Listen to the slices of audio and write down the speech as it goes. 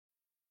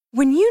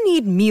When you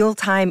need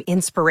mealtime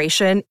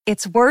inspiration,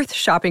 it's worth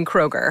shopping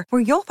Kroger,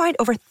 where you'll find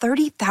over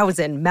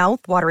 30,000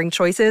 mouth-watering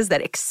choices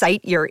that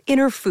excite your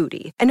inner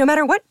foodie. And no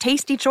matter what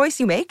tasty choice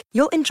you make,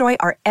 you'll enjoy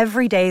our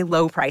everyday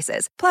low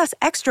prices, plus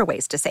extra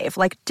ways to save,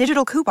 like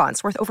digital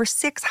coupons worth over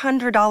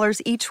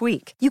 $600 each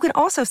week. You can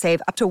also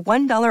save up to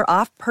 $1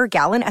 off per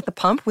gallon at the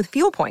pump with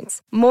fuel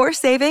points. More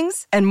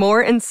savings and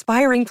more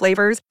inspiring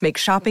flavors make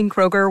shopping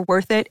Kroger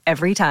worth it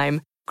every time.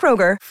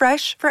 Kroger,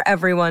 fresh for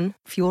everyone.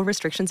 Fuel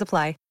restrictions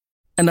apply.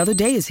 Another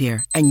day is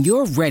here, and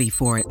you're ready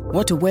for it.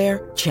 What to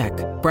wear? Check.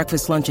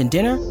 Breakfast, lunch, and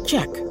dinner?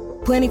 Check.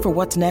 Planning for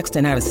what's next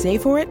and how to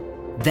save for it?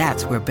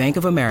 That's where Bank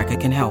of America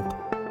can help.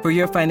 For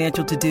your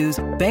financial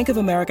to-dos, Bank of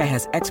America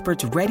has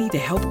experts ready to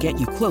help get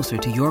you closer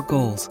to your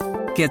goals.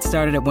 Get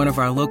started at one of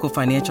our local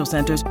financial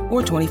centers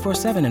or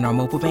 24/7 in our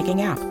mobile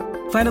banking app.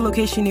 Find a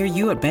location near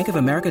you at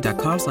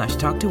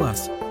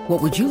bankofamerica.com/talktous.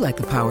 What would you like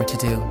the power to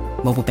do?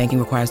 Mobile banking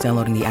requires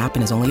downloading the app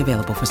and is only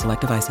available for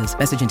select devices.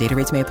 Message and data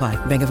rates may apply.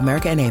 Bank of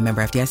America N.A.,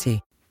 member FDIC.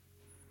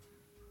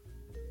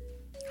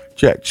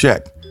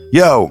 Check.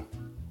 Yo,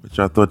 but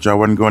y'all thought y'all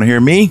wasn't going to hear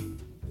me?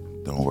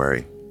 Don't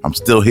worry. I'm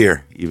still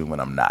here, even when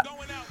I'm not.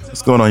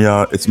 What's going on,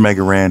 y'all? It's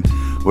Mega Ran.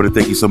 I want to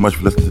thank you so much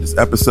for listening to this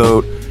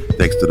episode.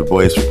 Thanks to the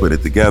boys for putting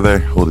it together,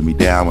 holding me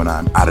down when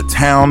I'm out of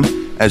town.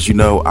 As you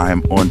know, I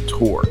am on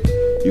tour.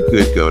 You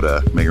could go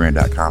to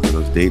megaran.com for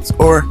those dates,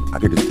 or I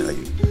could just tell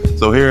you.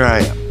 So here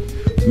I am.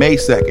 May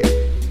 2nd,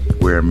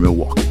 we're in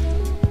Milwaukee.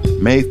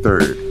 May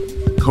 3rd,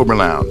 Cobra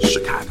Lounge,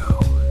 Chicago.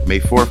 May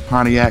 4th,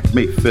 Pontiac.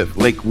 May 5th,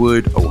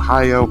 Lakewood,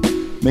 Ohio.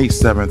 May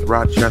 7th,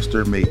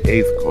 Rochester. May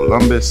 8th,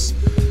 Columbus.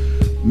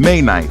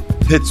 May 9th,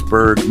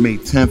 Pittsburgh. May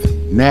 10th,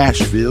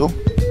 Nashville,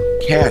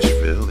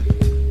 Cashville.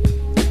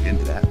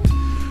 Into that.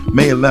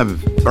 May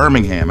 11th,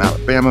 Birmingham,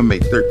 Alabama. May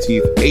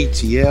 13th,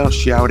 ATL,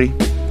 Shouty.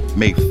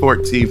 May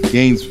 14th,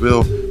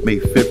 Gainesville. May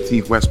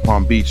 15th, West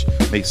Palm Beach.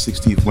 May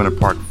 16th, Winter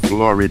Park,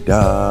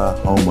 Florida,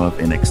 home of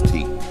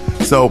NXT.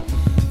 So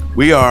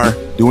we are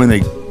doing a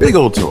big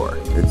old tour.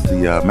 It's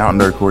the Mountain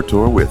Nerdcore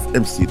Tour with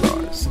MC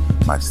Lars,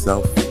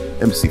 myself,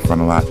 MC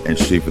Frontalot, and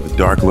Schaefer the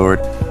Dark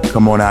Lord.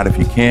 Come on out if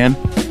you can.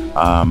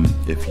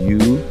 If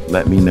you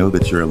let me know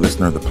that you're a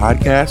listener of the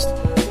podcast,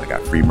 I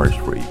got free merch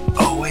for you.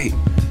 Oh, wait.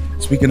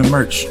 Speaking of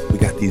merch, we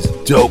got these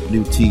dope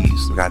new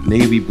tees. We got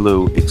navy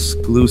blue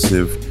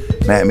exclusive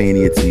Matt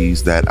Mania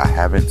tees that I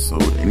haven't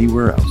sold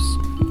anywhere else.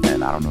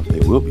 And I don't know if they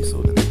will be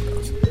sold anywhere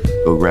else.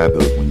 Go grab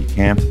those when you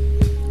can.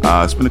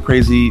 It's been a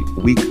crazy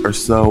week or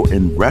so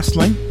in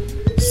wrestling.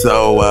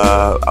 So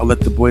I'll let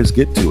the boys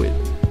get to it.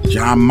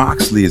 Jon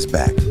Moxley is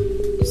back.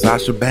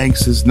 Sasha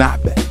Banks is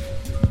not back.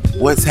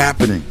 What's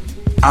happening?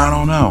 I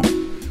don't know.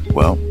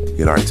 Well,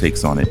 get our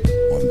takes on it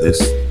on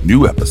this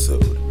new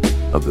episode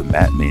of the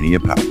Matt Mania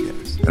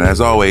podcast. And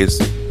as always,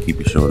 keep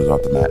your shoulders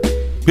off the mat.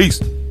 Peace.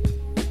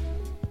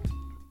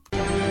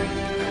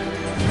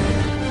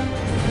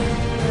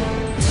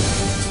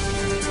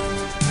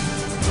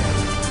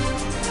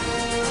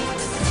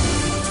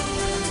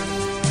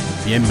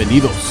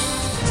 Bienvenidos,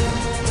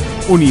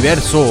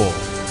 Universo,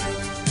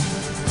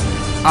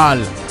 al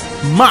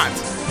Matt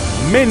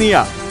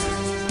Mania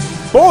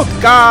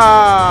Podcast.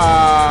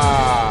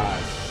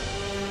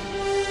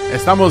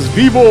 Estamos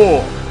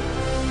vivo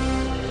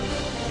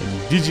en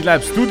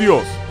Digilab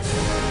Studios.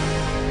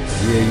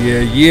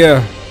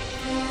 Yeah.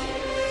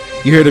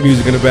 You hear the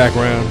music in the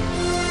background.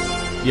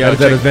 Yo,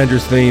 that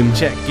Avengers theme.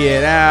 Check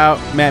it out,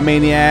 Matt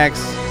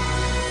Maniacs.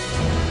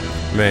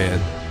 Man.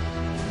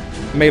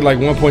 Made like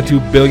 $1.2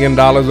 billion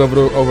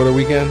over the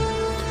weekend.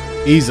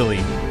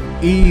 Easily.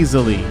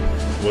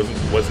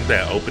 Wasn't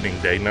that opening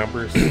day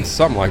numbers?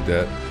 Something like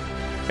that.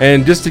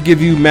 And just to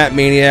give you Matt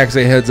Maniacs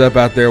a heads up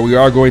out there, we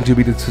are going to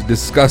be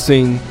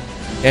discussing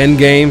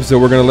Endgame, so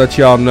we're going to let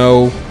y'all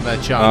know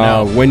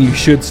when you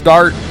should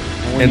start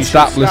and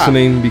stop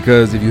listening,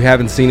 because if you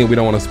haven't seen it, we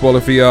don't want to spoil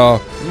it for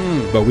y'all.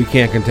 But we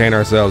can't contain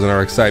ourselves in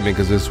our excitement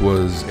because this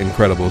was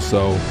incredible.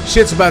 So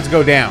shit's about to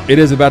go down. It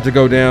is about to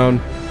go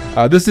down.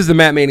 This is the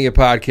Matt Mania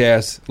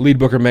podcast. Lead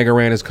booker Mega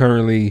Ran is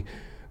currently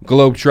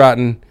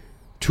globetrotting,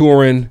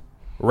 touring,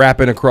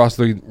 rapping across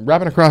the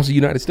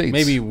United States.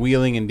 Maybe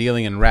wheeling and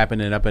dealing and rapping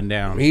it up and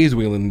down. He's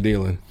wheeling and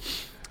dealing.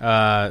 We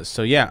have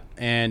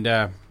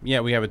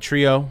a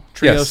trio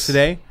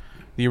today,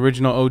 the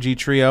original OG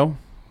trio.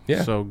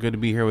 Yeah. So good to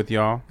be here with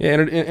y'all. Yeah,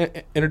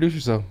 introduce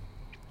yourself.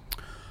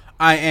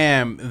 I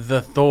am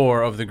the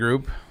Thor of the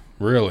group.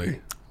 Really?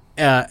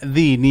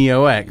 The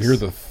Neo X. You're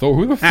the Thor.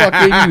 Who the fuck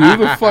made you? Who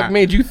the fuck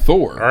made you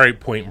Thor? All right,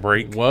 Point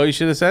Break. Well, you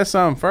should have said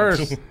something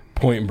first.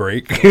 Point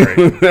Break. Right.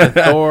 The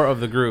Thor of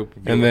the group.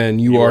 And then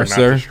you are are, not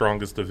sir. the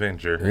strongest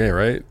Avenger. Yeah,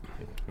 right.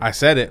 I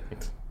said it.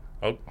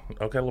 Oh,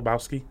 okay,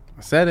 Lebowski.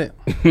 I said it.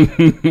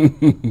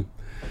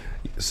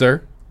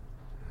 Sir.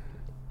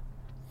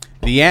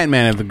 The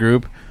Ant-Man of the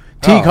group.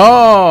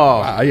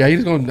 T-Call. I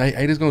just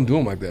gonna do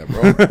him like that,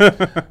 bro.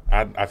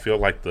 I feel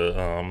like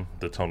the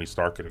Tony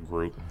Stark of the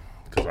group,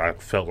 because I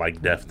felt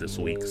like death this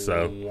week.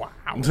 So wow.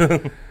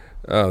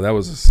 Oh, that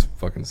was a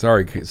fucking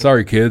sorry kids.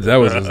 That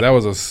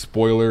was a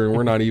spoiler, and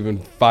we're not even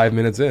 5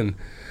 minutes in.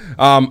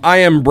 I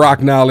am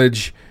Brock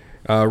Knowledge.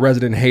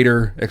 resident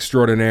hater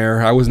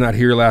extraordinaire. I was not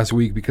here last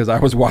week because I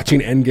was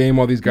watching Endgame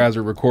while these guys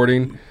are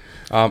recording.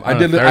 I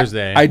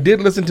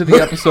did listen to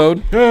the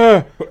episode.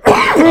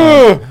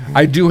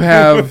 I do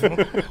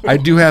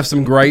have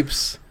some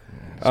gripes.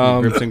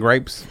 Grips and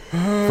gripes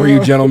for you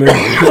gentlemen.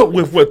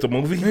 With what, the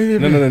movie?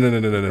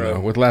 No.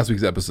 With last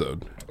week's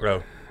episode.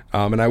 Oh.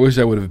 And I wish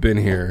I would have been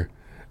here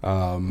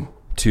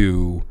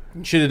to...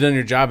 You should have done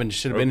your job and you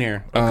should have been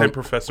here. Okay,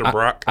 Professor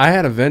Brock. I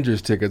had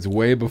Avengers tickets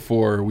way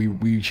before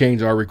we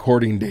changed our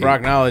recording date.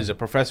 Brock Knowledge, the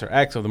Professor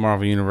X of the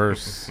Marvel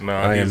Universe. No,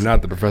 I am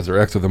not the Professor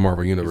X of the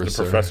Marvel Universe. He's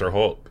the Professor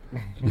Hulk.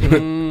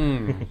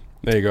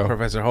 There you go.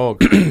 Professor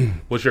Hulk.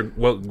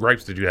 What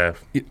gripes did you have?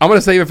 I'm going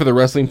to save it for the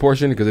wrestling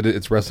portion because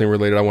it's wrestling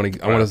related. I want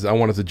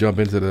us to jump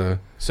into the...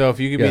 So if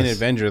you could be an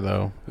Avenger,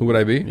 though. Who would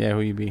I be? Yeah, who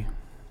would you be?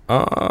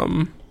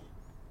 I'm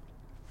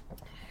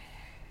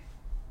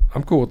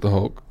cool with the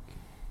Hulk.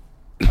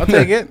 I'll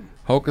take it.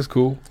 Hulk is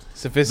cool.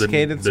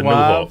 Sophisticated the swab. New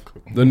Hulk.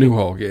 The new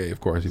Hulk, yeah,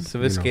 of course.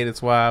 Sophisticated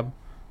swab.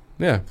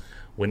 Yeah.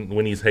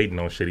 When he's hating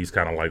on shit, he's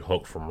kind of like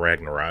Hulk from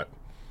Ragnarok.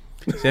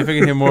 See, I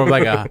figured him more of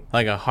like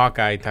a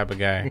Hawkeye type of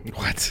guy.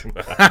 What?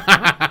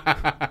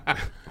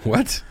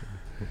 What?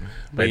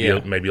 Maybe a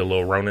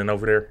little Ronin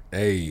over there.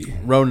 Hey,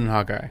 Ronin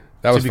Hawkeye.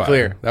 That was to be fire.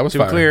 clear. That was to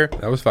fire. Be clear.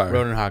 That was fire.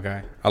 Ronin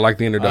Hawkeye. I like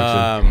the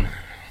introduction.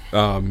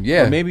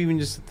 Yeah. Or maybe even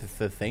just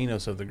the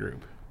Thanos of the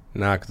group.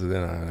 Nah, because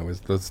then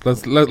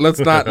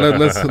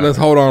let's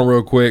hold on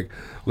real quick.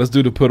 Let's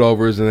do the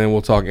putovers and then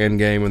we'll talk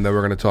Endgame and then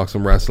we're gonna talk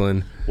some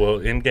wrestling. Well,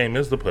 Endgame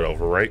is the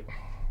putover, right?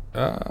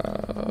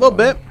 A little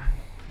bit.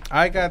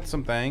 I got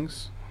some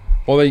things.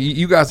 Well,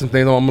 you got some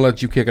things. I'm gonna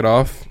let you kick it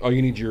off. Oh,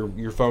 you need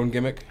your phone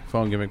gimmick.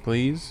 Phone gimmick,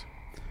 please.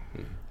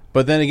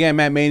 But then again,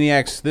 Matt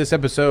Maniacs, this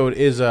episode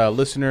is a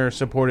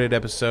listener-supported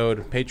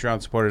episode,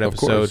 Patreon-supported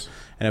episode.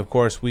 And, of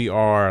course, we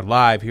are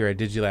live here at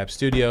Digilab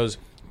Studios.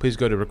 Please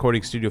go to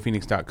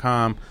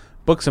recordingstudiophoenix.com,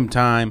 book some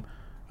time,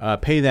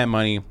 pay that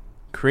money,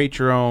 create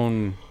your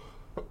own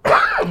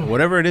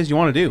whatever it is you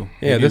want to do.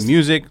 Yeah, this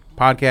music,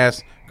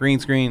 podcast, green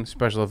screen,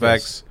 special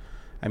effects. Yes.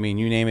 I mean,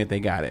 you name it, they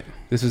got it.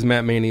 This is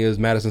Matt Mania's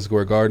Madison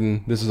Square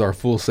Garden. This is our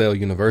Full Sail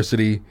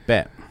University.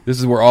 Bet. This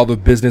is where all the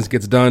business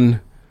gets done.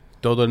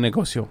 Todo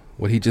negocio.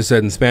 What he just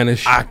said in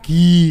Spanish.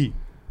 Aquí.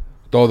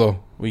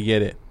 Todo. We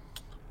get it.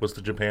 What's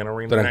the Japan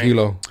arena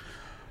Tranquilo. name?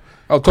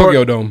 Oh,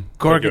 Tokyo Dome.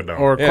 Tokyo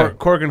Dome. Or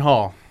Corgan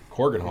Hall.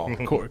 Corgan Hall.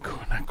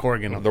 Not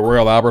Corgan. The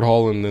Royal Albert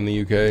Hall in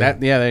the UK.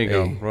 There you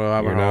go. Royal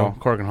Albert Hall.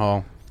 Corgan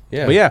Hall.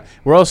 Yeah. But yeah,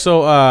 we're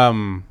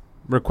also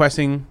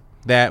requesting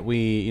that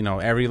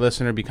every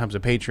listener becomes a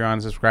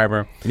Patreon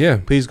subscriber.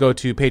 Yeah. Please go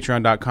to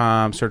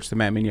patreon.com, search the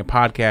Matt Mania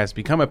podcast,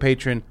 become a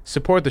patron,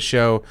 support the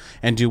show,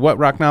 and do what,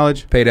 Rock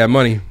Knowledge? Pay that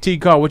money.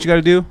 T-Call, what you got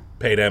to do?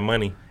 Pay that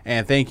money.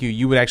 And thank you.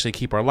 You would actually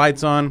keep our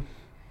lights on.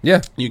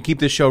 Yeah. You keep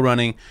this show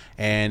running,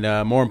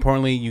 and more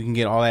importantly, you can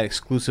get all that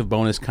exclusive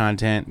bonus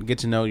content, get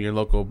to know your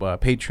local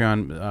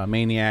Patreon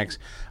maniacs,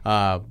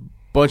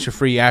 bunch of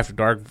free After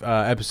Dark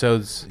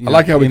episodes. I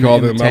like how we call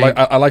them.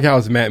 I like how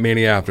it's Matt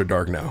Mania After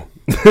Dark now.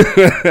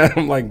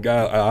 I'm like,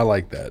 God, I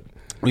like that.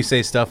 We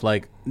say stuff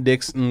like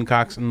dicks and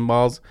cocks and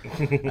balls.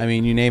 I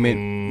mean, you name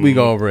it, we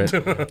go over it.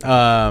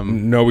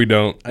 No, we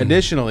don't.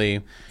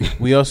 Additionally,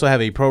 we also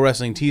have a Pro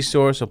Wrestling Tee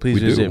store, so please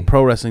visit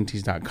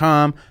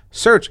ProWrestlingTees.com.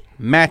 Search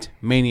Matt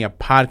Mania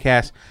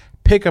Podcast.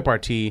 Pick up our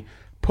tee.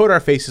 Put our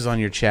faces on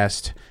your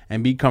chest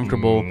and be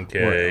comfortable.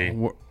 Okay.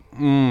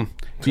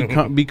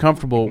 Be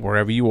comfortable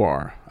wherever you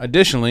are.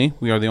 Additionally,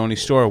 we are the only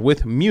store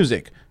with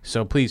music,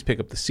 so please pick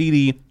up the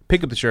CD,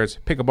 pick up the shirts,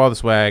 pick up all the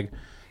swag,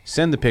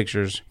 send the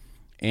pictures,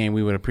 and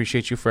we would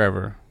appreciate you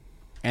forever.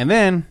 And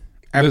then,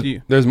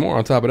 there's more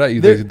on top of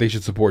that. They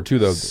should support too,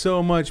 though.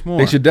 So much more.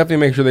 They should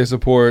definitely make sure they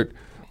support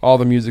all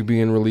the music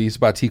being released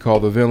by T-Call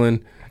the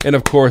Villain, and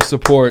of course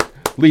support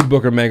lead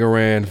booker Mega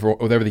Ran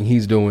with everything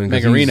he's doing.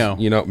 Megarino.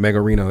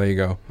 Megarino. There you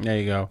go. There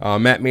you go.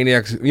 Matt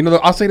Maniacs.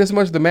 I'll say this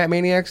much: the Matt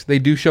Maniacs, they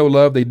do show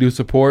love, they do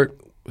support.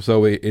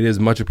 So it is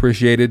much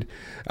appreciated.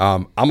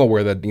 I'm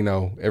aware that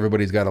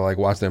everybody's got to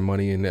watch their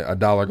money, and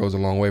 $1 goes a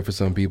long way for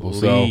some people.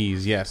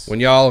 Please, so yes. When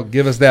y'all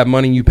give us that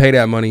money, you pay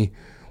that money.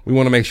 We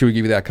want to make sure we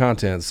give you that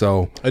content.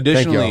 So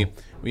additionally,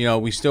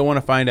 we still want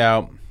to find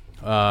out,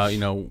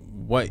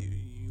 what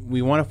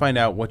we want to find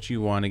out what you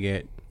want to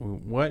get.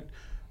 What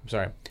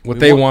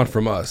they want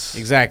from us.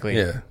 Exactly.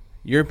 Yeah.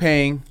 You're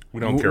paying. We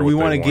don't care. We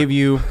want to give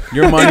you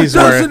your money's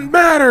worth. It doesn't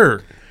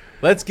matter.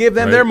 Let's give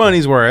them their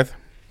money's worth.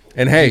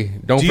 And hey,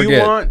 don't forget. Do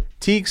you want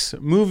Teek's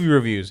movie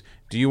reviews?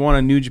 Do you want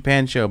a New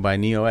Japan show by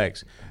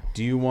NeoX?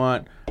 Do you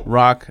want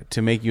Rock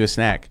to make you a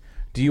snack?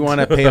 Do you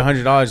want to pay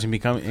 $100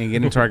 and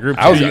get into our group?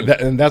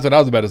 And that's what I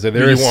was about to say. Do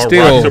you want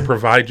Rock to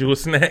provide you a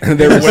snack?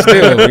 There is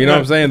still, you know what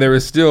I'm saying? There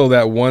is still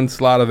that one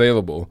slot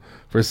available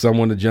for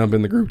someone to jump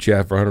in the group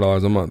chat for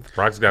 $100 a month.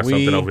 Rock's got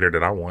something over there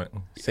that I want.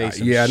 Say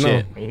some shit. I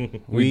know.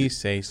 We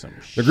say some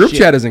shit. The group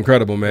chat is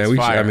incredible, man. It's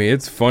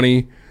it's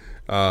funny.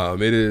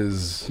 It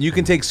is. You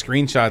can take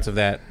screenshots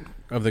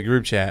of the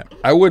group chat.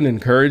 I wouldn't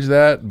encourage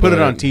that. Put it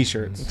on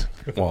T-shirts.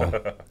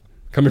 Well,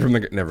 Coming from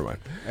the never mind.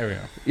 There we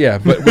go. Yeah,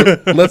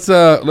 but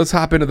let's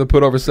hop into the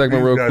put over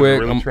segment real quick.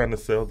 Really I'm trying to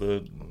sell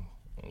the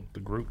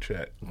group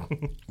chat.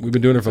 We've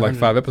been doing it for like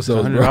 5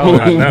 episodes, bro.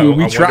 I know.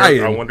 we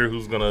trying. I wonder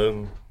who's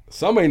gonna.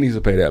 Somebody needs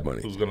to pay that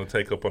money. Who's gonna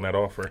take up on that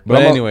offer?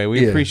 But anyway,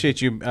 we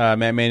appreciate you,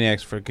 Matt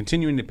Maniacs, for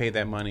continuing to pay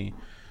that money.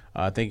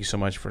 Thank you so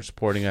much for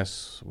supporting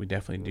us. We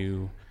definitely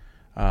do.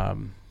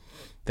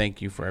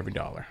 Thank you for every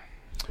dollar.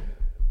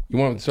 You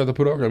want to start the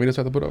put over? Want me to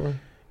start the put over?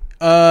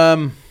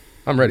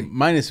 I'm ready.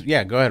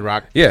 Yeah, go ahead,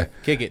 Rock. Yeah.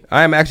 Kick it.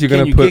 I am actually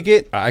going to put. Kick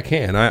it? I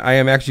can. I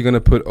am actually going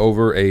to put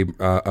over a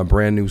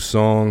brand new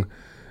song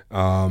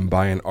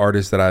by an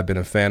artist that I've been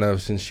a fan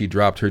of since she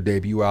dropped her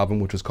debut album,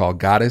 which was called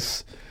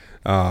Goddess.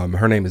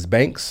 Her name is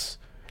Banks.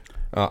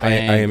 I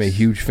am a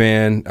huge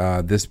fan.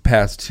 This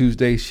past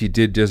Tuesday, she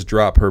did just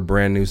drop her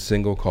brand new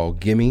single called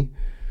Gimme.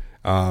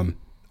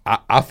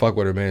 I fuck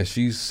with her, man.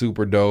 She's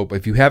super dope.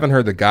 If you haven't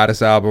heard the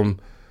Goddess album,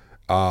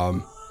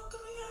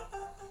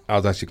 I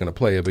was actually going to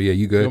play it, but yeah,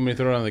 you good. You want me to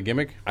throw it on the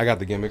gimmick? I got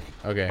the gimmick.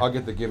 Okay. I'll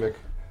get the gimmick.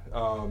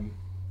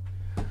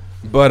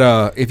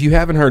 But if you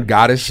haven't heard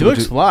Goddess, she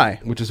looks fly,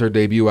 which is her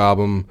debut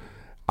album,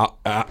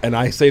 and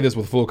I say this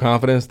with full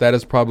confidence, that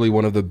is probably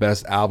one of the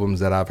best albums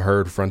that I've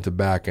heard front to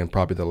back in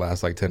probably the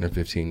last like 10 or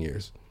 15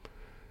 years.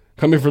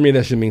 Coming from me,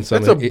 that should mean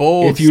something. That's a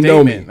bold statement.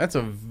 Know me. That's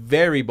a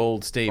very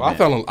bold statement.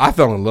 Well, I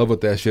fell in love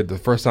with that shit the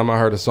first time I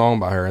heard a song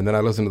by her, and then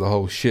I listened to the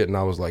whole shit, and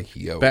I was like,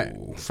 yo.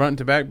 Front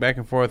to back, back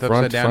and forth,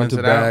 upside down, front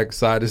to back,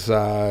 side to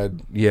side.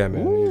 Yeah,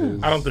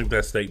 man. I don't think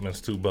that statement's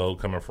too bold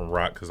coming from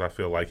Rock, because I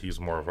feel like he's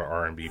more of an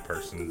R&B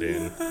person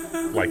than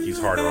like he's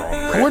harder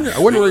on rap. I wouldn't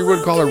really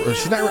would call her.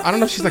 She's not. I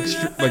don't know if she's like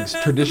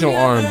traditional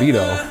R&B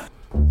though.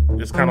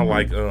 It's kind of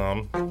like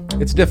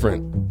It's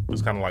different.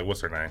 It's kind of like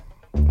what's her name?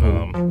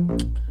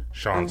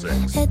 Sean's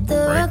ex, right? It's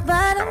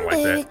kind of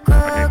like that.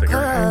 I can't think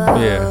of her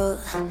name. Yeah.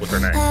 What's her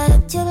name?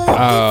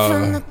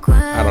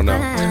 I don't know.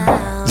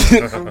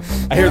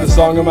 I hear the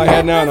song in my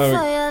head now, and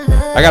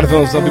I got a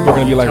feeling some people are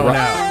gonna be like,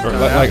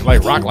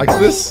 like Rock likes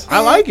this. I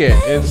like it.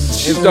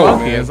 It's dope.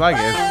 Funky. It's like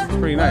it's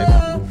pretty nice.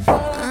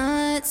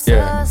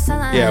 Yeah.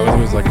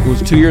 It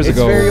was 2 years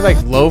ago. It's very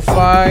like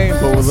lo-fi,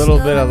 but with a little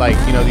bit of like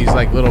these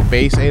like little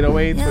bass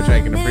 808s, which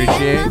I can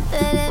appreciate.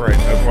 Right.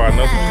 That's why I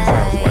know what she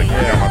sounds like.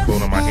 I got my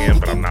phone in my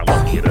hand, but I'm not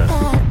looking it up.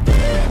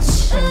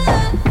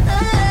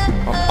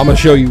 I'm gonna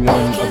show you one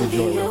other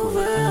joint real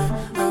quick.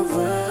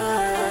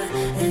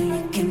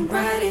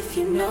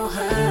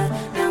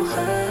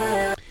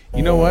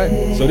 You know what?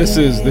 So this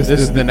is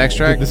the next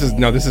track. This is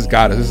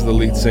Goddess. This is the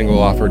lead single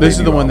off her. This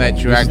is the one that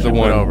you actually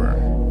put over.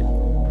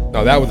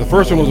 No, that was the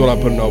first one. Was what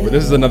I'm putting over.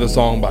 This is another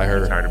song by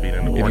her. Tired of being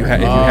in the If you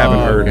haven't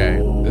heard, okay.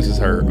 This is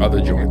her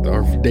other joint,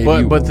 her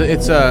debut. But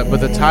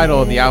the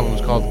title of the album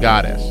is called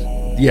Goddess.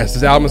 Yes,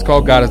 this album is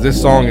called Goddess.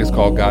 This song is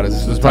called Goddess.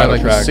 This is the probably title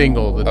like track the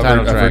single, the of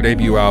title track of her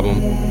debut album.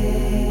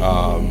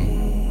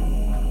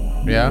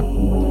 Yeah,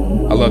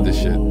 I love this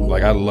shit.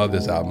 Like I love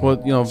this album.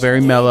 Well,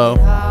 very mellow.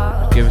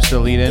 Give us the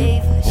lead in.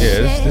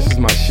 Yeah, this is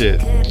my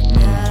shit.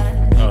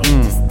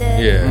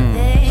 Yeah.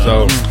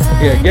 So,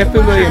 get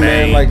familiar,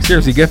 man. Like,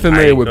 seriously, get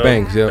familiar with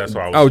Banks. Yeah.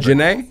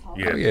 Janae?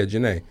 Yeah. Oh, yeah,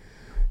 Janae.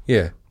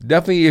 Yeah.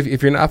 Definitely,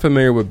 if you're not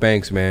familiar with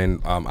Banks,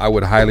 man, I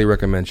would highly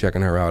recommend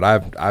checking her out.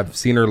 I've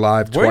seen her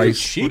live twice. Where did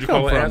she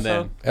come from,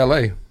 then?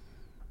 L.A.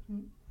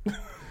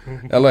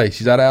 L.A.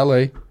 She's out of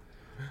L.A.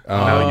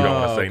 No, you don't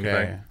want to say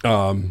anything.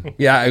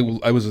 Yeah,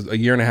 I was a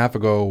year and a half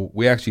ago.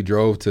 We actually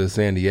drove to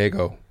San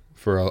Diego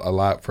for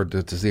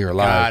to see her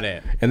live. Got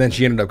it. And then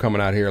she ended up coming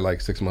out here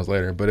like 6 months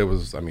later. But it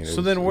was,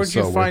 So then where'd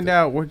you find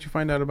out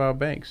about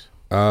Banks?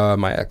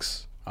 My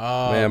ex.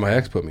 Oh, man, my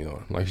ex put me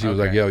on. Like she was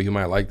like, "Yo, you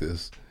might like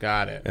this."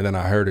 Got it. And then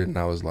I heard it, and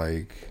I was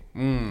like,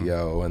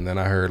 "Yo." And then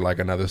I heard like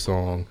another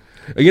song.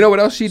 You know what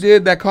else she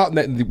did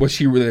what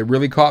she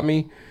really caught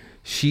me?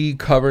 She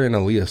covered an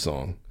Aaliyah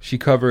song. She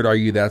covered "Are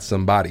You That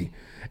Somebody,"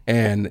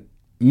 and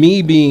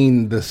me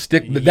being the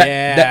stick,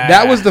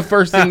 that was the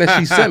first thing that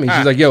she sent me.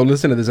 She's like, "Yo,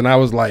 listen to this," and I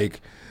was like,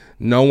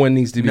 "No one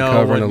needs to be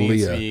covering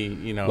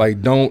Aaliyah.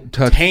 Like, don't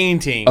touch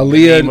tainting Aaliyah.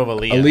 The name of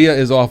Aaliyah. Aaliyah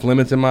is off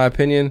limits in my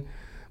opinion."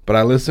 But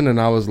I listened and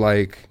I was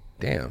like,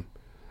 "Damn!"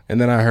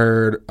 And then I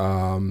heard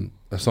a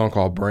song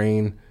called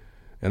 "Brain,"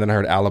 and then I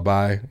heard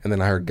 "Alibi," and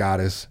then I heard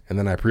 "Goddess," and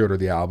then I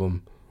pre-ordered the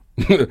album,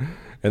 and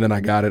then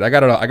I got it. I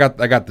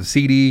got the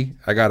CD.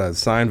 I got a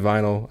signed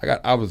vinyl.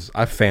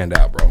 I fanned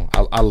out, bro.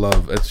 I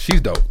love it.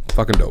 She's dope.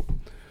 Fucking dope.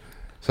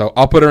 So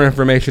I'll put her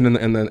information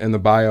in the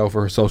bio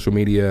for her social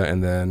media,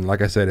 and then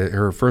like I said,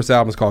 her first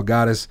album is called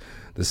Goddess.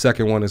 The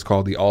second one is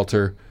called The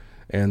Altar,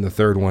 and the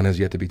third one has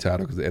yet to be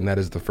titled, and that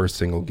is the first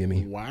single,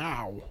 Gimme.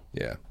 Wow.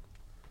 Yeah.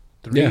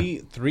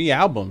 Three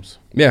albums.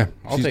 Yeah,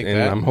 I'll take and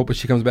that. I'm hoping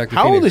she comes back to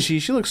How Phoenix. old is she?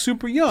 She looks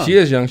super young. She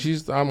is young.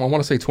 She's I want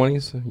to say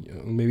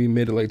 20s, maybe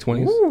mid to late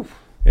 20s. Ooh.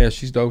 Yeah,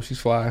 she's dope. She's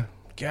fly.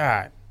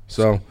 God.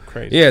 So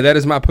crazy. Yeah, that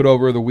is my put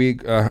over of the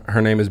week.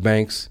 Her name is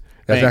Banks.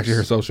 That's actually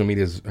her social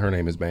media. Her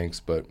name is Banks,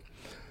 but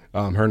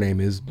her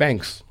name is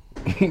Banks.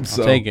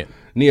 So, I'll take it.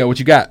 Neo, what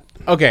you got?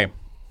 Okay.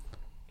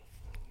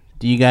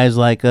 Do you guys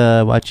like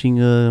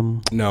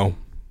watching? No.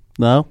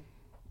 No.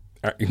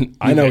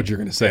 I know what you're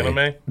gonna say.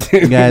 Anime?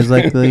 You guys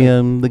like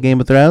the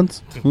Game of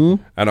Thrones?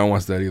 I don't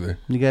watch that either.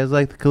 You guys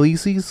like the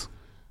Khaleesi's?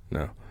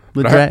 No.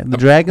 The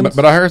dragons?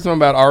 But I heard something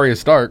about Arya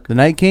Stark. The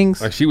Night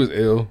Kings? Like she was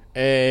ill.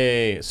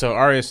 Hey, so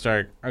Arya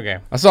Stark. Okay.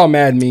 I saw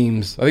mad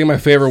memes. I think my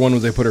favorite one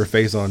was they put her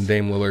face on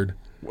Dame Lillard.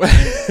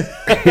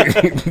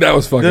 That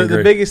was fucking great.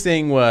 The biggest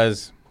thing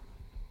was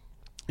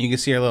you can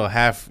see her little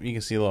half. You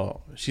can see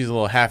she's a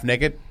little half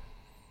naked.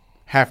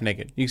 Half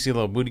naked. You can see a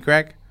little booty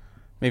crack,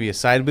 maybe a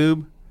side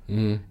boob,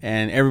 and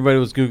everybody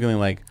was googling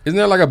like, isn't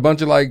there like a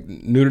bunch of like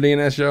nudity in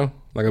that show?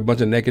 Like a bunch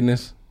of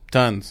nakedness?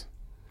 tons.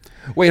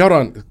 Wait, hold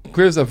on.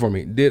 Clear this up for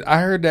me. I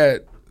heard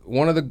that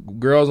one of the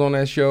girls on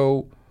that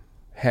show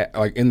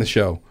like in the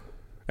show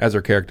as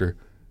her character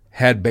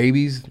had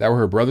babies that were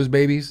her brother's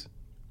babies?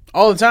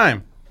 All the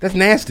time. That's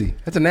nasty.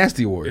 That's a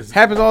nasty word.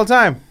 Happens all the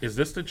time. Is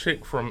this the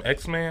chick from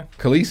X-Men?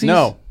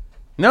 Khaleesi's?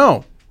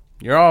 No.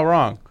 You're all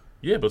wrong.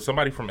 Yeah, but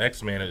somebody from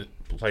X-Men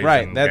plays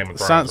Right. in Game of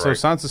So Thrones, right?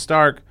 Sansa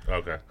Stark,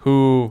 Okay.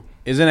 who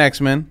is an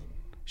X-Men,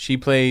 she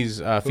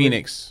plays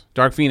Phoenix,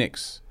 Dark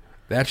Phoenix.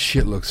 That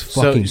shit looks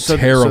fucking So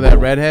terrible. that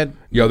redhead.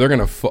 Yo, they're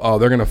gonna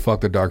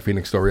fuck the Dark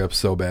Phoenix story up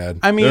so bad.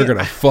 I mean, they're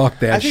gonna fuck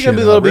that I think shit it'll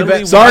be a little up. bit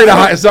better. Sorry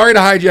to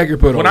hijack your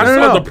put on. When I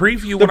saw the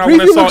preview, when I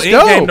went and saw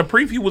Endgame, the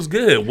preview was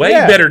good. Way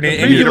better than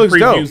any of the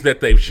previews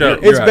that they've shown.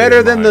 It's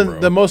better than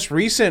the most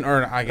recent,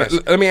 or I guess.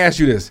 Let me ask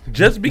you this: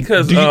 just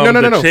because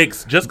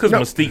chicks, just because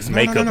Mystique's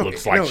makeup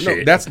looks like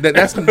shit. That's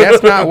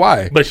not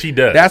why. But she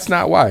does. That's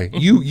not why.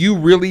 You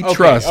really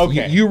trust.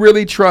 You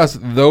really trust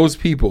those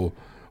people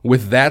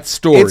with that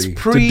story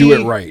to do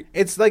it right.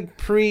 It's like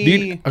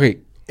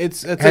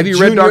It's have you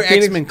read Dark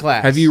Phoenix? X-Men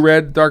class. Have you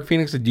read Dark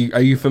Phoenix?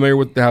 Are you familiar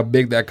with how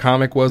big that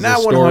comic was? Not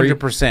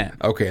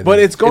 100%. Okay, but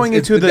it's going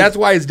into the. That's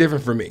why it's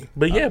different for me.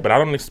 But I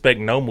don't expect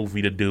no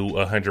movie to do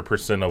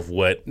 100% of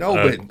what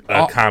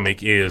a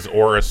comic is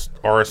or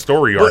a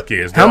story arc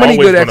is. How many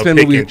good X-Men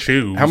movies?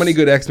 How many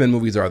good X-Men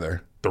movies are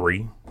there?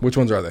 3. Which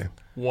ones are they?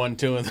 1,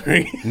 2, and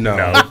 3. No,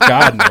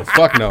 God no,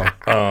 fuck no.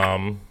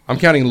 I'm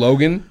counting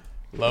Logan.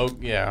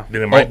 Yeah.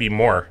 Then it might be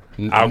more.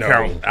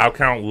 I'll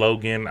count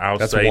Logan.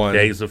 That's say one.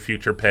 Days of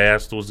Future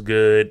Past was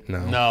good.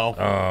 No.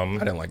 I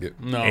didn't like it.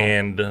 No.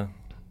 And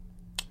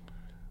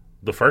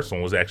the first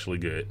one was actually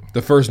good.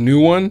 The first new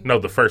one? No,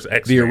 the first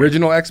X-Men. The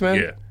original X-Men?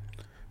 Yeah.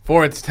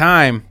 For its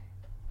time.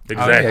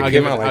 Exactly. It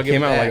came out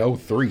like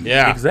 03.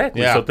 Yeah.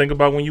 Exactly. Yeah. So think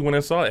about when you went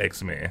and saw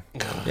X-Men.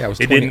 Yeah,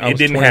 it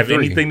didn't have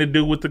anything to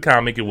do with the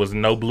comic. It was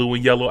no blue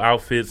and yellow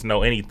outfits,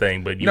 no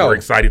anything, but you were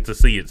excited to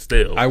see it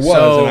still. I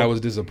was, and I was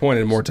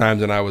disappointed more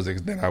times than I was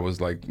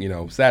like,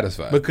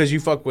 satisfied. Because you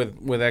fuck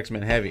with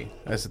X-Men heavy.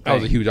 That's the thing. I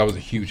was a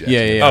huge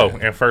X-Men. Yeah. Oh,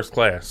 and First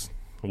Class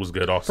was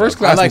good also. First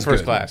Class was First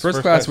good. Class.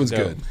 First Class was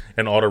good.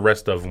 And all the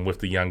rest of them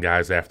with the young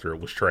guys after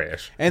it was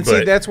trash. And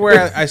see, that's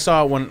where I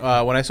saw when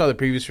I saw the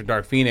previews for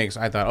Dark Phoenix,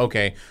 I thought,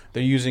 okay,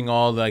 they're using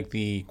all like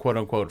the quote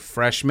unquote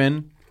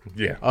freshmen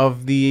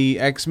of the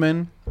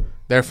X-Men.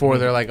 Therefore,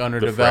 they're like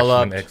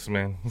underdeveloped.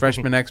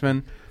 Freshman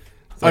X-Men.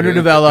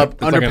 Underdeveloped,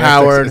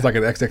 underpowered. It's like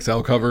an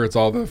XXL cover. It's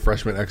all the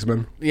freshman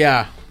X-Men.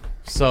 Yeah.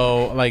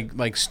 So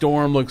like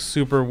Storm looks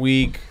super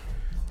weak.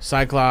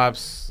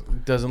 Cyclops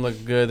doesn't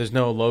look good. There's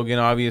no Logan,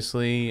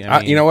 obviously. I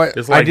mean, you know what?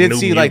 Like I did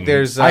see mutants. Like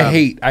there's. I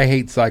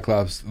hate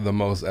Cyclops the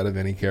most out of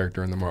any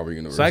character in the Marvel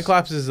universe.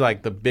 Cyclops is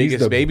like the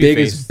biggest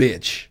biggest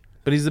bitch.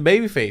 But he's the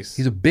baby face.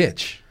 He's a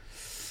bitch.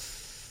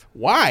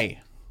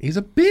 Why? He's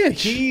a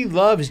bitch. He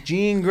loves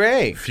Jean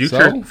Grey.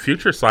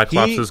 Future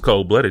Cyclops is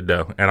cold blooded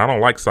though, and I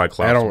don't like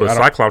Cyclops. But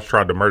Cyclops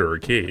tried to murder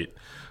a kid,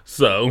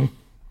 so.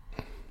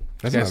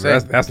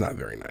 That's not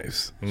very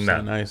nice. No,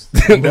 not nice.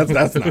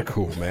 that's not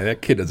cool, man.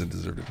 That kid doesn't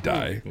deserve to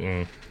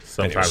die.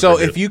 So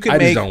if you could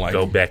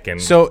go back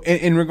and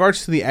in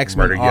regards to the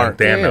X-Men arc,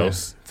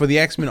 Thanos. For the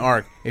X-Men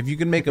arc, if you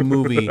could make a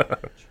movie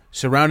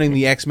surrounding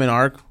the X-Men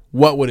arc,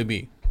 what would it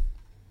be?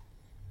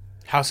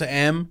 House of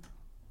M.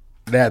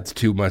 That's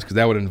too much because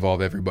that would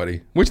involve everybody,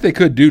 which they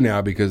could do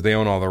now because they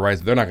own all the rights.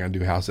 They're not going to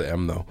do House of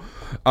M though.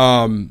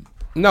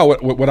 No,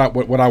 what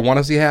I want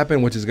to see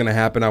happen, which is going to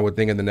happen, I would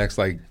think in the next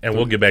and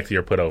we'll get back to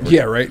your put over.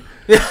 Yeah, right.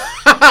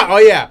 Oh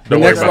yeah. Don't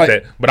worry about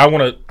that. But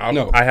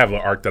I have an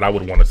arc that I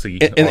would want to see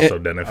also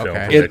done in film.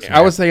 I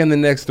would say in the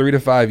next 3 to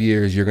 5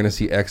 years, you're going to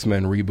see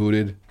X-Men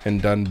rebooted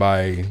and done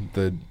by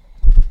the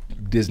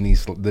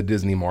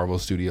Disney Marvel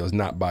Studios,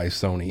 not by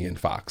Sony and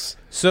Fox.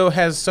 So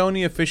has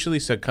Sony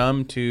officially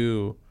succumbed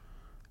to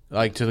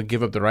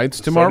give up the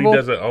rights to Marvel? Sony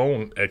doesn't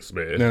own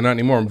X-Men. No, not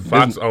anymore.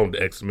 Fox owned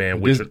X-Men,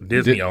 which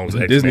Disney owns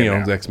X-Men. Disney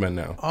owns X-Men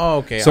now. Oh,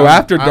 okay. So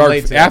after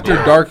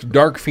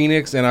Dark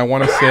Phoenix, and I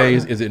want to say,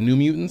 is it New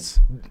Mutants?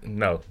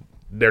 No,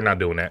 they're not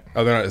doing that.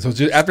 Oh, they're not. So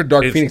just after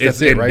Dark Phoenix,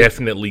 that's it, right? It's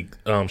indefinitely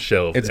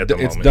shelved at the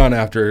moment. It's done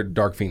after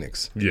Dark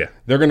Phoenix. Yeah,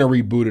 they're going to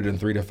reboot it in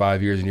 3 to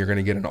 5 years, and you're going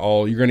to get an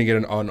all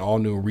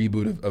new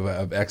reboot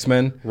of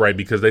X-Men. Right,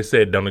 because they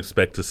said don't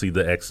expect to see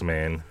the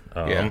X-Men.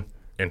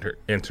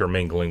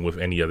 Intermingling with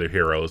any other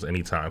heroes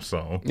anytime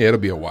soon. Yeah, it'll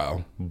be a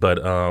while, but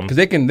because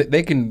they can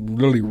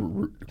really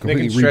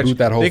completely reboot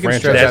that whole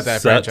franchise.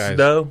 That sucks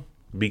though,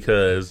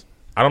 because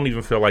I don't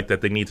even feel like that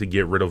they need to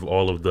get rid of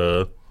all of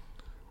the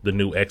the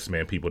new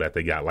X-Men people that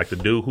they got. Like the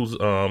dude who's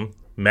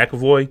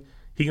McAvoy,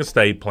 he can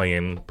stay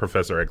playing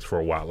Professor X for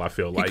a while. I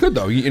feel like he could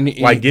though.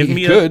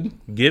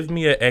 Give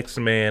me an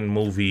X-Men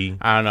movie.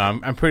 I don't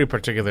know. I'm pretty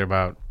particular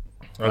about.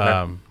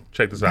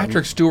 Check this out.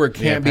 Patrick Stewart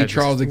can't be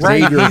Charles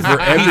Xavier for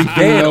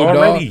everything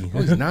already. Oh,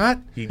 he's not.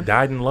 He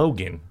died in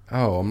Logan.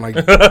 Oh, I'm like,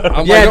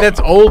 that's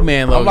old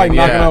man Logan. I'm like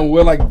knocking on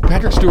wood. Like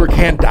Patrick Stewart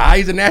can't die.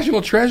 He's a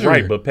national treasure.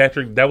 Right, but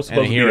Patrick, that was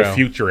supposed to be the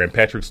future, and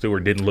Patrick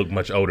Stewart didn't look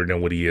much older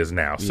than what he is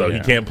now, so he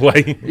can't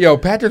play. Yo,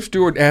 Patrick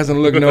Stewart hasn't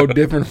looked no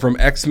different from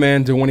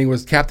X-Men to when he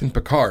was Captain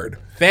Picard.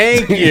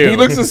 Thank you. He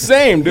looks the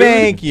same, dude.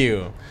 Thank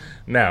you.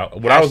 Now,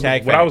 what I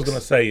was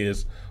gonna say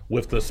is,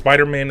 with the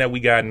Spider-Man that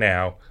we got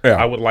now,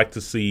 I would like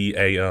to see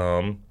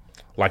a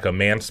like a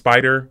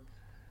Man-Spider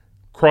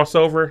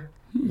crossover,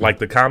 like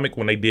the comic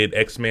when they did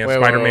X-Men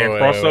Spider-Man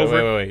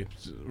crossover. Wait,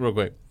 real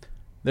quick.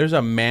 There's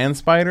a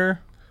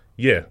Man-Spider?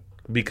 Yeah,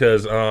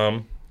 because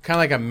kind of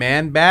like a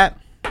Man-Bat?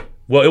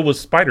 Well, it was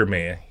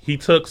Spider-Man. He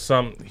took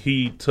something.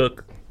 He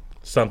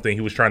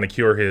was trying to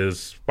cure his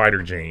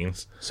spider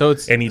genes. So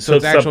it's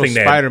took something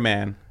that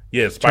Spider-Man.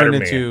 Yeah,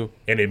 Spider-Man,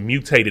 and it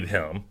mutated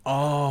him.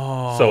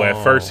 Oh. So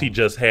at first he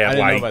just had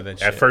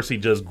at first he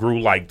just grew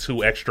like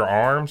 2 extra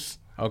arms.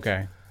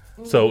 Okay.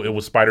 So it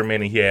was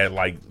Spider-Man, and he had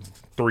like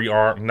 3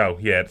 arms. No,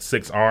 he had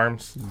 6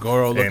 arms.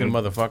 Goro-looking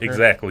motherfucker.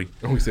 Exactly.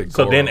 We said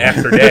so Goro. then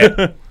after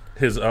that,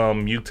 his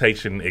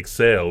mutation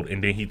excelled,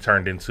 and then he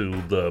turned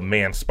into the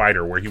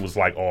Man-Spider, where he was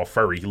like all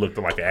furry. He looked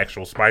like an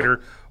actual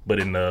spider, but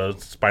in the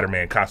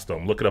Spider-Man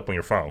costume. Look it up on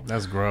your phone.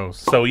 That's gross.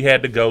 So he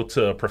had to go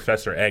to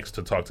Professor X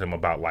to talk to him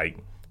about like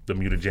the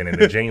mutagen and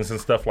the genes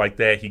and stuff like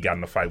that. He got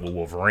in a fight with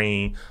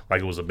Wolverine.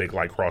 Like it was a big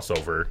like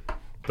crossover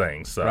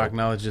thing. So Rock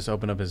Knowledge just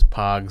opened up his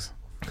pogs.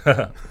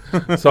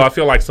 So I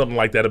feel like something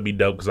like that would be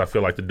dope, because I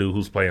feel like the dude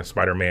who's playing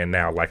Spider-Man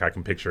now, like I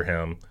can picture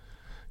him,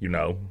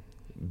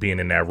 being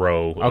in that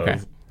role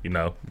of,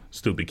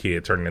 stupid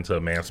kid turning into a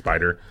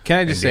Man-Spider. Can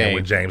I just say,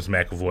 with James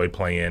McAvoy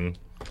playing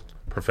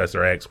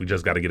Professor X, we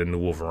just got to get a new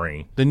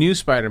Wolverine. The new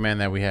Spider-Man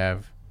that we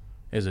have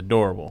is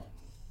adorable.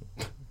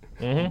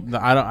 Mm-hmm.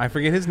 I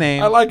forget his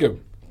name. I like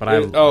him.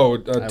 But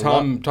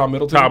Tom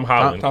Middleton? Tom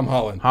Holland. Tom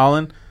Holland.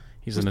 Holland.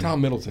 He's Tom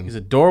Middleton. He's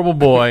an adorable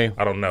boy.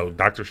 I don't know.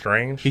 Doctor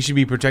Strange? He should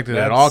be protected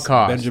at all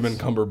costs. Benjamin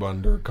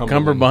Cumberbund.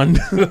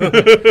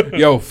 Cumberbund.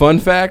 Yo, fun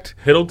fact.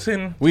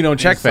 Hiddleton? We don't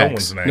check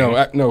facts.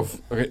 No.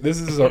 Okay,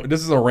 this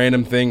is a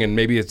random thing, and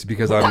maybe it's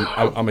because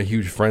I'm a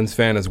huge Friends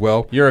fan as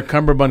well. You're a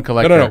Cumberbund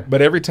collector. No.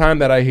 But every time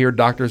that I hear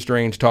Doctor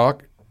Strange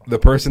talk, the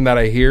person that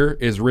I hear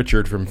is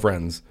Richard from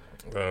Friends.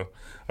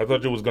 I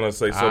thought you was going to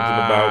say something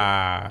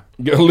about...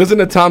 Listen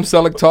to Tom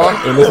Selleck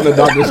talk and listen to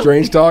Doctor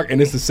Strange talk,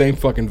 and it's the same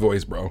fucking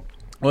voice, bro.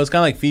 Well, it's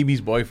kind of like Phoebe's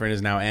boyfriend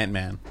is now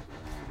Ant-Man.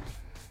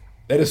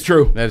 That is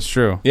true. That's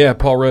true. Yeah,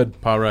 Paul Rudd.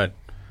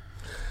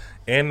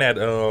 And that,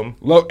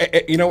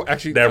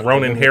 actually... That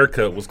Ronin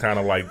haircut was kind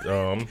of like...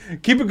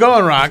 Keep it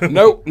going, Rock.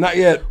 Nope, not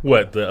yet.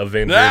 What, the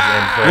Avengers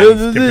and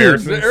Friends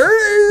comparisons?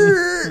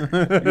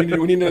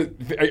 we need to...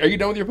 Are you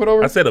done with your put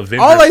over? I said Avengers,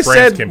 all I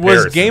Friends said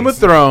was Game of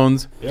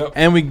Thrones,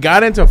 and we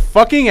got into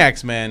fucking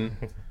X-Men,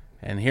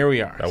 and here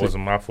we are. That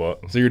wasn't my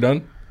fault. So you're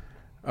done?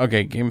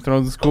 Okay, Game of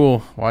Thrones is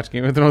cool. Watch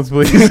Game of Thrones,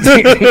 please.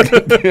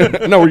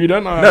 No, were you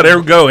done? No, there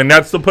we go. And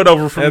that's the put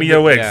over from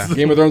Neo X. Yeah.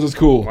 Game of Thrones is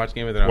cool. Watch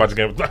Game of Thrones.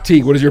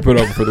 T, what is your put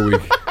over for the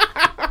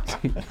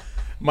week?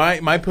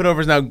 My put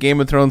over is now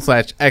Game of Thrones /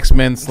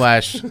 X-Men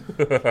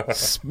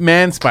 /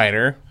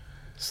 Man-Spider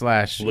 /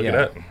 Look it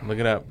up. Look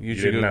it up.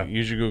 Use your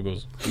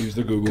Googles. Use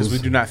the Googles. Because we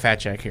do not fat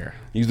check here.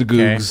 Use the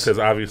Googles. Because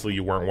obviously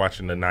you weren't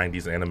watching the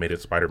 90s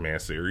animated Spider-Man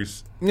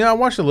series. Yeah, I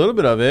watched a little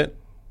bit of it.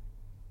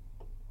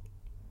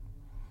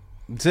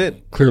 That's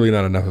it. Clearly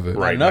not enough of it.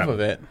 Right, enough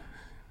of it.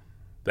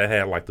 That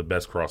had like the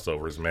best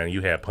crossovers, man. You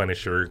had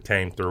Punisher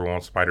came through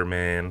on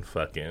Spider-Man,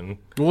 fucking.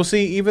 We'll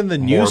see. Even the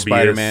new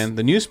Spider-Man,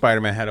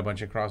 had a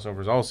bunch of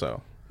crossovers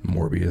also.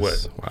 Morbius.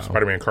 What? Wow.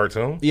 Spider-Man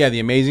cartoon? Yeah, the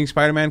Amazing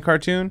Spider-Man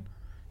cartoon.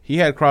 He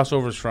had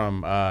crossovers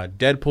from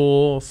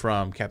Deadpool,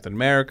 from Captain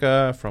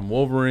America, from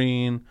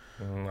Wolverine,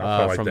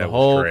 from the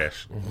Hulk.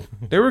 Trash.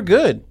 They were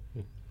good.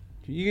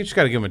 You just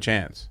got to give them a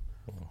chance.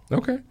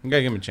 Okay. You got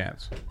to give them a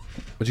chance.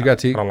 What you got,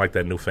 T? I don't like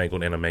that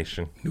newfangled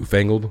animation.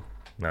 Newfangled?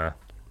 Nah.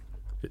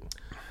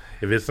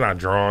 If it's not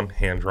drawn,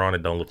 hand drawn,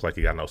 it don't look like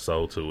it got no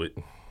soul to it.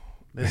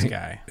 This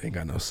guy ain't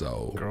got no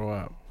soul. Grow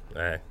up.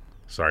 Hey,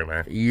 sorry,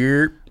 man.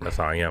 Yep. That's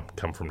how I am.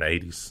 Come from the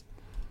 80s.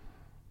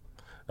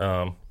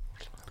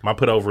 My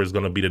put over is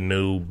going to be the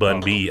new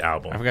Bun B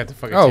album. I forgot to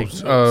fucking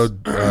take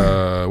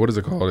notes. What is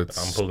it called?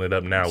 I'm pulling it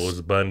up now. It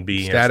was Bun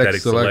B Static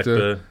and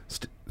Static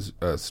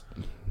Selecta.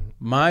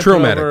 My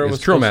Trillmatic.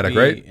 It's Trillmatic,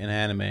 right? An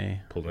anime.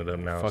 Pulling it up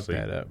now. Fuck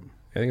that up.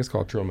 I think it's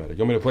called Trillmatic. You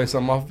want me to play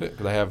something off of it?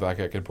 Because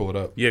I can pull it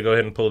up. Yeah, go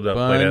ahead and pull it up.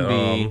 Bun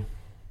B.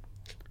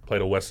 Play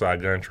the West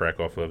Side Gun track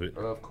off of it.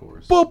 Of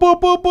course. Boom, boom,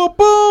 boom, boom,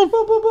 boom.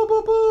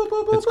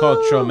 It's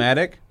called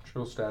Trillmatic.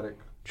 Trillstatic.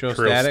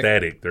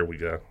 Trillstatic. There we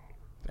go.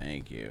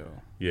 Thank you.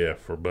 Yeah,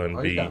 for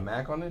Bun B. You got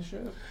Mac on this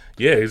shit?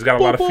 Yeah, he's got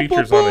a lot of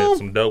features on it.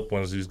 Some dope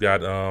ones. He's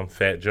got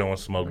Fat Joe and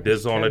Smoke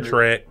Dizzle on the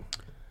track.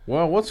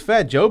 Well, what's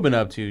Fat Joe been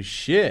up to?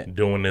 Shit.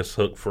 Doing this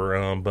hook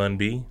for Bun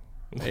B.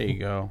 There you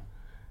go.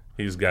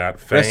 He's got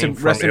fame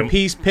rest in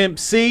peace, Pimp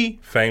C.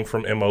 Fame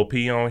from MOP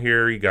on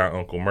here. He got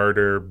Uncle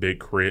Murder, Big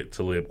Crit,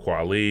 Talib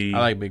Kweli. I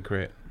like Big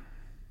Crit.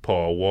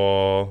 Paul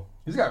Wall.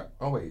 He's got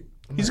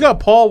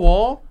Paul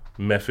Wall.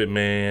 Method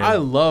Man. I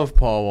love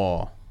Paul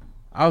Wall.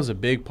 I was a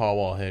big Paul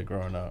Wall head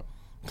growing up.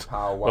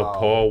 Paul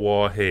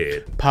Wall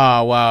head.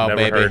 Paul Wall,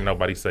 Never baby. heard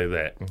nobody say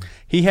that.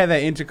 He had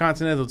that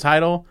Intercontinental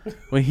title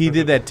when he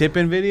did that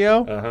tipping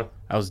video. Uh-huh.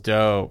 That was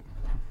dope.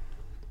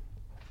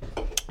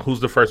 Who's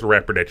the first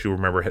rapper that you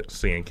remember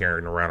seeing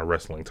carrying around a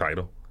wrestling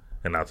title?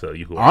 And I'll tell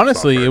you who.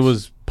 Honestly, it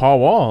was Paul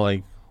Wall.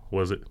 Like,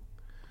 was it?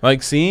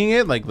 Like seeing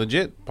it, like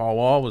legit. Paul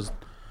Wall was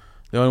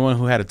the only one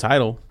who had a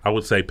title. I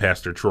would say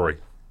Pastor Troy.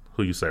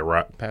 Who you say,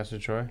 Rock? Pastor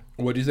Troy.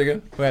 What'd you say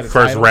again? Who had a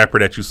first title? rapper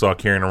that you saw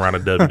carrying around a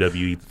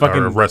WWE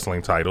or a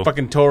wrestling title.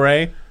 Fucking Torre.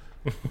 I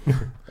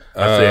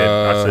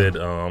said.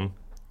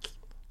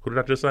 Who did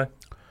I just say?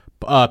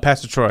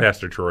 Pastor Troy.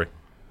 Pastor Troy.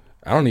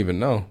 I don't even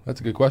know. That's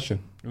a good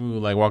question. Ooh,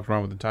 like walked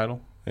around with the title.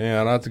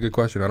 Yeah, that's a good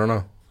question. I don't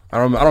know. I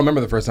don't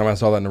remember the first time I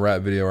saw that in a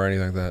rap video or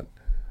anything like that.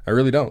 I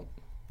really don't.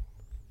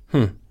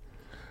 I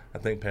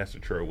think Pastor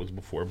Troy was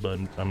before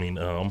Paul.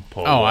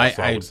 Oh,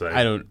 I would say.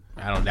 I don't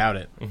doubt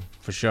it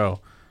for sure.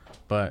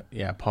 But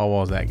yeah, Paul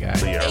Wall's that guy.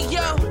 So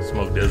yeah,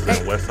 Smoke Dizzy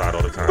and West Side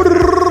all the time.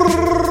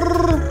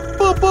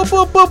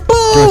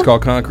 Joint's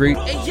called Concrete.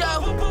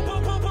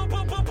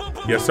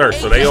 Yes, sir.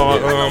 So they all.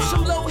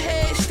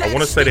 I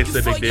want to say they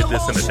said they did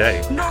this in a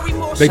day.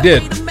 They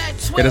did.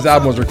 Yeah, this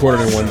album was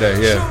recorded in one day.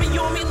 Yeah.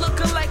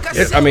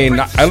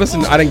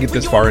 I didn't get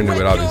this far into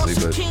it, obviously,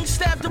 but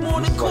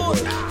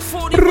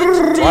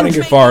I didn't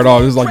get far at all.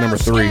 This is like number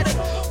 3.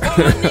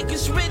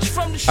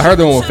 I heard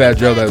the one with Fat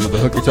Joe, that was the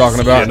hook you're talking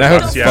about, and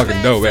that hook is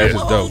fucking dope. Man. It's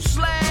just dope.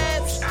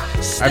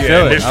 I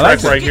feel it. This I like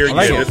track right here, I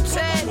like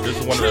this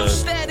is one of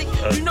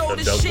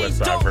the dope West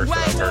Side verse that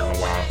I've heard in a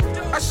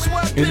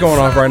while. He's going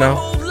off right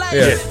now.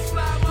 Yeah.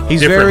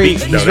 He's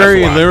Different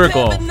very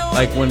lyrical.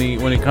 Like when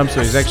it comes to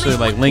it, he's actually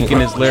like linking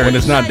his lyrics. When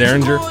it's not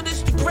Derringer.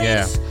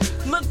 Yeah.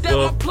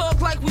 Well,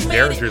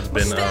 Derringer's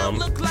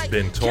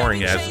been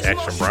touring as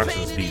Action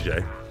Bronson's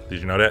DJ. Did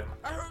you know that?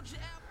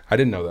 I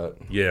didn't know that.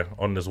 Yeah,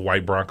 on this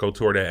White Bronco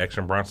tour that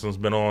Action Bronson's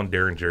been on,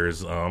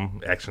 Derringer's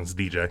Action's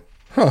DJ.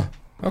 Huh.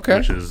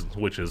 Okay.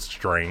 Which is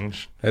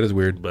strange. That is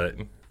weird. But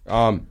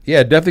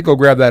yeah, definitely go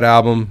grab that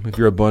album if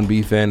you're a Bun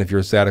B fan, if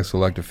you're a Static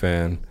Selector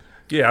fan.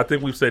 Yeah, I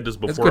think we've said this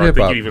before. I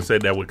think you even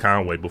said that with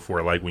Conway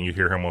before, like when you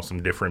hear him on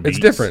some different beats.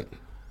 It's different.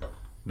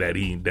 That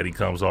he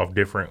comes off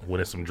different when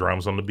there's some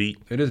drums on the beat.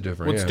 It is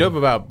different. What's dope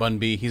about Bun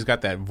B, he's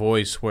got that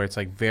voice where it's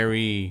like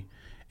very,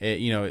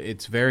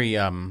 it's very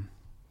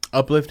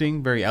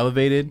uplifting, very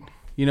elevated,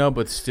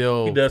 but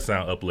still he does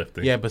sound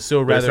uplifting. Yeah, but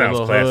still rather sounds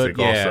a little classic.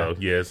 hood. Also,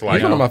 yeah, it's like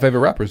he's one of my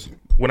favorite rappers.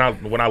 When I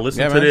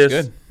listen to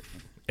this,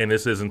 and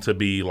this isn't to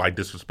be like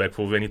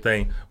disrespectful of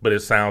anything, but it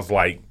sounds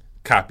like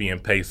copy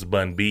and paste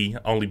Bun B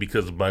only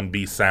because Bun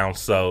B sounds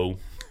so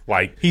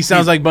like he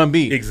sounds like Bun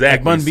B. Exactly.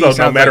 Like Bun B so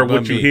no matter like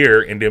what you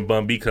hear, and then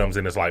Bun B comes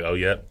in, it's like, oh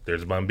yep,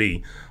 there's Bun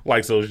B.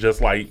 Like so, it's just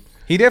like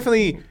he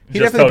definitely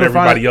told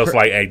everybody else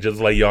like, hey,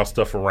 just lay y'all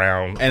stuff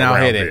around and I'll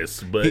hit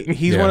this. it. But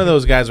he's one of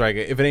those guys where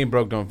if it ain't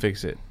broke, don't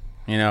fix it.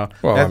 Well,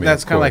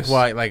 that's kind of like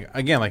why, like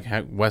again, like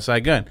West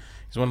Side Gun.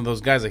 He's one of those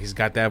guys like he's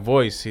got that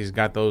voice. He's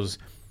got those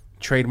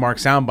trademark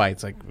sound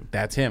bites. Like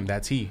that's him.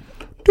 That's he.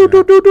 But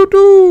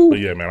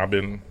yeah, man, I've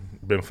been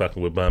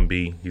fucking with Bun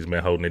B. He's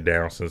been holding it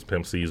down since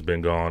Pimp C's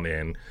been gone,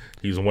 and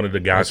he's one of the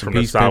guys from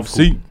the South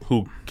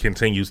who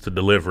continues to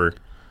deliver.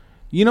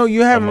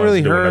 You haven't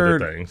really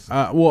heard. Things.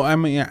 Well, I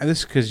mean,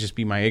 this could just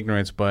be my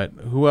ignorance, but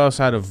who else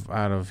out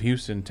of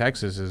Houston,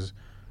 Texas is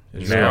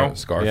now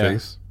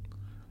Scarface? Yeah.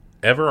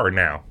 Ever or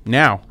now?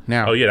 Now.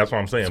 Oh yeah, that's what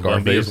I'm saying.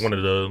 Bun B is one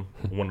of the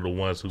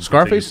ones who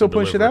Scarface still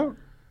push it out.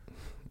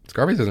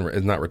 Scarface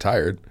is not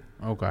retired.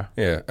 Okay.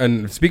 Yeah,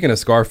 and speaking of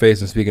Scarface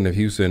and speaking of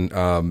Houston,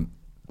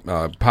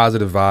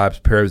 Positive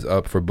Vibes pairs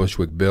up for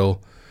Bushwick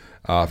Bill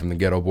from the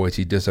Ghetto Boys.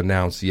 He just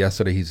announced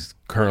yesterday he's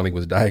currently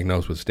was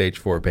diagnosed with stage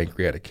 4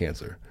 pancreatic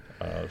cancer.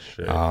 Oh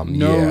shit!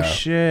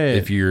 Shit!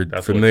 If you're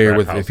familiar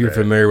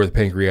with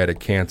pancreatic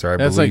cancer, I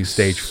believe like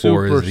stage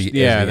 4 is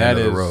the end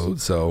of the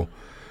road. So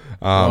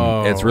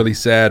it's really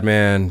sad,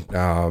 man.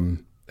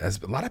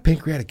 There's a lot of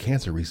pancreatic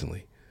cancer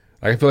recently.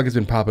 I feel like it's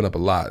been popping up a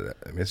lot.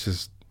 I mean, it's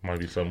just might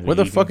be something. What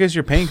the fuck is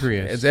your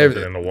pancreas? It's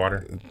everything in the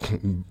water.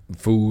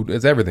 Food.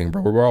 It's everything,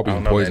 bro. We're all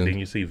being poisoned. Didn't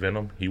you see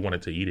Venom? He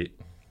wanted to eat it.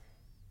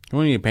 You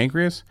want to eat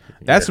pancreas?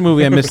 That's the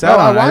movie I missed out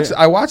on.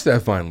 I watched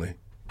that finally.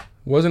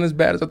 Wasn't as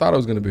bad as I thought it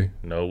was going to be.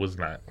 No, it was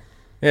not.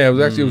 Yeah, it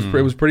was actually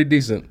it was pretty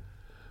decent.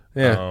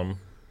 Yeah.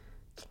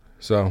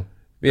 So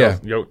yeah,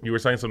 you were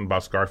saying something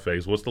about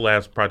Scarface. What's the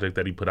last project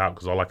that he put out?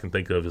 Because all I can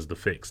think of is The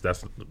Fix.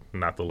 That's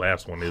not the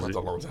last one, is it? That's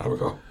a long time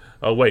ago.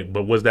 Oh wait,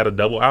 but was that a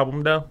double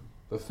album though?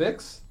 The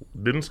Fix?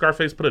 Didn't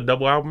Scarface put a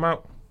double album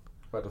out?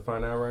 About to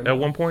find out right now. At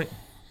one point.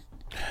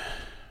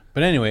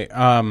 But anyway,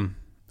 I've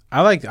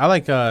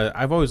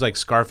always liked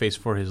Scarface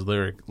for his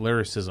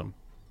lyricism.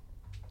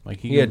 Like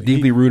he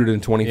deeply rooted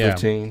in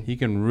 2015. Yeah, he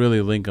can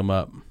really link them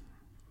up.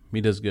 He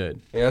does good.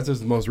 Yeah, that's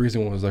just the most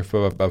recent one. Was like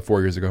about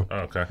 4 years ago.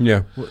 Okay.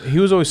 Yeah. Well, he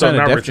was always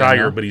not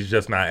retired, but he's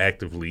just not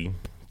actively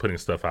putting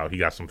stuff out. He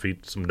got some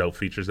dope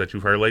features that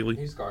you've heard lately.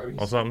 He's Scarface.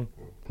 On something.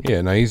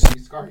 Yeah, no, he's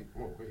Scarface.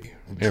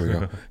 There we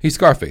go. He's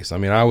Scarface. I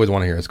mean, I always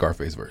want to hear a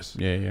Scarface verse.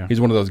 Yeah. He's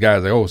one of those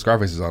guys like, oh,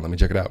 Scarface is on. Let me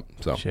check it out.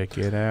 So check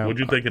it out. What'd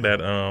you think of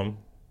that?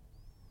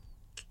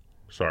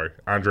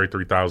 Andre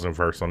 3000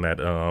 verse on that.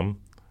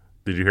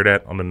 Did you hear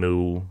that on the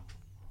new?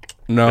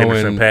 No,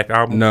 Anderson .Paak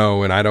album?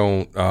 No, and I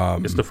don't.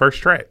 It's the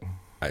first track.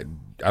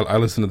 I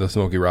listened to the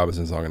Smokey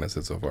Robinson song and that's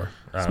it so far.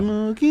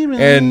 Smokey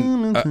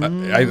and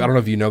I don't know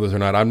if you know this or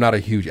not. I'm not a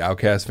huge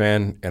Outkast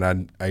fan,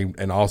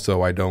 and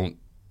also I don't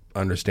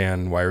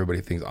understand why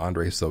everybody thinks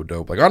Andre's so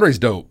dope. Like Andre's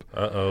dope.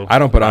 I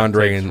don't put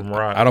Andre in.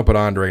 I don't put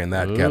Andre in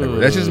that category.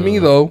 That's just me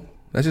though.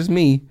 That's just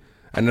me.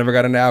 I never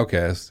got into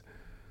Outkast.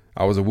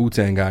 I was a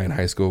Wu-Tang guy in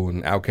high school,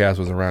 and Outkast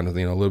was around a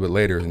little bit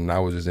later, and I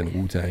was just in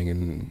Wu-Tang,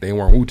 and they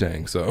weren't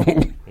Wu-Tang, so.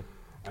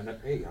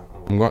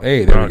 I'm going,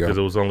 hey, there we go. Because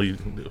it was only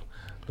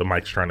the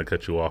mic's trying to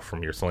cut you off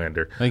from your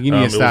slander. Like you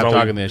need to stop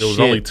talking this shit. It was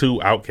only 2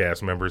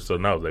 Outkast members, so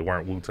no, they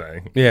weren't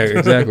Wu-Tang. Yeah,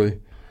 exactly.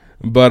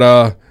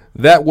 But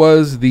that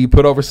was the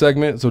Put Over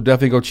segment, so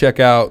definitely go check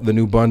out the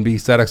new Bun B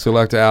Static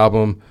Selector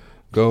album.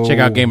 Go check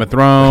out Game of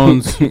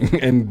Thrones.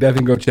 And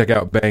definitely go check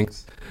out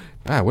Banks.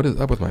 What is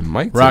up with my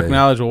mic Rock today?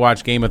 Knowledge will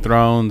watch Game of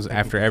Thrones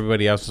after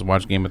everybody else has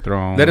watched Game of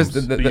Thrones. That is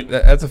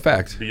that's a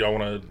fact. Do y'all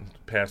want to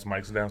pass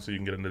mics down so you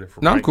can get into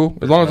different? No, I'm cool.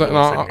 As long as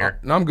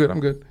I'm good. I'm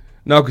good.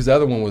 No, because the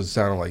other one was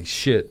sounding like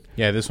shit.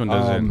 Yeah, this one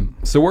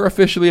doesn't. So we're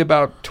officially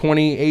about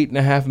 28 and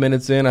a half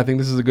minutes in. I think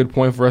this is a good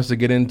point for us to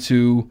get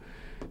into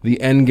the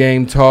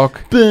Endgame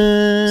talk.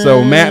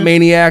 So Matt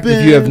Maniac,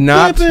 if you have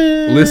not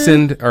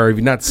listened or if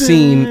you've not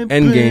seen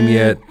Endgame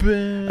yet,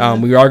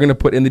 we are going to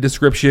put in the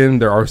description.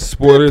 There are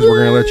spoilers.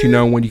 We're going to let you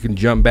know when you can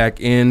jump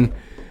back in.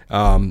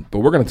 But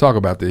we're going to talk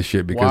about this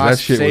shit because that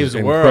shit was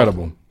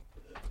incredible.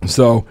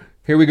 So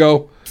here we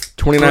go.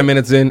 29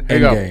 minutes in,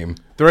 Endgame.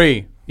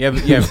 3. You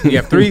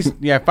have 3.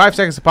 You have 5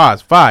 seconds to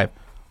pause. 5,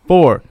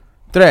 4,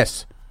 3,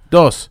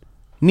 2,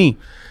 1.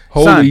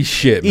 Holy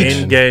shit,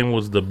 man. Endgame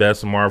was the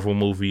best Marvel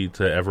movie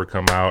to ever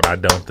come out. I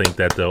don't think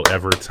that they'll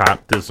ever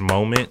top this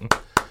moment.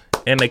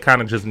 And they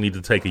kind of just need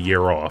to take a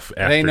year off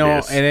after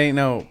this. It ain't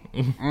no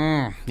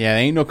there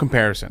ain't no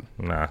comparison.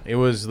 Nah. It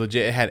was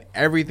legit. It had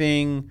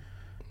everything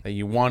that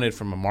you wanted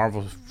from a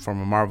Marvel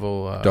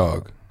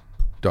dog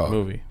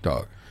movie.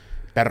 Dog.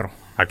 Perro.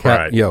 I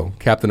cried.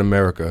 Captain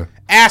America.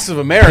 Ass of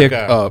America. Pick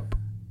up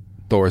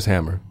Thor's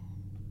hammer.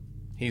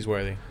 He's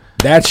worthy.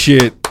 That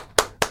shit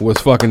was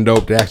fucking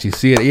dope to actually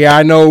see it. Yeah,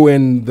 I know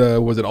in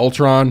was it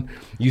Ultron?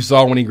 You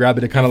saw when he grabbed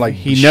it, it kind of like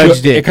he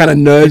nudged it. It kind of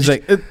nudged.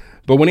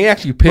 But when he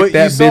actually picked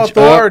that bitch up, you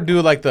saw Thor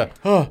do like the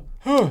Hold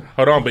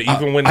on, but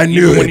even when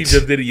he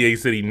just did it, he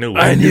said he knew it.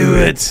 I knew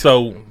it.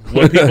 So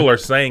what people are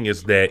saying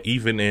is that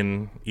even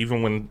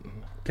when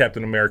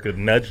Captain America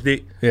nudged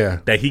it,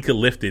 that he could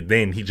lift it,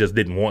 then he just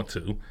didn't want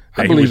to.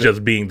 That he was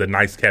just being the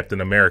nice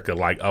Captain America,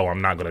 like, oh, I'm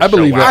not going to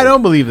show out. I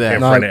don't believe that. In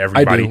front of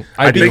everybody.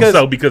 I think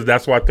so, because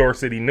that's why Thor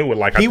said he knew it.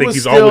 Like, I think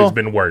he's always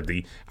been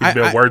worthy. He's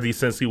been worthy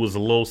since he was a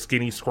little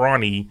skinny,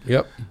 scrawny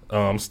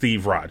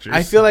Steve Rogers.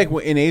 I feel like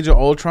in Age of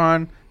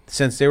Ultron,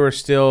 since they were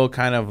still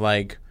kind of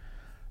like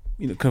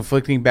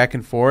conflicting back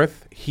and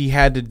forth, he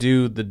had to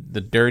do the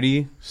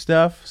dirty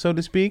stuff, so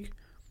to speak,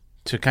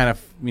 to kind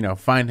of,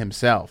 find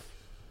himself.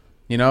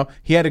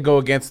 He had to go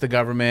against the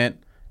government.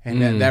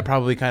 And that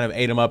probably kind of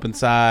ate him up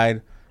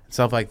inside,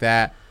 stuff like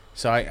that.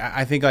 So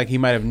I think like he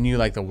might have knew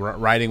like the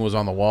writing was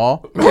on the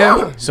wall.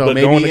 Yeah. So but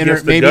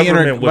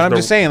I'm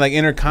just saying like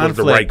inner conflict.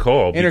 Was the right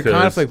call. Inner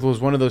conflict was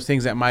one of those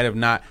things that might have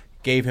not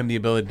gave him the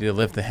ability to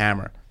lift the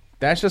hammer.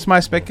 That's just my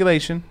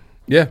speculation.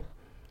 Yeah.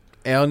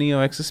 El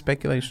Neo X's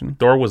speculation.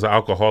 Thor was an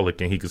alcoholic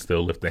and he could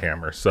still lift the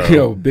hammer.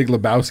 So Big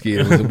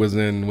Lebowski was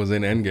in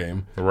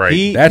Endgame.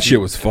 Right. That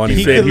shit was funny.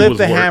 He could lift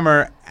the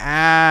hammer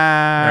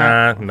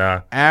after.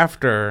 Nah.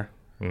 After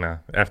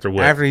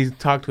what? After he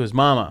talked to his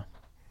mama.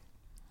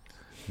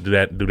 Do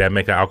that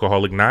make an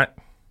alcoholic not?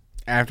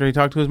 After he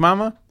talked to his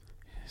mama,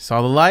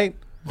 saw the light,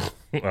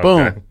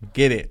 boom,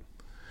 get it.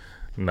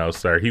 No,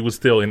 sir. He was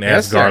still in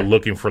Asgard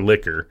looking for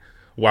liquor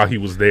while he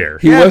was there.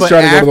 He was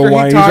trying to go to the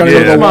wine. He was trying to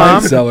go to the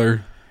wine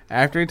cellar.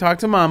 After he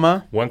talked to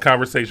mama. One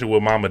conversation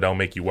with mama don't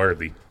make you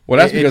worthy. Well,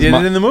 that's because it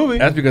in the movie.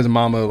 That's because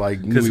mama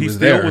knew he was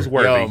there. Was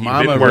worthy.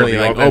 Mama really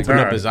opened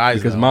up his eyes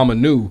because mama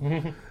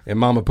knew, and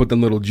mama put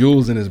them little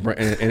jewels in his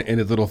in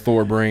his little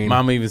Thor brain.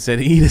 Mama even said,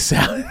 "Eat a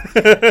salad."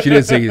 She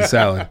didn't say eat a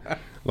salad.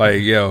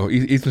 Like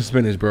eat some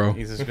spinach, bro.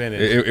 Eat some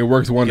spinach. It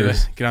works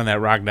wonders. Get on that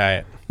rock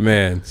diet,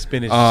 man.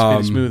 Spinach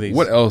smoothies.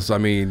 What else? I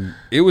mean,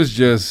 it was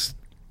just.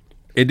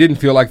 It didn't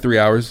feel like 3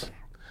 hours.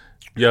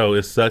 Yo,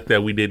 it sucked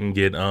that we didn't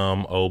get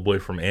old boy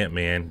from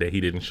Ant-Man, that he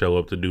didn't show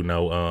up to do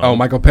no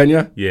Michael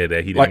Pena? Yeah,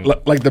 that he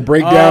didn't like the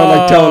breakdown,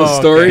 like telling the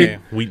story. Okay.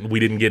 We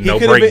didn't get no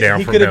breakdown he from him.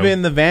 He could have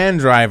been the van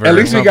driver. At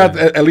least we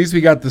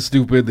got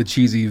the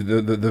cheesy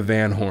the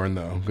van horn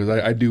though, because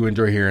I do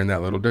enjoy hearing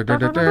that little in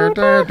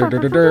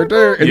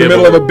the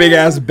middle of a big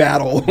ass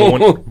battle.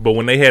 But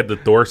when they had the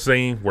Thor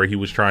scene where he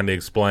was trying to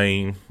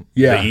explain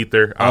the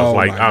ether,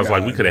 I was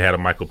like, we could have had a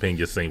Michael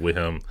Pena scene with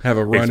him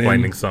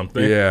explaining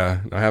something. Yeah,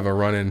 I have a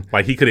run-in.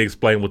 Like he could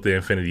explain what the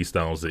Infinity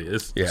Stones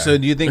is. Yeah. So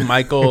do you think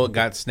Michael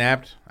got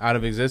snapped out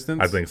of existence?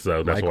 I think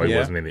so. That's why he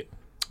wasn't in it.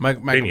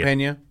 Michael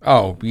Pena?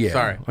 Oh, yeah.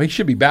 Sorry. Well, he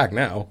should be back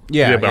now.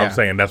 Yeah, but I'm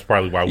saying that's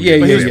probably why we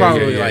didn't. He was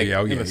probably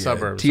in the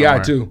suburbs. T.I.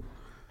 too.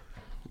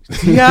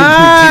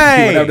 T.I.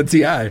 He went out to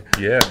T.I.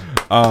 Yeah.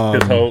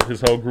 His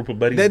whole group of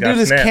buddies that got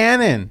dude snapped. is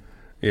canon.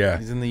 Yeah.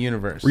 He's in the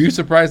universe. Were you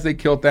surprised they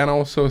killed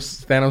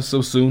Thanos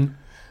so soon?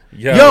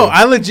 Yo,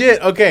 I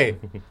legit, okay,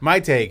 my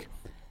take.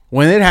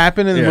 When it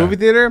happened in the movie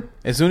theater,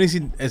 as soon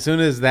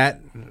as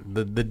that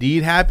the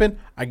deed happened,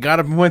 I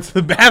got up and went to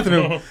the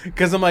bathroom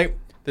because I'm like,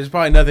 there's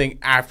probably nothing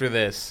after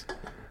this,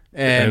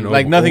 and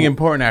like nothing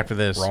important after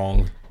this.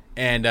 Wrong.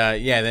 And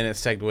then it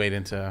segued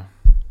into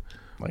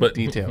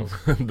details.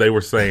 They were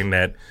saying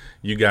that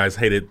you guys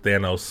hated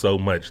Thanos so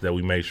much that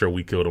we made sure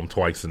we killed him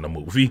twice in the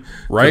movie.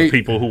 Right.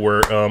 People who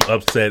were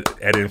upset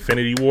at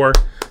Infinity War,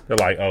 they're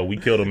like, "Oh, we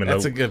killed him in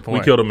That's a good point.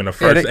 We killed him in the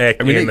first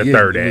act and the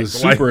third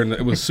act."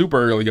 It was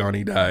super early on.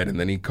 He died, and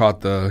then he caught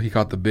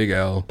the big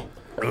L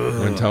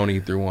when Tony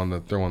threw on the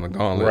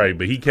gauntlet. Right,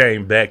 but he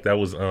came back. That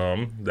was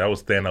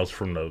Thanos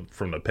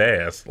from the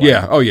past. Like,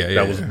 yeah.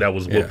 That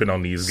was whooping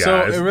on these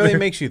guys. So it really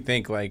makes you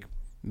think, like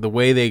the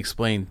way they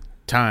explain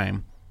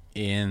time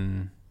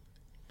in.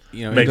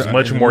 Makes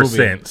much more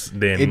sense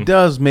than it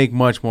does make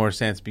much more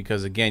sense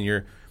because again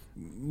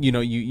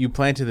you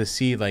planted the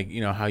seed, like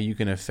how you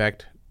can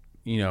affect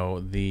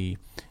the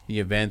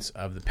events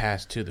of the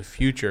past to the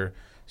future.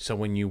 So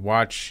when you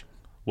watch,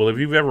 well, if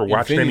you've ever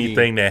watched Infinity,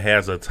 anything that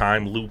has a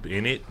time loop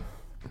in it,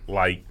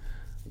 like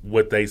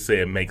what they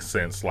said makes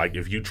sense. Like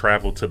if you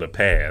travel to the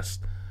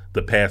past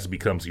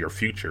becomes your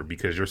future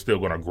because you're still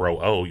going to grow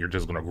old. You're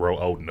just going to grow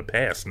old in the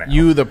past now.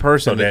 You, the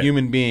person, the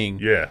human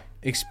being,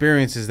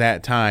 experiences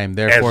that time,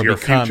 therefore your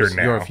becomes future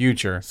now. your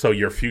future. So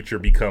your future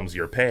becomes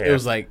your past. It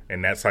was like,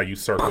 and that's how you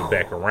circle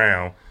back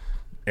around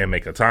and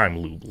make a time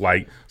loop.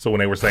 Like, so when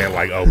they were saying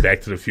like, "Oh, Back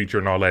to the Future"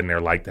 and all that, and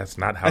they're like, "That's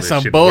not how that's this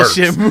some shit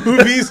bullshit works."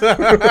 Movies.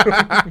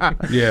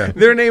 Yeah,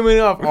 they're naming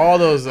off all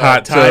those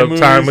Hot time Tub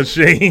Time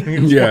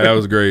Machine. Yeah, that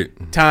was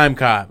great. Time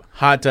Cop,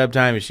 Hot Tub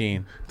Time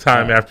Machine,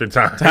 Time After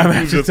Time,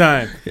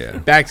 Time. Yeah,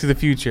 Back to the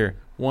Future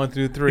 1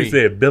 through 3. He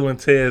said Bill and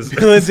Ted's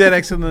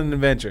Excellent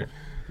Adventure.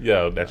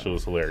 Yo, that shit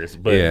was hilarious.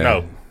 But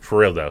no, for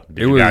real though,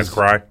 did you guys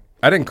cry?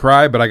 I didn't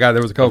cry, but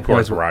there was a couple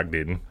points where Rock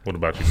didn't. What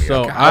about you?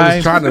 So I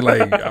was trying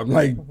to I'm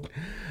like,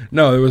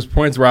 no, there was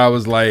points where I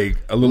was like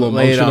a little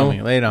emotional.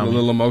 Lay it on me. A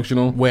little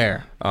emotional.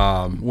 Where?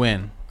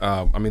 When?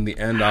 I mean, the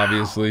end,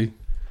 obviously,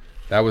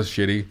 that was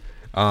shitty.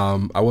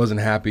 I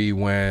wasn't happy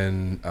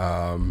when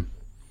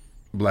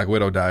Black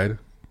Widow died.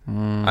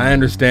 I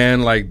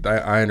understand,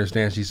 I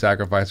understand she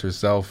sacrificed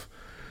herself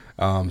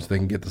so they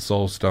can get the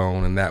Soul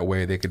Stone, and that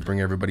way they could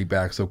bring everybody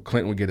back. So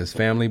Clint would get his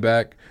family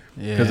back.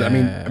 Because I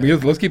mean,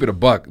 let's keep it a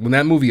buck. When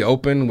that movie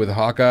opened with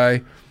Hawkeye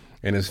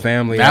and his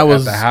family at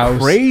the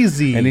house,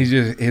 crazy, and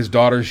his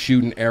daughter's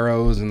shooting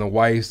arrows, and the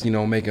wife's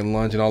making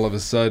lunch, and all of a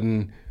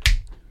sudden,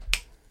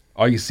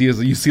 all you see is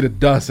the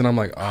dust, and I'm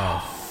like, oh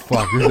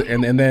fuck,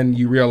 and then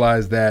you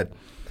realize that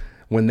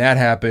when that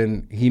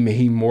happened, he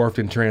morphed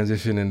and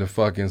transitioned into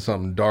fucking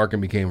something dark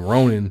and became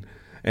Ronin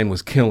and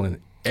was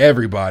killing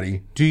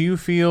everybody. Do you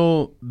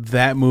feel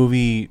that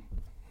movie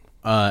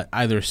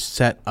either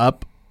set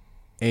up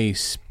a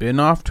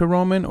spin-off to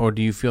Ronin, or do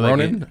you feel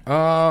Ronin?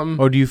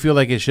 Or do you feel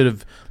like it should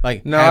have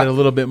added a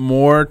little bit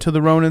more to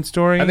the Ronin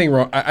story? I think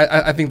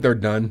I think they're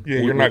done. Yeah,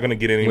 you're not going to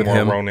get any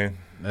more Ronin.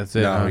 That's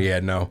it.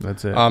 No.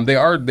 That's it. They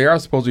are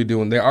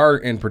supposedly they are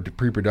in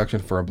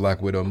pre-production for a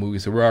Black Widow movie,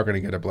 so we are going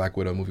to get a Black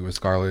Widow movie with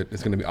Scarlett.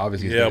 It's going to be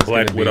obviously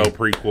Black Widow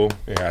prequel.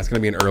 Yeah, it's going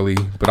to be an early,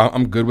 but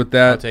I'm good with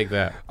that. I'll take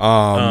that.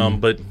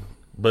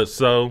 But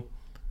so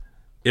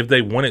if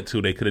they wanted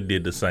to, they could have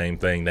did the same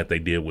thing that they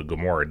did with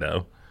Gamora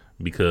though,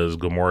 because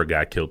Gamora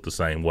got killed the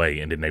same way,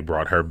 and then they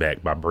brought her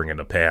back by bringing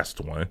the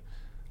past one.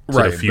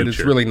 Right, but it's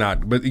really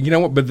not. But you know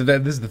what? But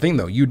this is the thing,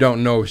 though. You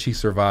don't know if she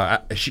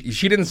survived.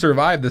 She didn't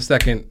survive the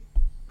second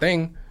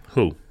thing.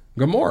 Who?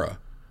 Gamora.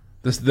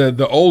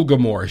 The old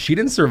Gamora. She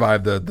didn't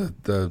survive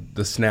the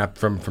snap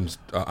from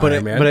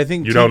Iron Man. But I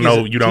think you don't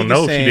know. You don't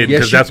know if she did,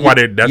 because that's why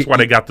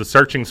they got the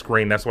searching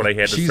screen. That's why they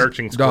had the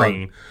searching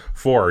screen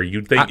for her.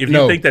 You think you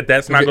think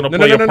that's not going to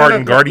play a part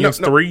in Guardians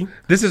 3?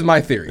 This is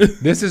my theory.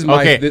 This is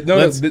my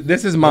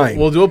this is mine.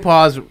 We'll do a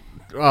pause.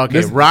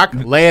 Okay, Rock,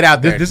 lay it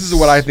out there. This is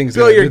what I think.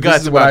 Spill your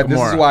guts about Gamora.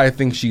 This is why I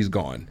think she's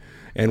gone,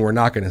 and we're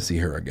not going to see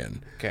her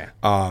again. Okay.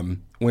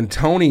 When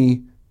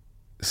Tony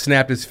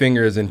snapped his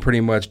fingers and pretty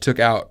much took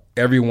out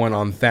everyone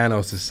on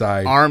Thanos'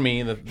 side,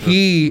 army,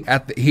 he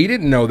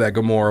didn't know that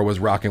Gamora was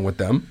rocking with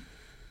them.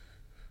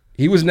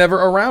 He was never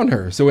around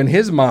her. So in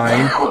his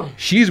mind,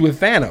 she's with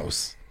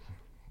Thanos.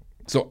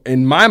 So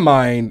in my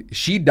mind,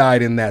 she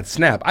died in that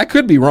snap. I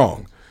could be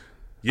wrong.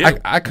 Yeah,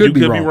 I could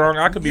be wrong.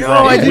 I could be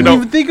wrong. I didn't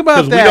even think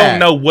about that. Because we don't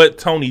know what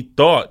Tony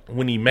thought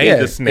when he made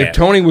the snap. If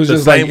Tony was the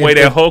just same way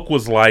that Hulk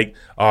was like,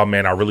 "Oh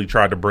man, I really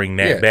tried to bring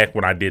that back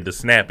when I did the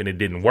snap and it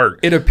didn't work."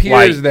 It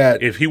appears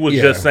that if he was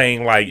just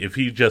saying like, if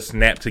he just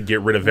snapped to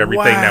get rid of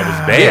everything that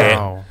was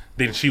bad,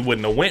 then she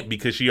wouldn't have went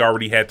because she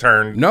already had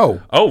turned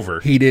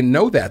over. He didn't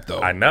know that though.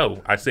 I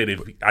know. I said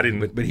I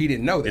didn't, but he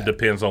didn't know that. It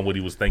depends on what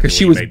he was thinking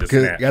when he made the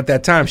snap. At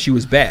that time she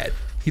was bad.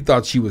 He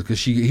thought she was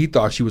he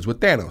thought she was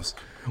with Thanos.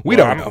 We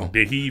don't know.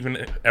 Did he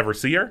even ever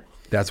see her?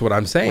 That's what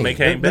I'm saying. When they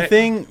came back?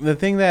 The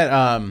thing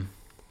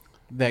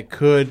that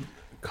could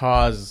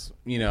cause,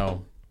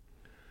 Oh,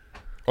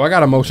 I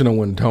got emotional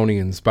when Tony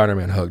and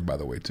Spider-Man hugged, by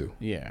the way, too.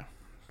 Yeah,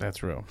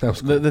 that's real. That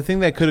was cool. The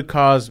thing that could have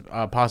caused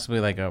possibly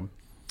like a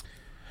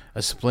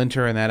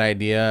splinter in that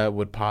idea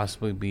would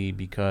possibly be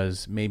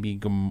because maybe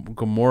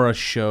Gamora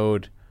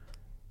showed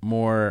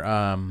more.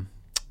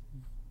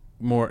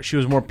 She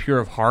was more pure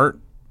of heart.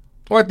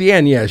 Well, at the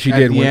end, yeah, she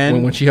did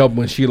when she helped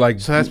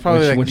so that's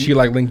probably when she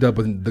linked up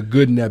with the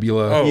good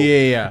Nebula. Oh,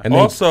 yeah.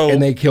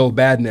 And they killed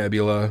bad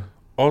Nebula.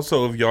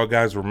 Also, if y'all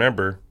guys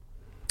remember,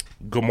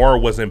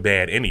 Gamora wasn't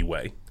bad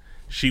anyway.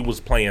 She was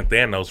playing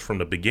Thanos from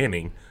the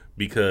beginning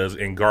because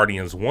in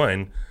Guardians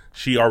 1,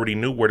 she already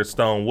knew where the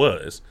stone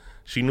was.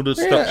 She knew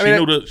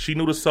the she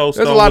knew the Soul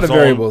Stone. There's a lot of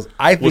variables.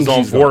 I think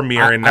was on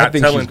Vormir and not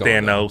telling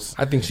Thanos.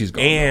 I think she's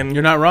gone. And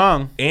you're not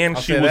wrong. And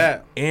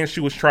she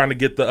was trying to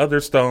get the other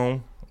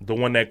stone, the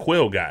one that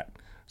Quill got,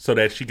 so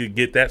that she could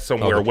get that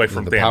somewhere away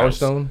from the Thanos. Power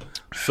Stone.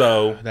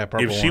 So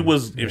if she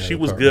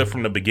was good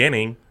from the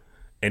beginning,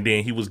 and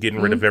then he was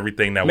getting rid of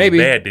everything that was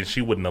bad, then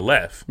she wouldn't have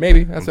left.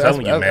 Maybe I'm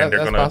telling you, man,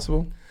 that's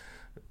possible.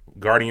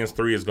 Guardians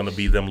 3 is going to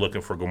be them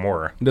looking for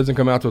Gamora. It doesn't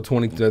come out till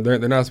 20. They're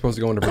not supposed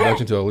to go into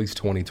production until at least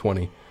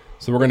 2020.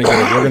 So we're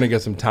gonna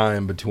get some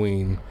time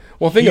between.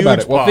 Well, think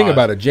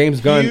about it.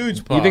 James Gunn. You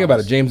think about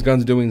it. James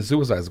Gunn's doing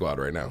Suicide Squad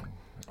right now.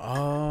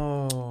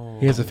 Oh,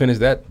 he has to finish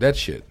that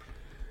shit.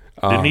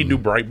 Didn't he do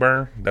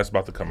Brightburn? That's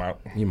about to come out.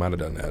 He might have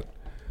done that.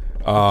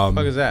 What the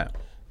fuck is that?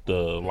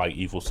 The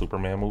evil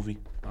Superman movie.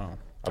 Oh,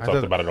 I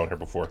talked about it on here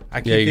before.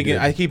 I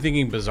keep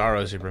thinking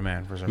Bizarro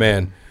Superman for some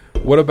reason.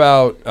 What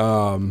about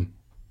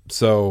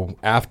so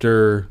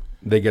after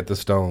they get the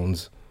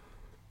stones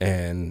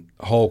and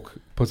Hulk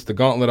puts the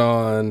gauntlet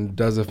on,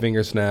 does a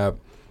finger snap,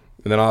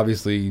 and then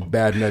obviously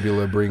Bad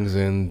Nebula brings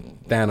in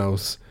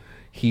Thanos.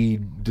 He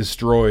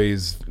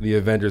destroys the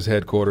Avengers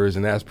headquarters,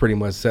 and that's pretty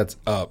much sets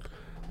up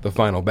the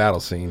final battle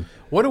scene.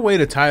 What a way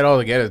to tie it all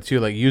together too,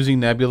 like using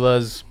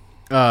Nebula's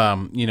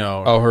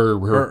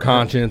her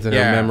conscience and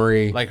her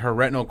memory, like her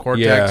retinal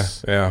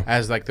cortex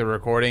as like the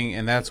recording,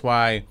 and that's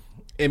why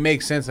it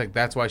makes sense. Like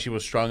that's why she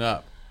was strung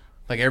up,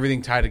 like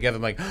everything tied together.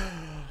 I'm like,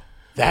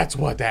 that's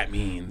what that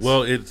means.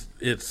 Well,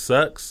 it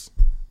sucks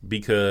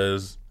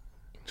because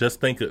just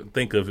think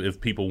of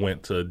if people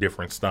went to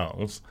different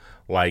stones,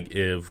 like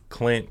if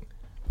Clint,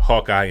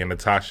 Hawkeye, and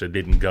Natasha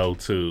didn't go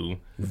to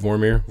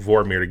Vormir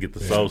to get the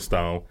Soul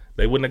Stone,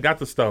 they wouldn't have got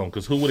the stone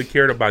because who would have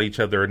cared about each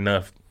other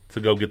enough to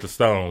go get the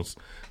stones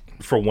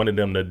for one of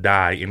them to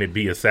die and it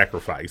be a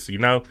sacrifice, you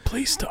know?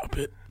 Please stop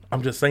it.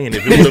 I'm just saying,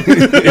 if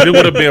it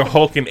would have been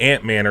Hulk and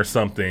Ant-Man or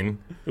something,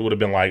 it would have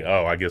been like,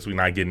 oh, I guess we're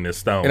not getting this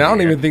stone. And I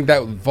don't even think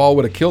that fall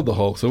would have killed the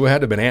Hulk, so it had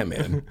to have been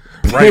Ant-Man.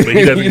 Right, but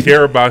he doesn't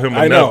care about him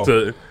enough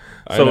to...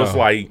 So it's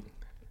like...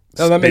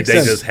 No, that makes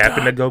sense. Did they just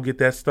happen to go get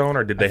that stone,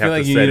 or did they have to set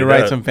it up? you need to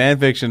write some fan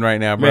fiction right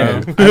now, bro.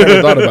 Man, I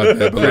never thought about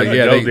that, but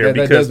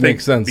that does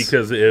make sense.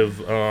 Because if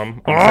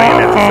I'm saying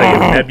that to say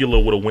if Nebula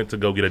would have went to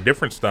go get a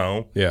different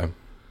stone,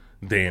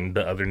 then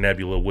the other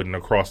Nebula wouldn't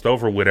have crossed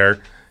over with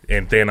her,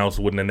 and Thanos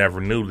wouldn't have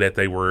never knew that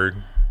they were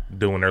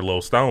doing their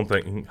little stone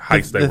thing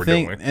heist they were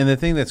doing. And the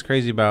thing that's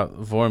crazy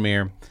about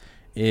Vormir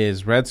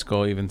is Red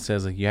Skull even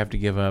says like you have to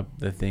give up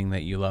the thing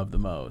that you love the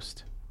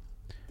most.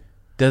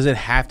 Does it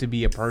have to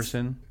be a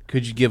person?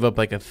 Could you give up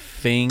like a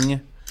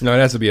thing? No, it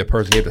has to be a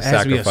person. You have to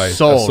sacrifice a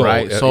soul,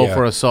 right? Soul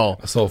for a soul.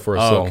 A soul for a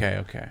soul.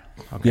 Okay.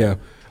 Yeah.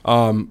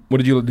 What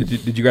did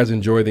you guys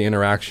enjoy the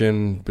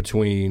interaction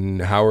between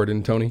Howard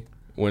and Tony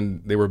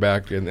when they were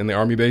back in the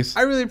army base?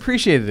 I really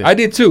appreciated it. I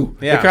did too.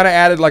 Yeah. It kind of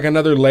added like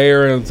another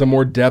layer and some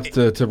more depth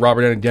to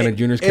Robert Downey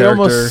Jr.'s character. It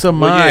almost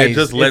surmised. It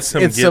just lets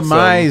him get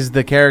surmised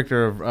the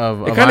character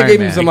of it kind of gave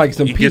him some peace.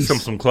 He gets him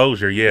some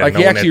closure, like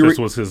knowing that this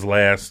was his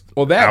last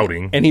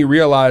outing. And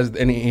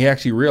he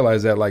actually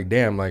realized that like,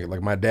 damn,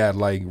 like my dad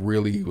like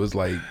really was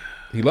like,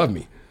 he loved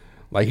me.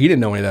 Like he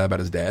didn't know any of that about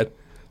his dad.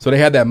 So they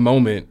had that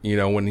moment,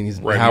 when he's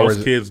right.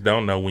 Most kids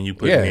don't know when you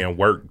put in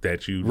work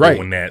that you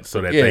doing that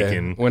so that they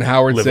can when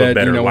Howard live said, a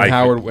better life.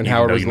 When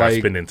Howard was like,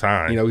 spending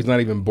time, he's not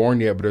even born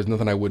yet, but there's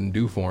nothing I wouldn't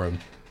do for him.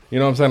 You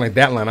know what I'm saying? Like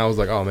that line, I was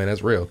like, oh man,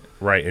 that's real.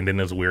 Right, and then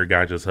this weird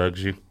guy just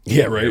hugs you.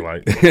 Yeah, right.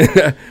 Like,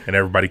 and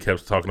everybody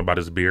kept talking about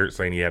his beard,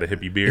 saying he had a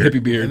hippie beard.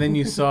 And then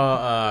you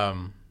saw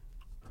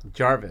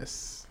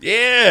Jarvis.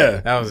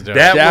 Yeah, that was dope.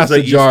 That was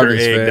an Easter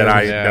egg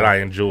that I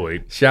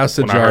enjoyed. Shouts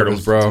to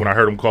Jarvis, bro. When I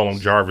heard him call him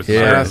Jarvis,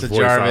 shouts to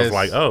Jarvis. I was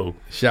like, oh,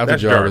 shout to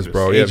Jarvis,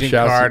 bro. Agent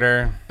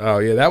Carter. Oh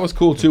yeah, that was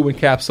cool too when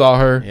Cap saw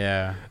her.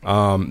 Yeah,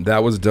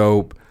 that was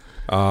dope.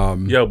 But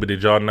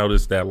did y'all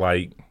notice that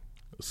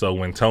so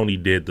when Tony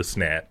did the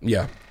snap?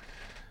 Yeah.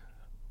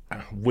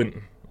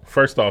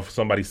 First off,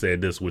 somebody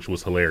said this, which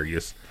was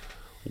hilarious.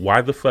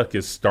 Why the fuck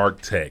is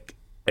Stark Tech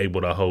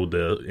able to hold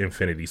the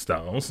Infinity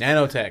Stones?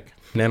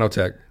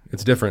 Nanotech.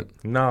 It's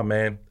different. Nah,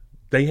 man.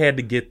 They had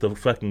to get the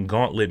fucking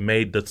gauntlet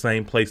made the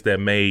same place that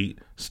made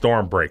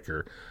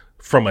Stormbreaker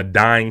from a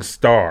dying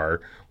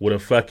star with a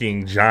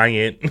fucking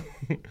giant.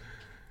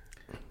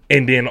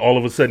 And then all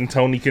of a sudden,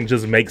 Tony can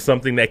just make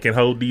something that can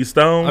hold these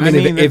stones. I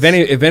mean, if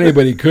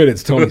anybody could,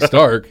 it's Tony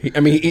Stark.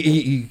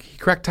 He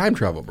cracked time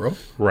travel, bro.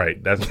 Right.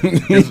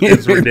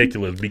 It's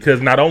ridiculous because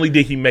not only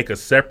did he make a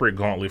separate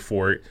gauntlet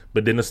for it,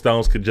 but then the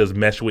stones could just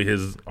mesh with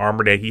his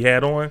armor that he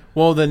had on.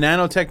 Well, the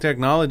nanotech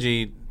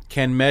technology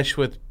can mesh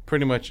with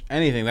pretty much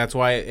anything. That's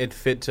why it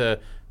fit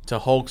to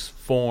Hulk's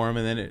form,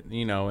 and then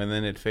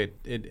it fit.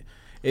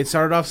 It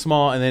started off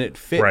small, and then it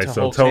fit. Right. To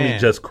So Hulk's Tony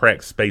hand. just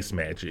cracked space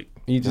magic.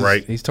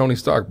 He's Tony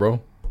Stark,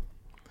 bro.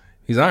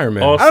 He's Iron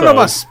Man. Also, I don't know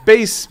about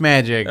space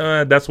magic.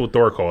 That's what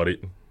Thor called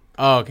it.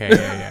 Oh, okay,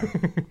 yeah.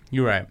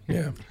 You're right.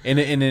 Yeah. In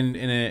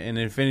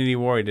Infinity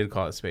War, he did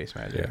call it space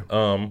magic.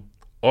 Yeah.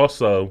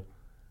 Also,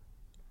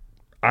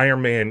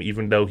 Iron Man,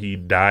 even though he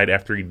died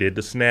after he did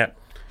the snap,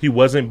 he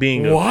wasn't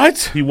being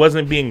He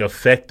wasn't being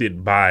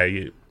affected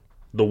by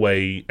the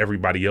way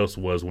everybody else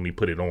was when he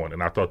put it on,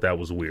 and I thought that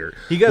was weird.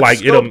 He got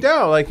scoped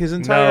out his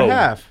entire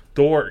half.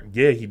 Thor,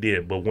 yeah, he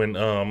did. But when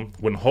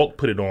Hulk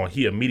put it on,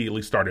 he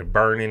immediately started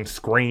burning,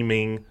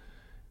 screaming,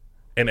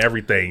 and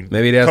everything.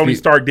 Tony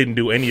Stark didn't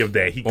do any of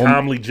that. He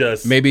calmly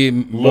just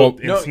looked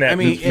and snapped.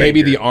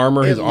 Maybe the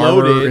armor, his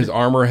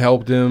armor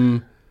helped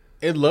him.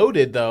 It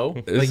loaded though,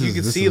 you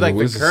could see the current.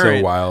 This is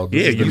so wild.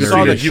 Yeah, you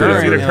saw the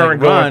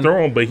current going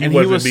through him, but he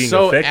wasn't being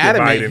affected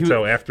by it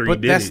until after he did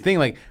it. But that's the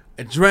thing,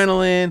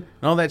 adrenaline and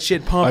all that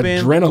shit pumping.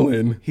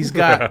 Adrenaline. He's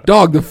got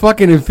dog. The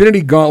fucking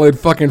Infinity Gauntlet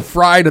fucking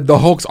fried the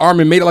Hulk's arm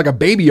and made it like a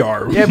baby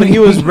arm. Yeah, but he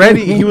was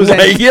ready. He was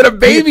he had a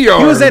baby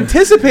arm. He was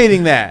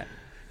anticipating that.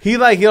 He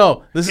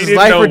this is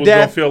life or death.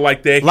 Gonna feel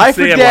like that. He life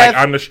said, or death.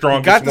 I'm the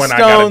strongest one. I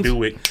gotta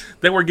do it.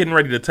 They were getting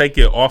ready to take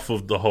it off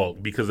of the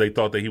Hulk because they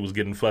thought that he was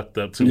getting fucked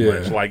up too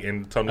much.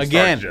 And Tony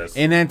Stark just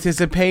in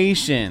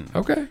anticipation.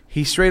 Okay,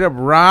 he straight up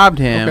robbed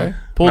him. Okay.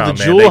 Pulled the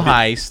jewel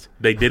heist.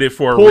 They did it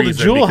for a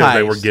reason because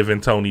they were giving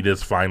Tony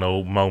this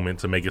final moment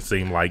to make it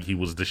seem like he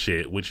was the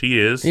shit, which he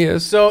is. He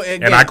is. So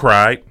again, and I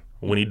cried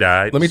when he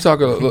died. Let me talk.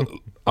 I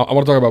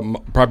want to talk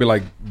about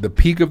probably the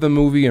peak of the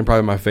movie and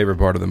probably my favorite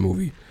part of the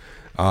movie.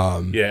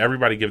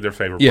 Everybody give their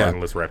favorite part and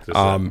let's wrap this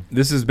up.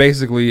 This is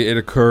basically, it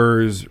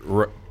occurs.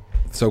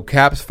 So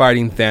Cap's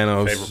fighting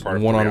Thanos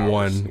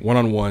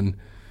one-on-one.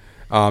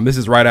 This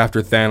is right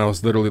after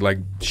Thanos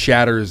literally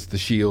shatters the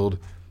shield.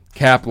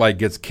 Cap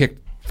gets kicked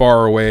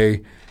far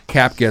away.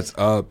 Cap gets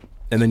up,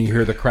 and then you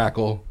hear the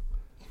crackle.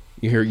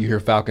 You hear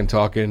Falcon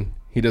talking.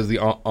 He does the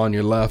on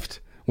your left,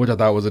 which I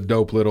thought was a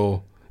dope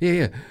little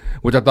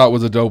which I thought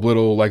was a dope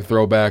little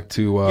throwback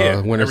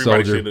to Winter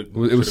Soldier. It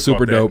was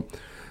super dope.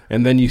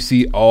 And then you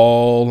see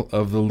all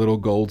of the little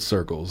gold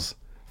circles.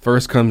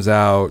 First comes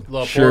out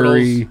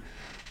Shuri,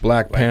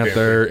 Black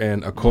Panther,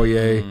 and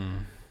Okoye.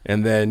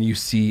 And then you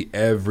see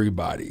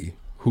everybody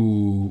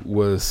who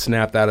was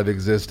snapped out of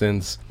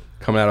existence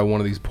coming out of one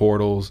of these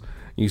portals.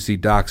 You see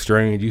Doc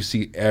Strange. You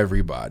see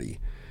everybody.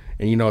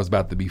 And you know it's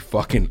about to be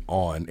fucking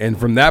on. And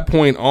from that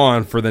point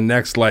on, for the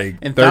next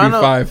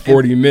 35,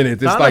 40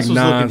 minutes, it's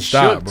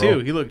nonstop, bro. Too.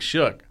 He looked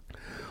shook.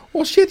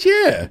 Well, shit,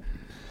 yeah.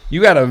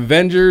 You got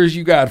Avengers,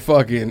 you got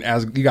fucking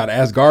you got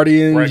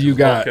Asgardians, right, you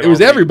got it was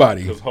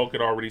everybody. Because Hulk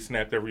had already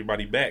snapped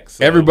everybody back.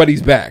 So.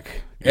 Everybody's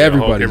back.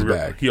 Everybody's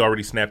back. He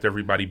already snapped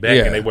everybody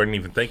back, and they weren't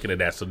even thinking of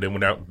that. So then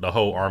when the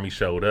whole army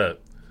showed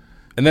up,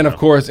 and then of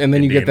course, and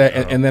then you get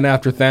that, and then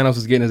after Thanos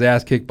is getting his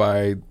ass kicked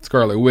by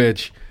Scarlet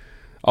Witch,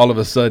 all of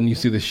a sudden you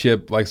see the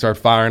ship start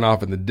firing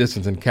off in the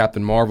distance, and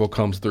Captain Marvel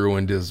comes through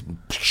and just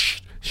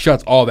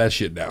shuts all that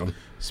shit down.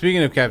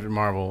 Speaking of Captain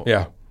Marvel,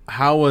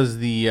 how was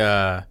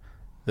the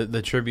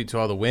tribute to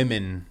all the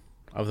women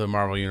of the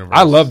Marvel Universe?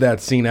 I love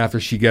that scene after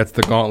she gets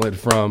the gauntlet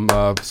from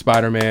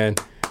Spider-Man,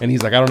 and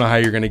he's like, I don't know how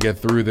you're going to get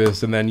through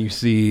this, and then you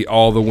see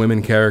all the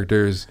women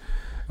characters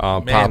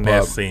pop up.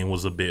 That scene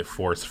was a bit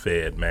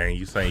force-fed, man.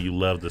 You saying you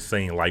love the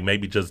scene,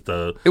 maybe just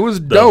it was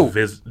dope.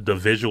 The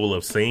visual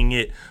of seeing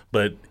it,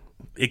 but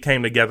it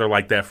came together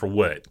like that for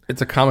what?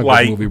 It's a comic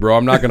book movie, bro.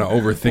 I'm not going to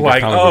overthink a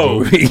comic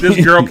book movie.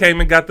 This girl came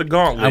and got the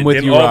gauntlet, I'm with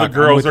and you, all Rock. the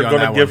girls are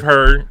going to give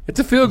her. It's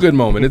a feel-good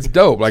moment. It's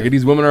dope.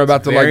 These women are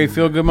about to very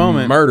feel-good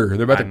moment. Murder.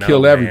 They're about to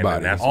kill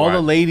everybody. All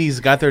the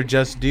ladies got their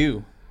just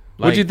due.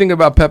 What do you think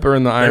about Pepper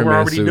in the Iron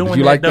Man suit? Did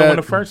you like that in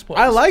the first place?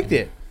 I liked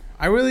it.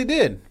 I really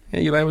did.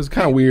 Yeah, it was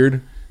kind of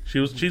weird.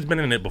 She's been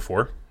in it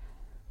before.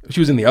 She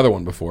was in the other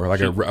one before,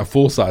 a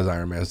full-size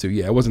Iron Man suit.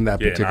 Yeah, it wasn't that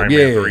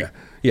particular.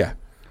 Yeah.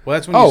 Well,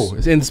 that's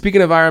when and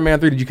speaking of Iron Man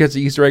 3, did you catch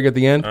the Easter egg at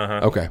the end?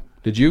 Uh-huh. Okay.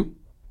 Did you?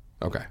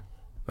 Okay.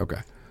 I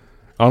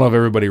don't know if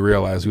everybody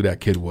realized who that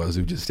kid was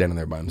who just standing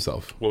there by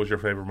himself. What was your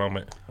favorite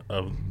moment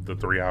of the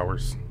 3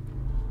 hours?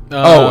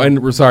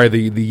 And we're sorry,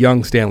 the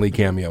young Stan Lee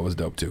cameo was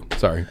dope too.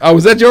 Sorry. Oh,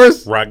 was that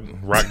yours? Rock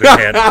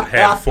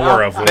had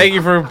 4 of them. Thank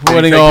you for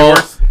putting all.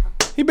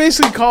 He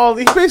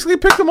basically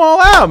picked them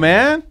all out,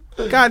 man.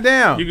 God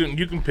damn.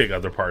 You can pick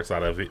other parts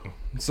out of it.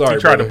 Sorry,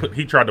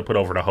 he tried to put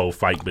over the whole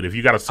fight, but if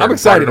you got a certain I'm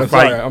excited. part of the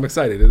fight, I'm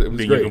excited. It was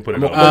then great. You can put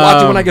it I'm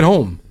watch it when I get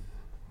home.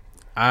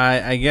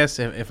 I guess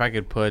if I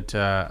could put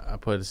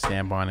a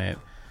stamp on it,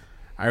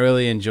 I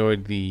really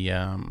enjoyed the.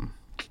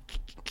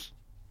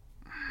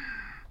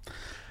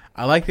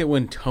 I liked it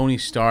when Tony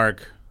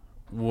Stark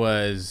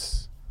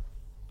was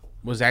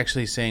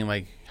actually saying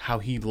like how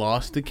he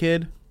lost the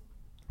kid.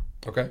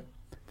 Okay.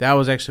 That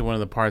was actually one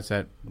of the parts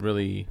that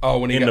really. Oh,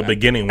 when he in the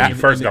beginning when he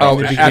first got.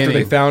 After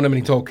they found him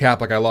and he told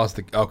Cap like I lost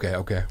the.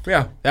 Okay.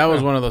 Yeah. That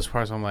was one of those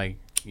parts. I'm like,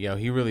 yo,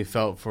 he really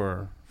felt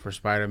for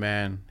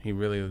Spider-Man. He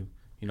really,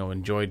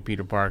 enjoyed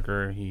Peter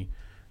Parker. He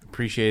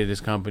appreciated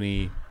his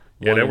company.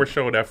 Yeah, they were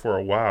showing that for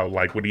a while.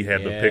 Like when he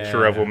had the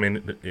picture of him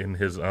in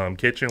his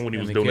kitchen when he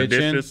was doing the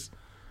dishes.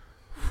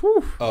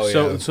 Whew. Oh,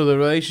 so the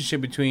relationship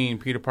between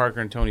Peter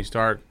Parker and Tony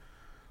Stark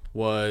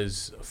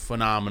was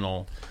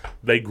phenomenal.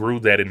 They grew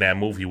that in that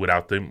movie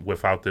without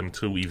them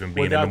two even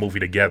being in the movie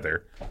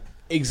together.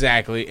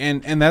 Exactly,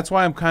 and that's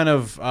why I'm kind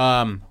of.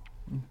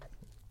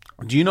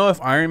 Do you know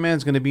if Iron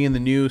Man's going to be in the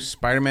new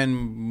Spider-Man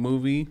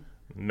movie?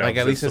 No, like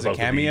at least as a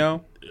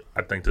cameo.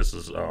 I think this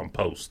is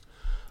post.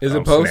 Is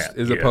it post? Snap.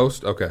 Is it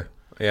post? Okay.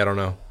 Yeah, I don't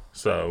know.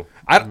 So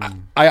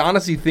I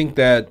honestly think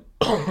that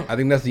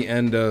that's the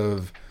end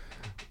of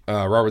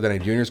Robert Downey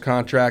Jr.'s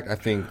contract. I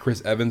think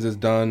Chris Evans is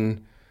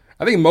done.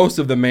 I think most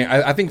of the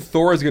I think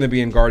Thor is going to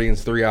be in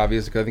Guardians 3,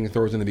 obviously, because I think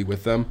Thor's going to be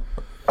with them.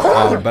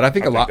 But I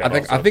think a lot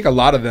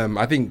of them.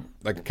 I think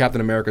like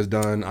Captain America's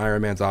done.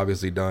 Iron Man's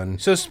obviously done.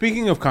 So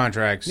speaking of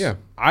contracts,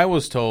 I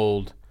was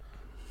told,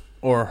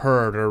 or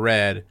heard, or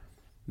read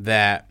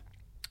that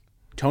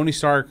Tony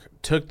Stark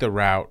took the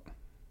route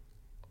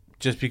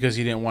just because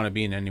he didn't want to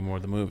be in any more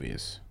of the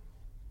movies.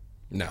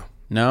 No.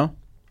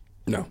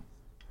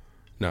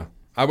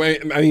 I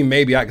mean,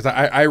 maybe because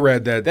I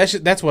read that.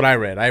 That's what I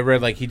read. I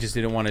read like he just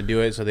didn't want to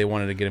do it, so they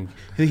wanted to get him.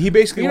 He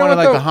basically wanted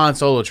like the Han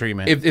Solo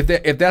treatment.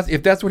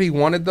 If that's what he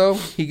wanted, though,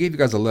 he gave you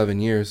guys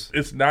 11 years.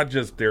 It's not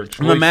just their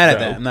choice. I'm not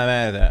mad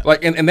at that.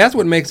 Like, and that's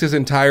what makes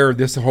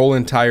this whole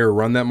entire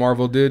run that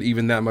Marvel did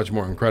even that much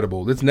more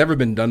incredible. It's never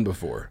been done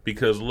before.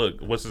 Because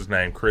look, what's his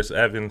name? Chris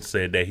Evans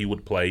said that he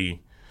would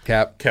play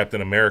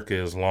Captain America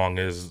as long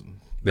as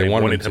they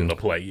wanted him to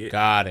play it.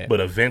 Got it. But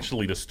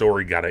eventually the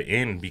story got to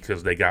end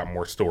because they got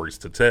more stories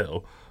to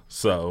tell.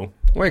 So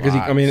because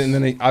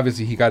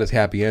obviously he got his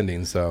happy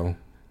ending. So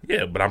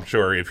yeah, but I'm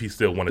sure if he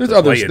still wanted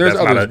to play it,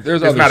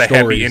 that's not a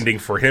happy ending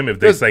for him. If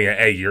they're saying,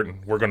 "Hey,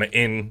 we're going to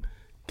end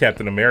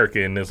Captain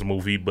America in this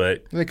movie,"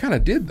 but they kind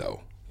of did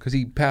though. Because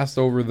he passed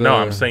over the. No,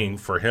 I'm saying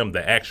for him,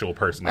 the actual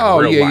person in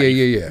real life.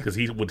 Yeah. Because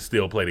he would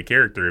still play the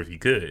character if he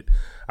could.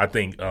 I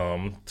think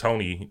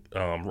Tony,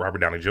 Robert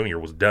Downey Jr.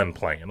 was done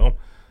playing him.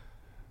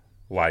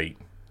 Like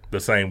the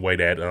same way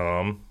that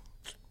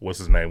what's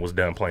his name was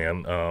done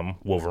playing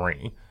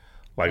Wolverine.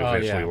 Like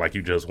eventually, like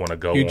you just want to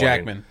go. Hugh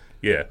Jackman.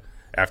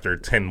 After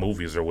 10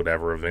 movies or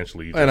whatever,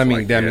 eventually. You just and I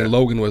mean,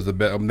 Logan was the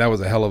best. That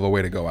was a hell of a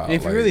way to go out. And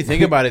if you really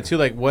think about it too,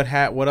 like what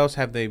else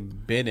have they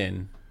been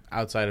in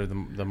outside of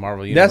the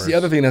Marvel universe? That's the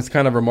other thing that's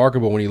kind of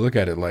remarkable when you look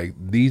at it. Like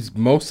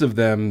most of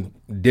them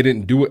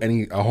didn't do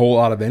a whole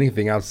lot of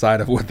anything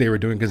outside of what they were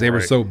doing because they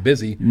were so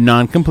busy.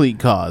 Non-complete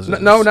causes.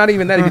 No, not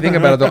even that. If you think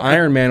about it, though,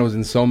 Iron Man was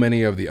in so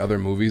many of the other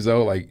movies,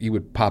 though. Like he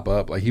would pop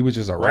up, like he was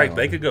just around. Right,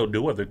 they could go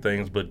do other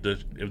things, but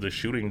if the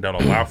shooting don't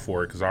allow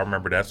for it, because I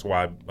remember that's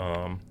why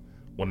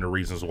one of the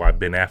reasons why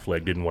Ben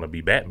Affleck didn't want to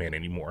be Batman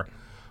anymore.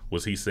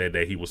 Was he said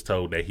that he was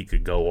told that he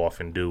could go off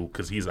and do,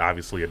 because he's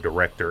obviously a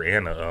director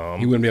and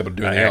he wouldn't be able to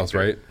do anything else,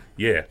 right?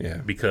 Yeah,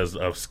 because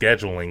of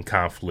scheduling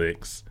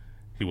conflicts,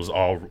 he was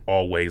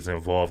always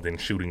involved in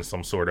shooting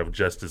some sort of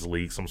Justice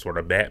League, some sort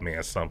of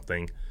Batman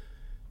something,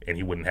 and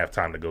he wouldn't have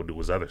time to go do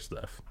his other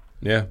stuff.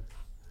 Yeah,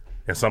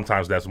 and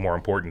sometimes that's more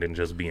important than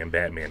just being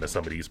Batman to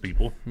some of these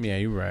people. Yeah,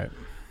 you're right.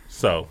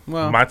 So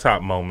my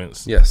top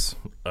moments,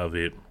 of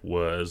it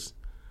was.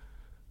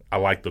 I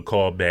like the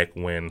callback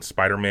when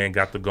Spider-Man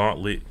got the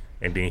gauntlet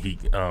and then he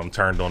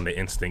turned on the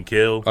instant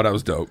kill. Oh, that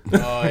was dope.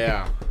 Oh,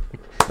 yeah.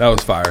 That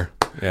was fire.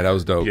 Yeah, that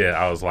was dope. Yeah,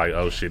 I was like,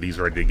 oh, shit, he's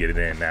ready to get it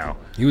in now.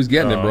 He was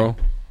getting it, bro.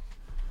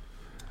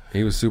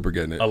 He was super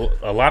getting it.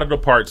 A lot of the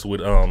parts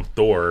with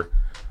Thor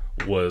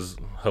was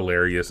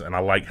hilarious, and I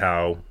like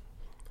how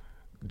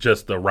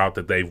just the route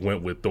that they've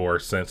went with Thor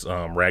since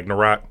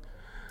Ragnarok.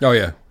 Oh,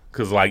 yeah.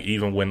 Because, like,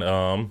 even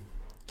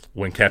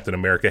when Captain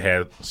America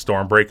had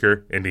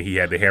Stormbreaker and then he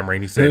had the hammer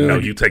and he said, "No,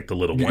 you take the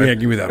little one." Yeah,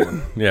 give me that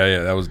one. Yeah,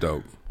 that was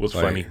dope. Was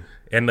funny.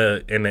 And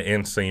the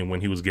end scene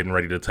when he was getting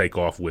ready to take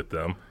off with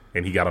them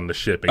and he got on the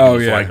ship and he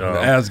was like, the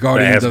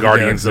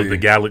Asgardians of the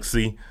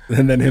Galaxy.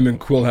 And then him and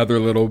Quill had their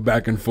little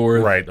back and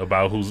forth. Right,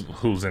 about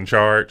who's in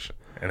charge.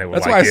 And they were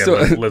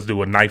let's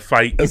do a knife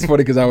fight. That's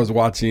funny because I was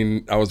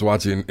watching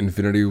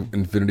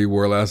Infinity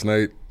War last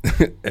night,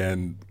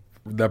 and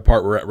that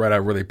part right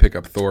out where they pick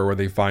up Thor, where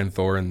they find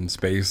Thor in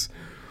space,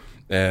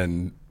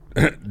 and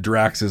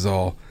Drax is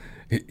all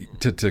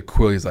to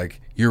Quill. He's like,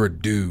 "You're a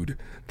dude.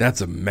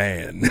 That's a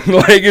man."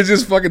 Like, it's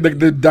just fucking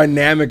the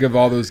dynamic of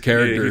all those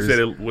characters. Yeah,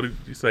 he said, "What did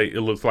you say?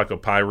 It looks like a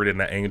pirate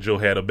and an angel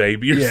had a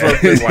baby or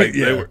something." Like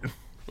they were.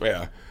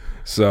 Yeah.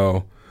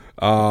 So,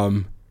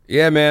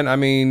 yeah, man. I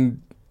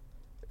mean,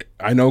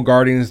 I know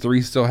Guardians 3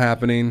 is still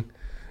happening.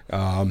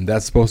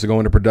 That's supposed to go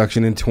into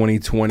production in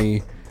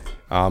 2020.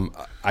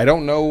 I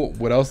don't know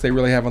what else they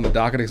really have on the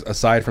docket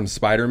aside from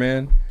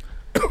Spider-Man.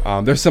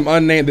 There's some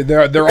unnamed.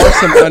 There are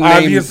some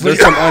unnamed. There's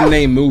some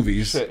unnamed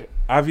movies.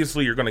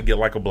 Obviously, you're going to get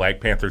like a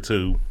Black Panther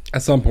 2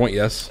 at some point.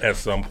 Yes. At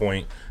some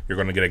point, you're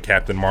going to get a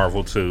Captain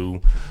Marvel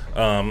 2.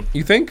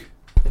 You think?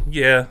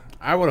 Yeah,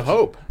 I would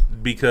hope.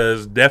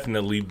 Because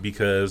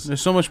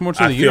there's so much more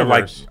to the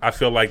universe. I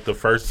feel like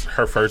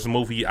her first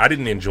movie, I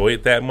didn't enjoy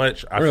it that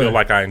much. I feel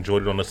like I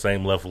enjoyed it on the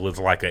same level as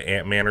like an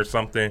Ant-Man or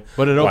something.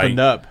 But it opened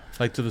up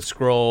like to the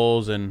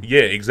Skrulls and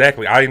yeah,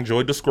 exactly. I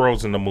enjoyed the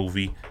Skrulls in the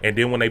movie, and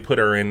then when they put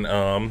her in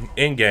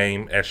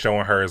Endgame as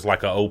showing her as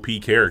like an OP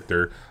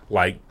character,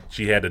 like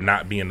she had to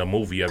not be in the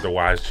movie,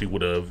 otherwise she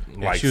would have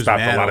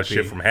stopped a lot of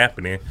shit from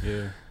happening.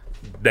 Yeah.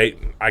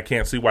 I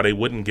can't see why they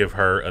wouldn't give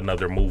her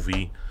another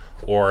movie.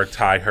 Or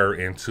tie her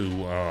into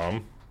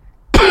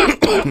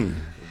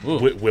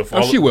with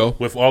all she will.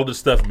 With all the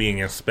stuff being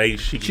in space,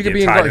 she could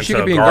be tied into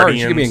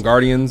Guardians. She could be in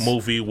Guardians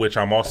movie, which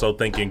I'm also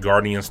thinking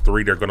Guardians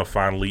 3 they're going to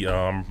finally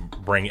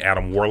bring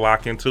Adam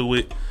Warlock into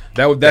it.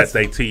 That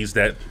they teased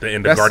at the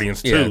end of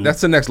Guardians 2. Yeah,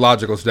 that's the next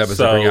logical step is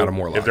to bring Adam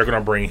Warlock. If they're going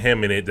to bring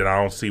him in it, then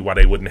I don't see why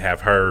they wouldn't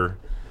have her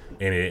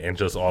in it and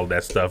just all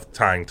that stuff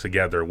tying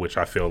together, which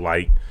I feel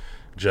like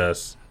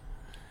just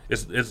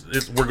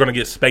we're going to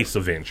get Space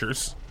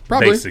Avengers.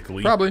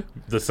 Basically,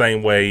 the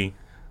same way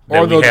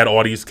that we had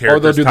all these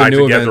characters tied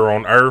together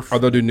on Earth. Or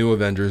they'll do new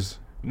Avengers.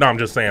 No, I'm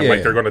just saying,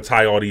 they're going to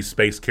tie all these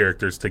space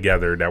characters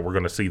together that we're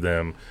going to see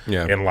them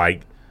in,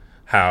 like,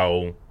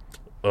 how,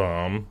 I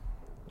was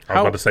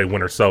about to say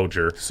Winter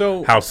Soldier.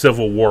 So how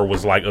Civil War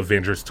was like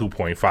Avengers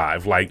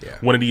 2.5. Like,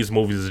 one of these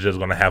movies is just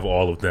going to have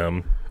all of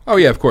them. Oh,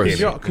 yeah, of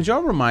course. Could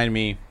y'all remind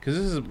me, because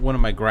this is one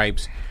of my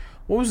gripes,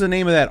 what was the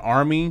name of that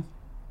army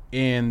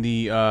in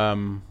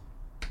the...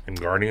 In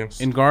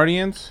Guardians? In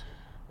Guardians?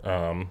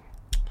 The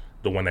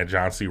one that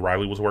John C.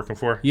 Reilly was working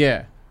for?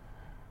 Yeah.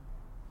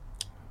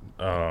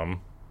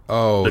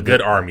 The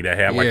good army that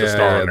had like the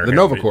star on their the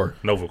Nova Corps.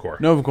 Nova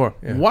Corps.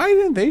 Yeah. Why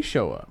didn't they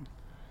show up?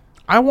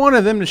 I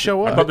wanted them to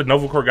show up. I thought the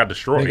Nova Corps got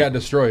destroyed. They got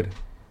destroyed.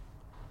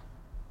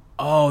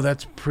 Oh,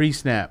 that's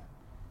pre-snap.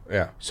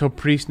 Yeah. So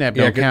pre-snap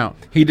don't count.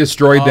 He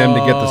destroyed them to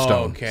get the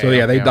stone. Okay, so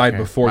they died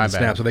before the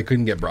snap, so they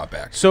couldn't get brought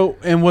back. So,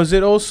 and was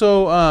it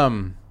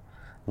also...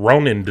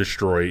 Ronan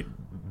destroyed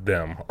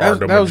them, or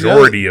the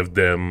majority of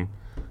them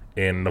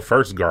in the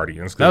first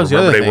Guardians. Because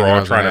remember, they were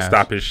all trying to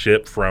stop his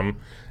ship from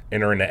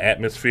entering the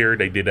atmosphere.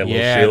 They did that little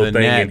shield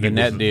thing. The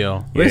net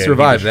deal. They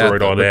survived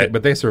that,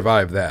 but they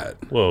survived that.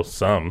 Well,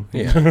 some.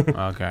 Yeah.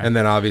 Okay. And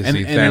then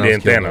obviously Thanos.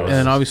 And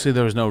then obviously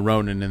there was no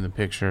Ronan in the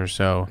picture,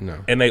 so...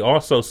 No. And they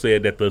also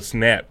said that the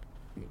snap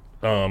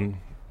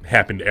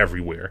happened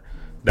everywhere.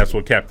 That's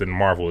what Captain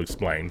Marvel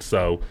explained.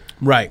 So...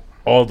 Right.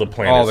 All the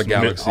planets, all the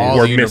galaxies,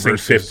 were missing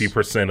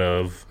 50%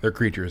 of their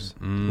creatures,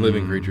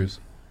 living creatures.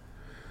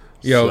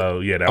 So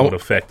yeah, that would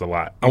affect a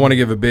lot. I want to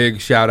give a big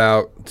shout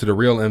out to the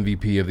real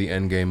MVP of the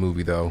Endgame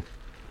movie, though,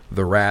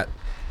 the Rat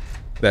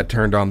that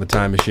turned on the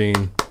time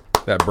machine,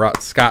 that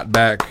brought Scott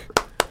back.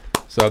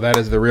 So that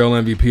is the real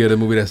MVP of the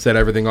movie that set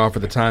everything off for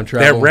the time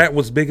travel. That rat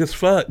was big as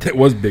fuck. It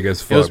was big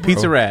as fuck. It was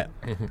Pizza Rat.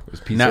 It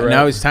was Pizza Rat.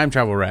 Now he's Time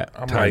Travel Rat.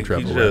 Time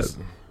Travel Rat.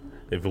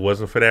 If it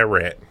wasn't for that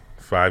rat,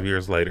 5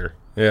 years later.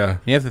 Yeah,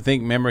 you have to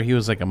think. Remember, he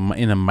was like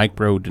in a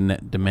micro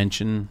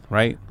dimension,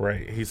 right?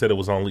 Right. He said he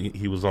was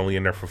only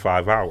in there for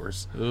 5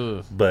 hours,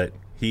 but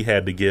he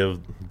had to give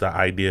the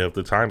idea of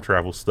the time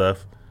travel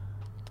stuff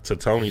to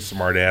Tony's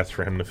smart ass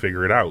for him to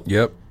figure it out.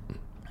 Yep.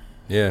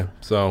 Yeah.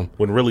 So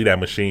when really that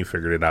machine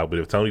figured it out, but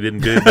if Tony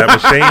didn't do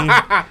that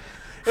machine,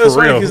 it was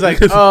real. He's like,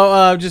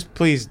 just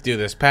please do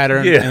this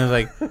pattern. Yeah. And it was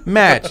like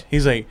match.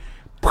 He's like.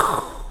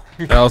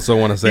 I also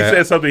want to say he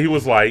said something. He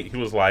was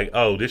like,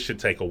 "Oh, this should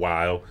take a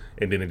while,"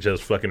 and then it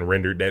just fucking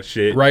rendered that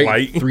shit. Right,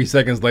 like 3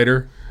 seconds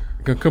later,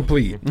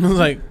 complete. I was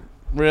like,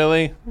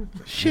 "Really?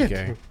 Shit!"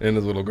 Okay. And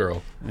his little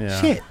girl.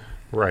 Yeah. Shit.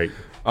 Right.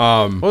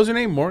 What was her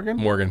name?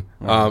 Morgan.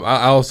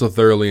 I also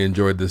thoroughly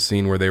enjoyed the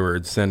scene where they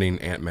were sending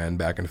Ant-Man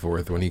back and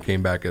forth when he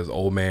came back as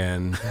old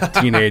man,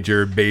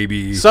 teenager,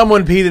 baby.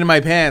 Someone peed in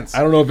my pants.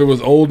 I don't know if it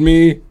was old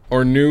me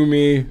or new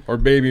me or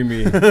baby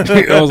me.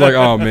 I was like,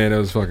 oh man, it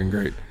was fucking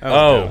great.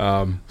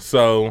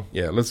 So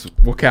yeah,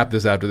 we'll cap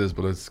this after this,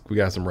 but we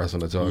got some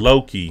wrestling to talk.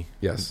 Loki.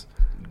 Yes.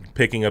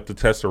 Picking up the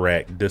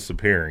Tesseract,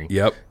 disappearing.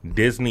 Yep.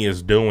 Disney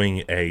is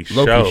doing a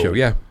Loki show.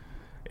 Yeah.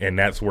 And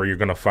that's where you're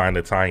going to find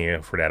a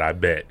tie-in for that, I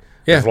bet.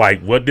 Yeah. It's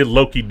like, what did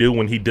Loki do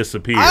when he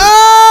disappeared?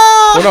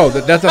 Well, no,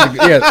 that's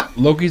not.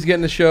 Loki's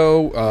getting the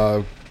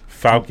show.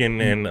 Falcon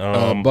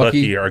and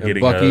Bucky are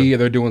getting Bucky.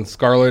 They're doing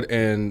Scarlet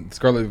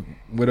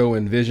Widow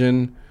and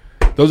Vision.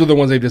 Those are the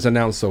ones they've just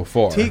announced so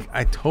far.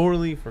 I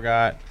totally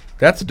forgot.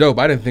 That's dope.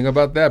 I didn't think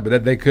about that,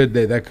 but that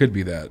could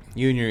be that.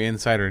 You and your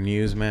insider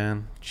news,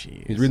 man.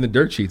 Jeez. He's reading the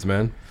dirt sheets,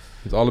 man.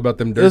 It's all about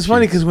them dirt sheets. It was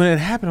funny because when it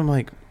happened, I'm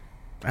like,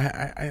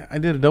 I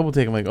did a double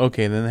take. I'm like,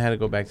 okay, and then they had to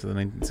go back to the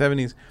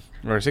 1970s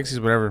or 60s,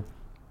 whatever.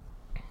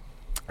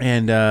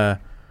 And I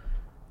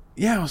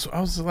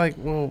was like,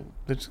 well,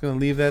 they're just gonna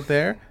leave that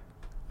there.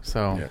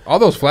 So all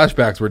those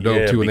flashbacks were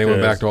dope too, when they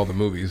went back to all the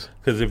movies.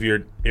 Because if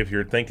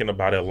you're thinking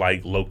about it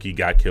like Loki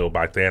got killed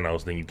by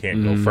Thanos, then you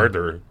can't go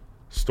further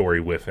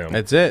story with him.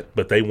 That's it.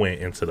 But they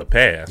went into the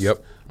past.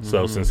 Yep.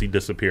 So since he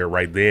disappeared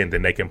right then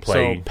they can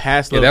play. So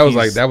past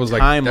Loki's that was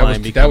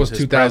timeline that was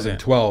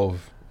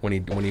 2012 when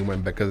he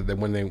went because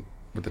when they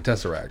with the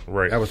Tesseract.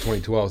 Right. That was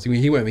 2012. So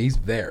he's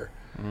there.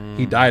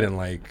 He died in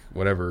like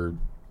whatever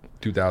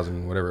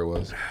 2000 whatever it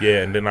was.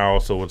 Yeah, and then I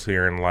also was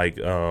hearing like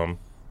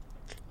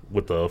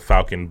with the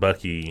Falcon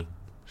Bucky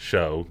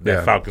show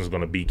that Falcon's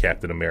going to be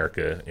Captain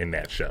America in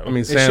that show. I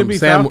mean,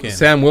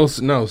 Sam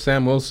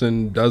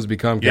Wilson does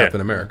become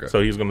Captain America.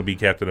 So he's going to be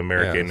Captain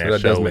America in that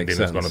show, and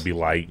then it's going to be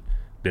like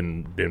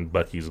then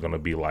Bucky's going to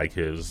be like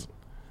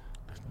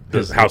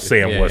how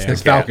Sam was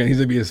his Falcon. He's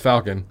going to be his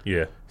Falcon.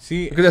 Yeah.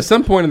 See, because at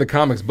some point in the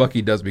comics,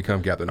 Bucky does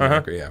become Captain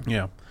America.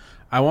 Yeah.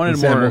 I wanted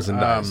more. Sam Wilson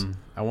dies.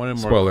 I wanted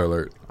more. Spoiler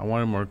alert. I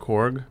wanted more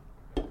Korg.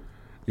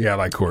 Yeah, I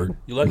like Korg.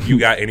 You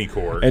got any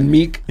Korg. And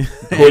Meek.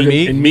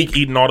 And Meek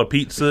eating all the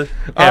pizza.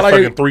 Had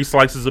fucking 3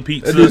 slices of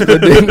pizza.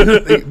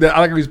 I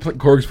like how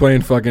Korg's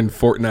playing fucking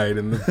Fortnite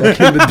and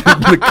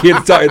the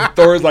kid's talking.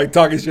 Thor's like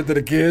talking shit to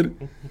the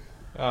kid.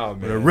 Oh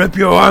man! Rip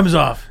your arms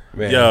off.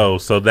 Man. Yo,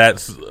 so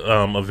that's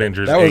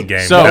Avengers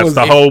Endgame. So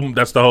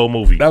that's the whole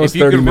movie. That was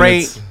 30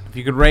 minutes. If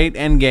you could rate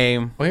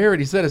Endgame. Well, he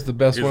already said it's the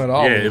best one at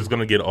all. Yeah, it's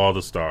going to get all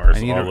the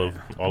stars,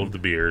 all of the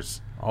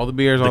beers. All the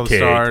beers, all the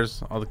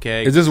stars, all the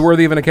kegs. Is this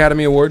worthy of an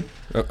Academy Award?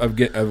 Of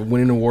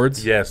winning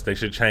awards? Yes, they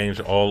should change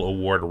all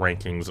award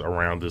rankings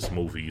around this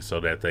movie so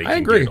that they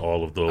can get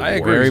all of the awards. I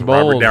agree. Very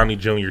bold. Robert Downey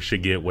Jr.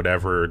 should get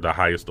whatever the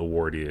highest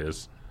award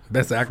is.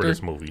 Best actor for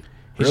this movie.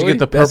 He should get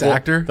the Best purple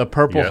actor? The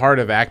Purple Heart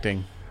of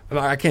acting.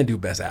 I can't do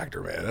Best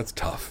Actor, man. That's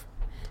tough.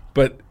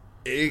 But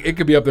it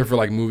could be up there for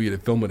like movie to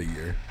film of the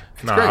year.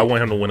 I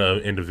want him to win an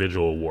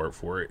individual award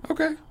for it.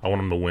 Okay. I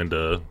want him to win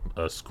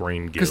a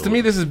Screen Guild. Because to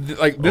me, this is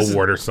like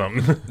award or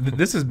something.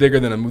 This is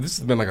bigger than a movie. This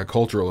has been like a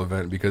cultural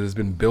event because it's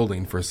been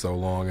building for so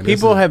long. And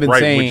people have been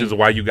saying, which is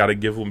why you got to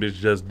give them its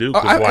just due.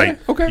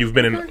 Because you've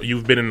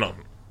been in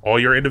all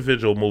your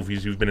individual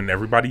movies. You've been in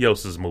everybody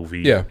else's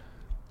movie. Yeah.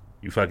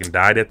 You fucking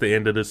died at the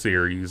end of the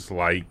series.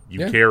 Like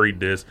you carried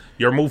this.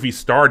 Your movie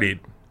started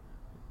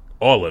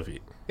all of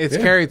it. It's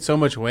carried so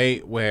much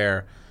weight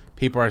where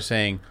people are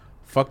saying,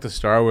 fuck the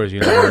Star Wars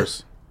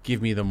universe,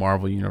 give me the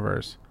Marvel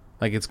universe.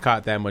 Like, it's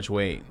caught that much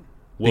weight.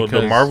 Well,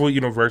 the Marvel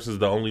universe is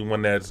the only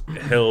one that's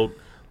held,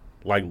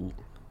 like,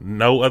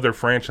 no other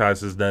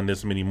franchise has done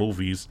this many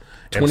movies.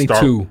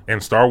 22.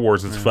 And Star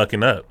Wars is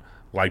fucking up.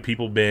 Like,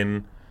 people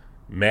been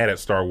mad at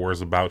Star Wars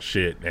about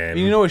shit. And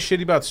you know what's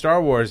shitty about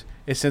Star Wars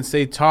is since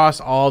they toss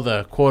all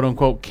the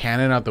quote-unquote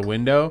canon out the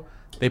window,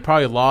 they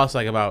probably lost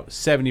like about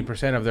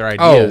 70% of their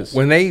ideas. Oh,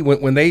 when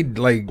they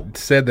like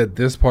said that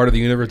this part of the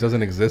universe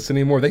doesn't exist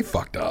anymore, they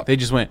fucked up. They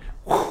just went,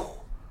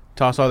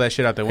 toss all that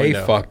shit out the window.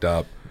 They fucked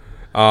up.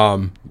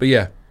 But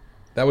yeah,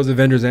 that was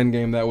Avengers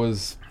Endgame. That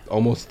was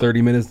almost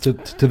 30 minutes to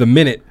the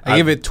minute. I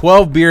give it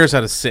 12 beers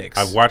out of 6.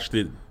 I've watched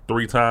it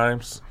 3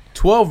 times.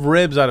 12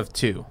 ribs out of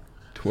 2.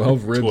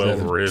 12 ribs.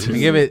 12 ribs. I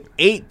give it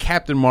 8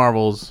 Captain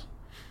Marvels.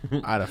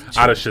 Out of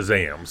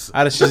Shazams.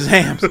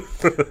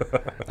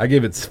 I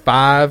give it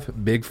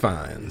 5 big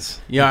fines.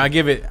 Yeah, I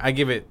give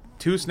it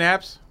 2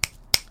 snaps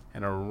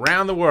and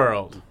around the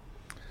world.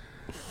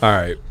 All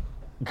right.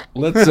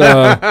 Let's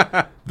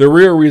the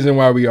real reason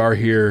why we are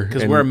here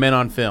because we're men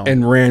on film.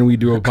 And Rand, we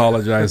do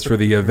apologize for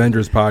the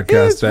Avengers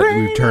podcast that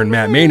we've turned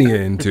Matt Mania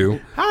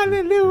into.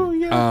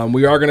 Hallelujah.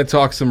 We are going to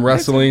talk some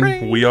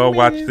wrestling. We all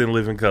watched in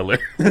living color.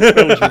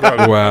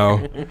 Wow.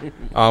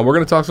 We're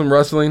going to talk some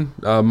wrestling.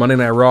 Monday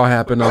Night Raw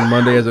happened on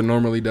Monday as it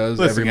normally does.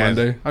 Listen, every guys,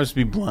 Monday. I'll just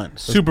be blunt,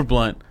 super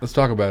blunt. Let's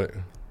talk about it.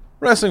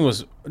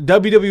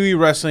 WWE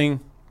wrestling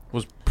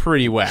was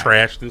pretty whack.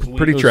 Trash this week.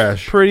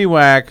 Pretty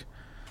whack.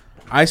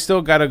 I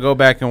still got to go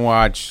back and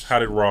watch. How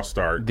did Raw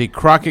start? The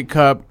Crockett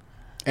Cup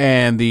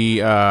and the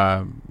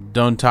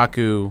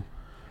Dontaku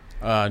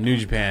New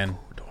Japan.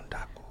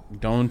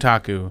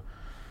 Dontaku.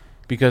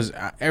 Because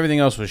everything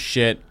else was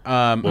shit.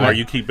 Are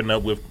you keeping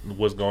up with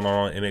what's going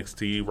on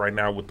NXT right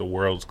now with the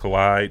Worlds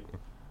Collide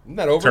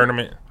over?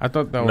 Tournament? I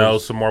thought that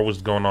was... some more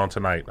was going on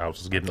tonight. I was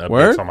just getting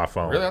updates on my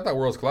phone. Really? I thought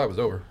Worlds Collide was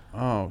over.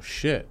 Oh,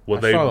 shit.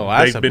 Well,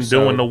 they've been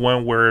doing the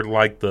one where,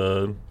 like,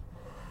 the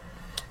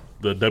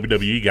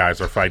WWE guys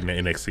are fighting the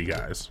NXT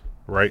guys,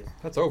 right?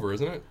 That's over,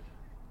 isn't it?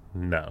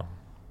 No.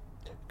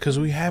 Because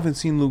we haven't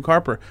seen Luke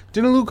Harper.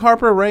 Didn't Luke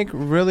Harper rank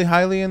really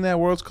highly in that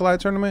Worlds Collide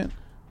tournament?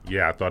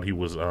 Yeah, I thought he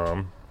was.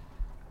 I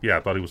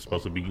thought he was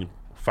supposed to be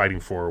fighting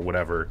for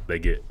whatever they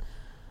get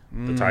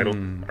the title.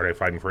 Are they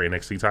fighting for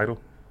NXT title?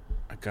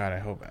 God, I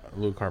hope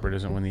Luke Harper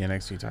doesn't win the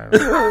NXT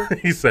title.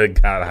 He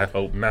said, "God, I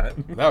hope not."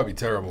 That would be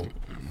terrible.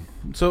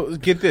 So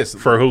get this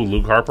for who?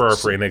 Luke Harper or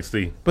for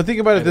NXT? But think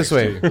about it this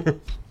way: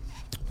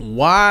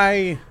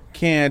 why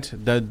can't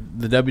the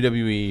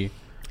WWE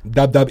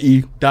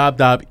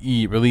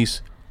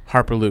release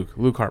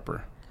Luke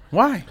Harper?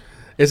 Why?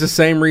 It's the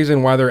same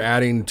reason why they're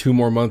adding 2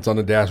 more months on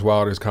the Dash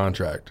Wilder's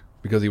contract,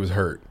 because he was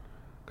hurt.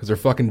 Because they're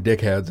fucking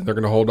dickheads and they're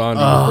going to hold on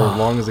to him for as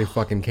long as they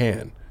fucking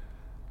can.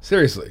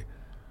 Seriously.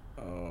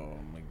 Oh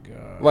my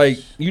god! Like,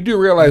 you do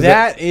realize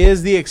that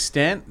is the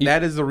extent.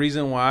 That is the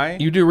reason why.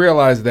 You do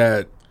realize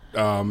that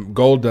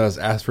Goldust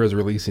asked for his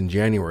release in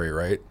January,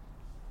 right?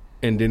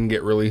 And didn't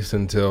get released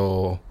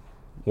until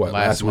what?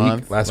 Last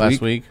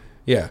week.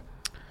 Yeah.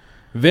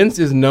 Vince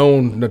is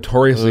known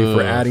notoriously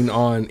for adding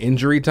on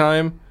injury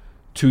time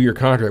to your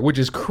contract, which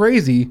is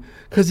crazy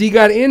because he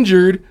got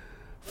injured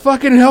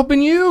fucking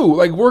helping you,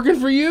 like working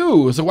for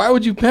you. So why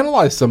would you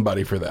penalize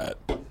somebody for that?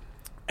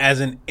 As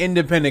an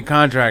independent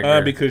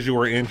contractor. Because you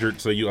were injured,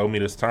 so you owe me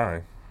this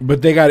time.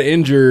 But they got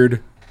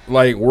injured,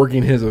 like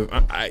working his.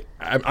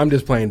 I'm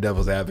just playing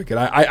devil's advocate.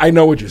 I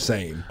know what you're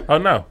saying. Oh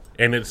no,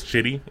 and it's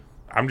shitty.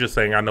 I'm just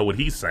saying I know what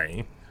he's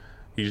saying.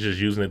 He's just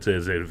using it to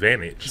his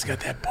advantage. He's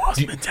got that boss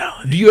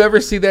mentality. Do you ever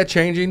see that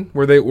changing,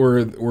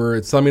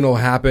 where something will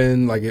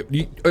happen? Like,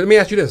 let me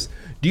ask you this: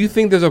 do you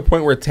think there's a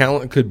point where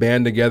talent could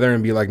band together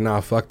and be like, "Nah,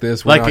 fuck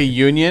this"? Like a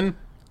union,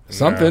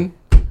 something.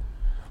 No.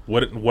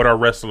 What are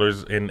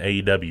wrestlers in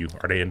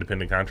AEW? Are they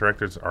independent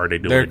contractors? Or are they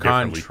doing it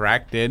differently?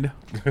 They're contracted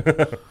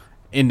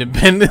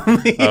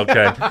independently.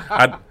 Okay,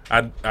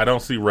 I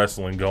don't see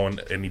wrestling going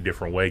any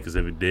different way, because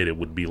if it did, it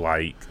would be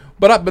like.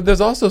 But there's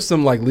also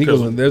some like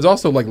legal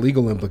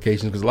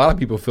implications, because a lot of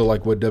people feel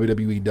like what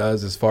WWE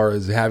does as far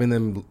as having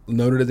them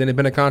noted as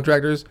independent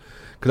contractors,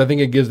 because I think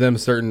it gives them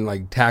certain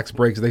like tax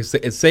breaks.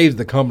 It saves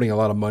the company a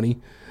lot of money,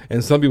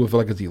 and some people feel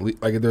like it's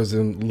like there's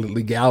a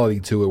legality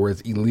to it where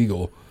it's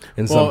illegal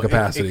in some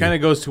capacity. It kind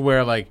of goes to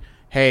where like,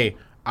 hey,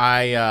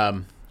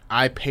 I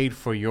paid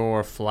for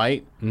your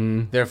flight,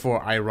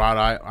 therefore I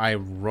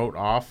wrote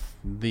off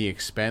the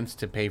expense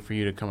to pay for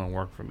you to come and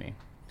work for me.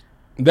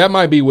 That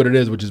might be what it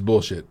is, which is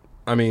bullshit.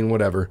 I mean,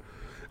 whatever.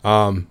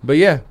 But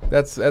yeah,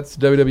 that's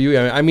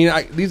WWE. I mean,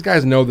 these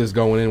guys know this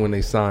going in when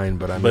they sign,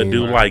 but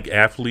like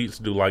athletes,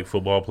 do like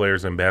football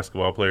players and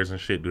basketball players and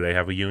shit, do they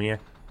have a union?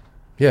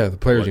 Yeah, the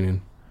players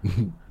union.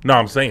 No,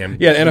 I'm saying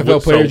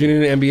NFL players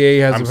union,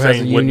 NBA has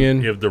a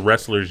union. If the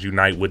wrestlers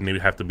unite, wouldn't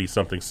it have to be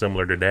something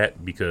similar to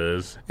that?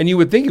 Because you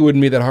would think it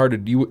wouldn't be that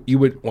hard to you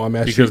would. Well, I'm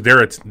because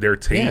they're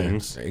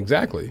teams,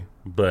 exactly.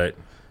 But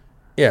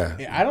yeah,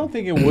 I don't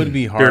think it would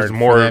be hard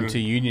for them to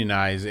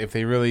unionize if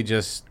they really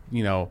just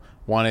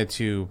wanted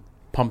to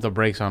pump the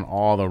brakes on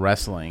all the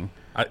wrestling.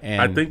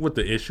 I think what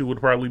the issue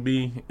would probably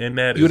be in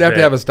that you would have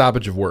to have a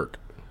stoppage of work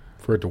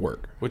for it to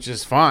work, which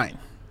is fine.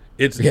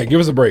 Give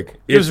us a break.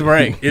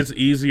 It's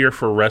easier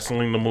for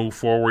wrestling to move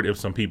forward if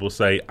some people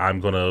say, I'm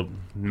going to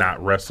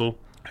not wrestle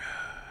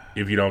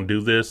if you don't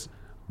do this.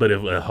 But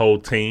if a whole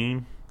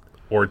team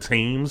or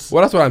teams...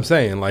 Well, that's what I'm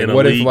saying. Like,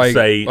 what if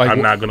say,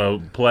 I'm not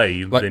going to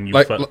play, then you...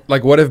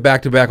 Like, what if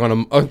back-to-back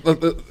on a...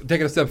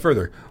 take it a step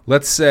further.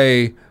 Let's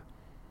say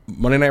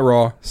Monday Night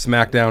Raw,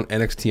 SmackDown,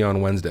 NXT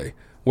on Wednesday.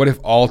 What if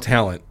all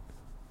talent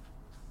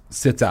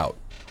sits out?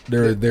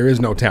 There is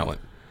no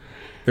talent.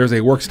 There's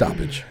a work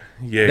stoppage.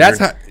 Yeah,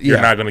 you're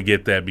not going to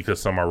get that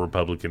because some are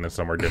Republican and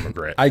some are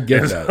Democrat. I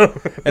get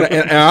that,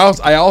 and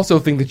I also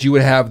think that you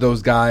would have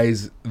those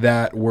guys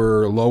that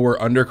were lower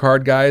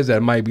undercard guys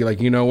that might be like,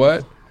 you know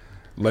what,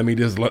 let me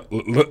just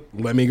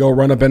let me go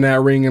run up in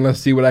that ring and let's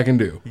see what I can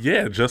do.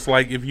 Yeah, just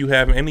like if you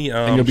have any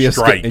and you'll be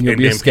strike and you'll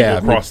be a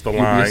scab across the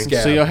line.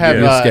 So you'll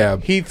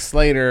have Heath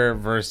Slater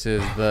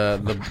versus the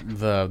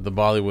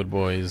Bollywood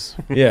Boys.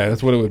 Yeah,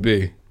 that's what it would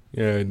be.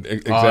 Yeah,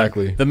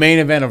 exactly. The main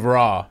event of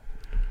Raw.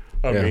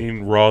 I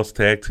mean, Raw's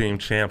tag team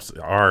champs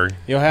are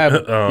you'll have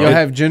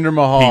Jinder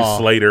Mahal, Heath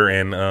Slater,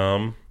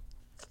 and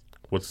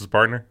what's his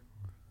partner?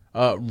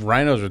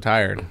 Rhino's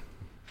retired.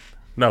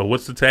 No,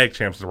 what's the tag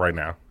champs right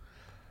now?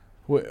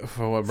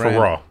 For what brand?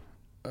 For Raw.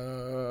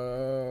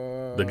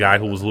 The guy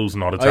who was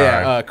losing all the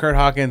time. Kurt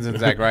Hawkins and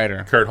Zack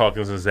Ryder. Kurt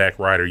Hawkins and Zack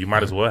Ryder. You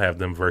might as well have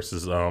them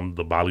versus the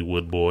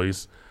Bollywood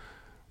Boys.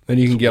 Then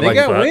you can get they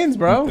got wins,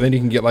 bro. Then you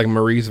can get like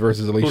Maurice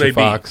versus Alicia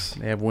Fox.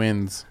 They have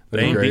wins.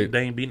 They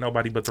ain't beat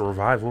nobody but the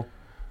Revival.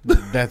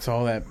 That's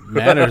all that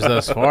matters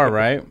thus far,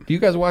 right? Do you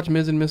guys watch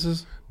Ms. and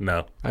Mrs.?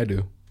 No, I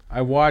do.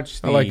 I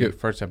watched the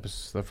first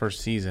episode, the first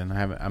season.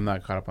 I'm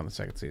not caught up on the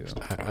second season.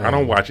 I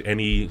don't watch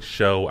any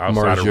show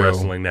outside of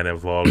wrestling that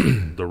involves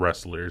the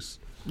wrestlers.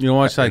 You don't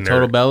watch like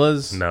Total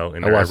Bellas? No,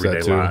 in their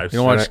everyday lives. You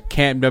don't watch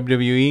Camp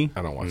WWE?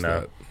 I don't watch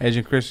that. Edge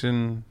and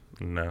Christian?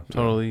 No.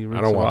 Totally. I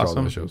don't watch all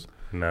those shows.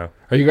 No.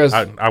 Are you guys?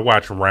 I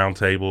watch Round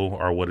Table,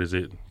 or what is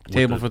it?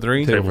 Table for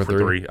Three. Table for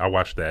Three. I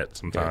watch that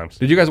sometimes. Yeah.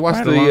 Did you guys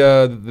watch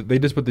they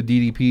just put the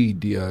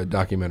DDP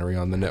documentary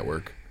on the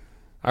network?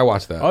 I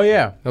watched that. Oh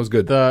yeah, that was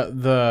good.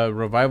 The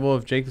revival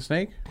of Jake the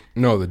Snake.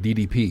 No, the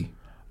DDP.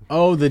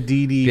 Oh, the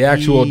DDP. The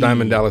actual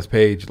Diamond Dallas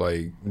Page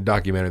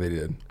documentary they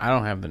did. I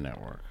don't have the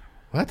network.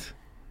 What?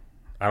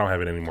 I don't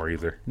have it anymore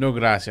either. No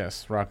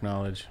gracias. Rock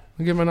knowledge.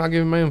 I'll give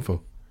him my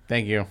info.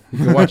 Thank you. You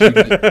can watch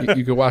it.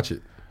 You can watch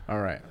it.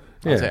 All right.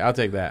 Yeah. I'll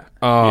take that.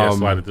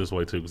 Slide it this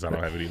way too because I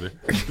don't have it either.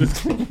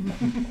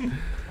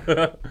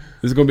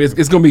 It's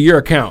gonna be your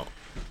account,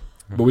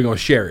 but we're gonna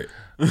share it.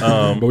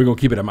 But we're gonna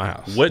keep it at my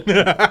house.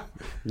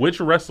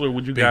 Which wrestler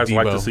would you guys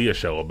like to see a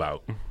show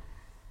about?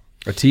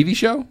 A TV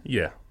show?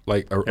 Yeah.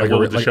 What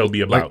would the show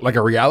be about? Like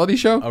a reality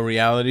show? A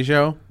reality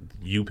show?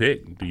 You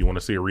pick. Do you want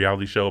to see a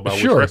reality show about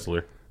which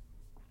wrestler?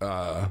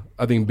 I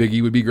think Big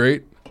E would be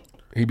great.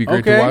 He'd be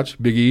great to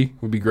watch. Big E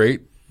would be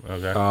great.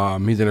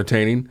 Okay. He's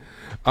entertaining.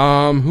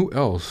 Who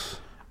else?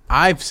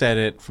 I've said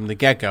it from the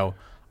get-go.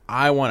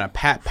 I want a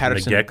Pat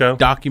Patterson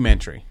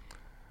documentary.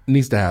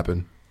 Needs to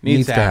happen.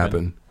 Needs to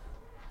happen.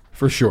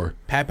 For sure.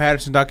 Pat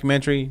Patterson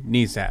documentary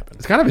needs to happen.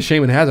 It's kind of a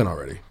shame it hasn't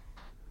already.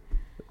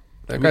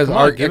 That guy's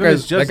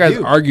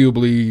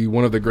arguably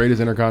one of the greatest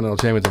Intercontinental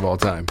champions of all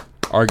time.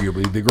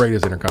 Arguably the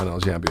greatest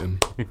Intercontinental champion.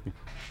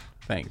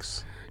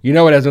 Thanks. You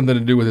know it has nothing to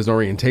do with his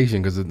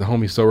orientation because the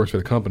homie still works for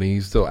the company.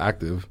 He's still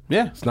active.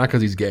 Yeah. It's not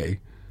because he's gay.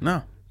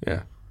 No.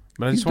 Yeah.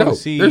 But I just want to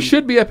see. There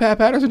should be a Pat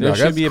Patterson documentary.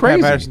 There should be a Pat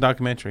Patterson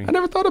documentary. I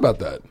never thought about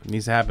that. It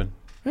needs to happen.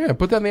 Yeah,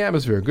 put that in the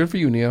atmosphere. Good for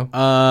you, Neo.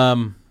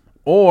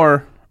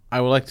 Or I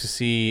would like to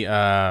see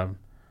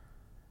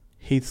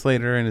Heath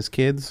Slater and his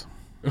kids.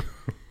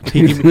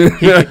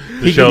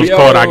 The show's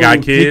called I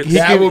Got Kids.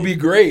 That would be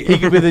great. He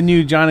could be the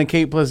new John and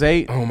Kate +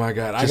 8. Oh my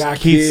God. I got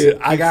kids.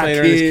 I got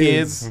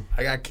kids.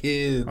 I got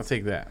kids. I'll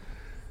take that.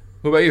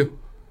 What about you?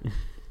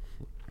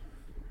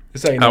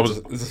 This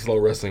is a slow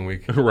wrestling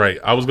week. Right.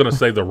 I was gonna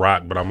say The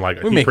Rock, but I'm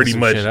like he pretty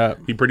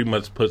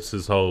much puts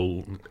his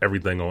whole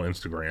everything on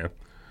Instagram.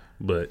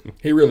 But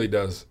he really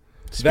does.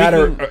 That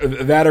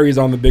or he's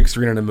on the big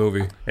screen in a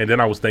movie. And then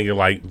I was thinking,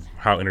 like,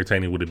 how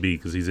entertaining would it be?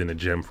 Because he's in the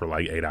gym for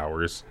like 8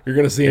 hours. You're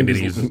gonna see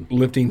him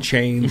lifting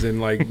chains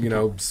and and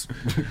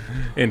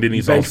then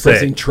he's bench on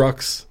pressing set.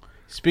 trucks.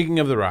 Speaking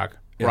of The Rock,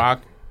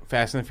 Rock,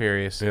 Fast and the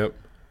Furious. Yep.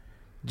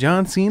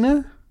 John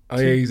Cena. Oh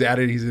yeah, he's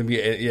added. He's gonna be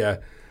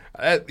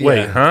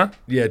Wait, huh?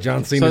 Yeah,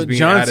 John Cena's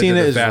being added to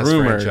the Fast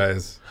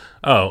franchise.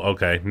 Oh,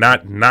 okay.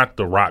 Not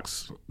The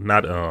Rock's.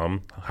 Not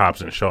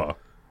Hobbs and Shaw.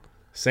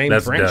 Same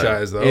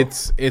franchise though.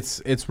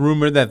 It's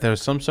rumored that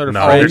there's some sort of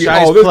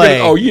franchise play.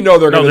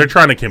 They're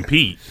trying to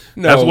compete.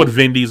 No. That's what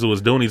Vin Diesel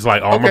was doing. He's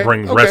like, I'm gonna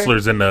bring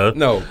wrestlers in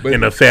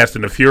the Fast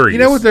and the Furious. You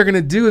know what they're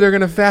gonna do? They're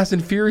gonna Fast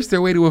and Furious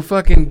their way to a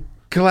fucking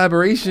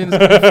collaboration.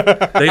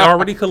 They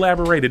already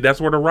collaborated. That's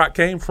where The Rock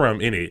came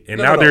from in it,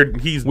 and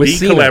he's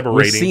de-collaborating.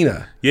 With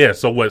Cena. Yeah.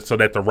 So what? So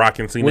that The Rock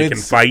and Cena can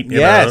fight.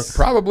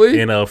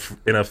 Probably in a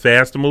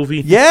Fast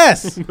movie.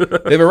 Yes.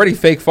 They've already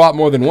fake fought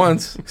more than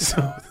once.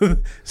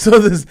 So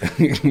does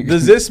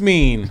this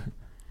mean?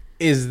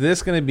 Is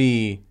this going to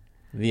be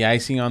the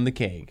icing on the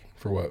cake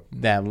for what?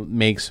 That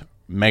makes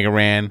Mega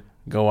Ran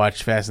go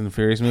watch Fast and the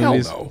Furious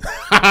movies? Hell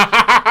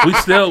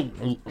no.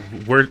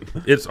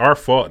 It's our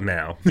fault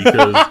now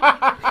because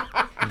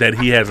that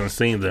he hasn't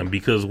seen them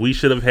because we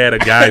should have had a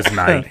guys'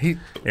 night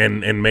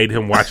and made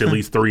him watch at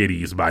least 3 of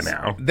these by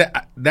now.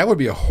 That would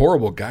be a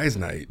horrible guys'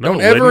 night. No,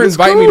 don't ever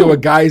invite me to a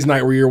guys'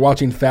 night where you're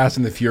watching Fast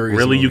and the Furious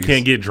Really? movies. You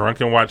can't get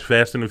drunk and watch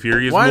Fast and the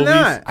Furious movies? Why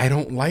not? I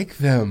don't like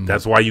them.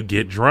 That's why you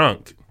get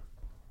drunk.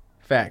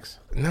 Facts.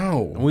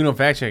 No. We don't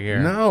fact check here.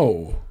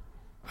 No.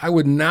 I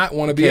would not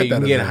want to be at that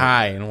event. You can get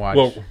high and watch.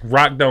 Well,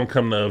 Rock don't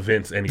come to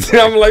events anyway.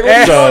 I'm like,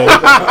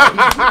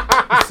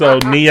 so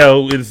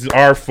Neo, it's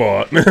our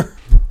fault. All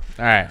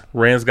right.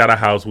 Rand's got a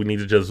house. We need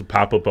to just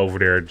pop up over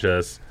there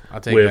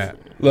I'll take that.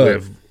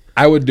 Look,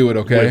 I would do it,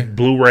 okay? With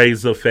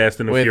Blu-rays of Fast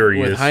and the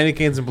Furious. With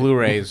Heinekens and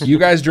Blu-rays. You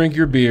guys drink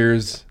your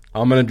beers.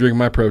 I'm going to drink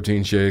my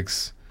protein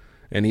shakes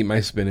and eat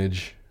my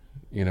spinach,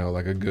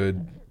 like a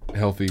good,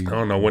 healthy... I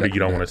don't know. Wonder you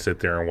don't want to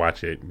sit there and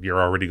watch it.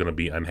 You're already going to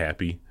be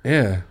unhappy.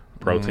 Yeah.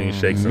 Protein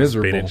shakes and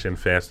spinach and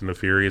Fast and the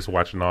Furious,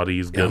 watching all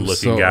these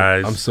good-looking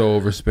guys. I'm so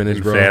over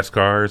spinach, bro. Fast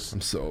cars.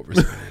 I'm so over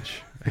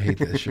spinach. I hate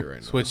that shit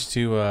right now. Switch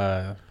to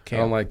kale.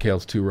 I don't like kale.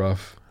 It's too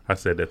rough. I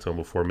said that to him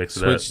before. Mix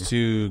it up. Switch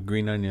to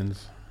green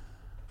onions.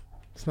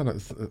 It's not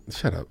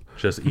shut up.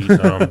 Just eat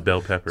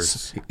bell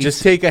peppers.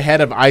 Just take a head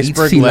of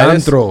iceberg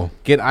lettuce.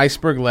 Get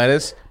iceberg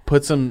lettuce.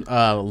 Put some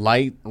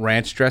light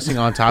ranch dressing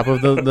on top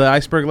of the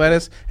iceberg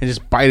lettuce and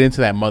just bite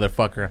into that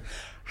motherfucker.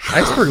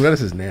 Iceberg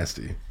lettuce is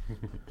nasty.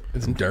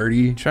 It's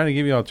dirty. I'm trying to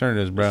give you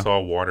alternatives, bro.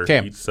 Salt water.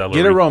 Eat celery.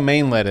 Get a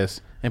romaine lettuce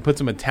and put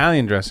some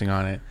Italian dressing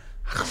on it.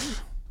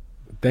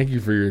 Thank you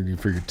for your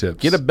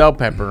tips. Get a bell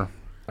pepper.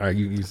 All right,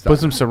 you stop. Put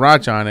some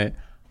sriracha on it.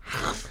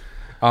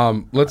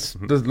 Let's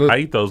I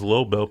eat those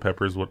little bell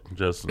peppers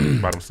just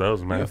by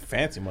themselves, man. You're a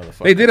fancy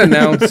motherfucker. They did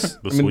announce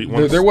the sweet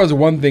ones. There was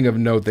one thing of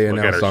note they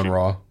announced on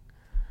Raw.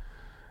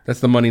 That's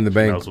the Money in the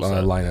Bank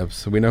lineups.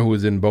 So we know who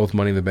was in both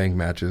Money in the Bank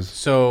matches.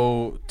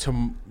 So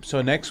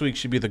next week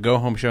should be the go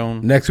home show.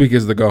 Next week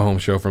is the go home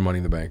show for Money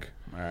in the Bank.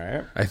 All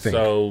right. I think.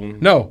 So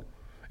no,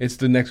 It's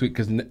the next week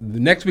because the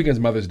next weekend's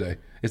Mother's Day.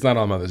 It's not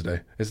on Mother's Day.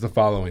 It's the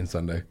following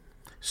Sunday.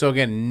 So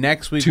again,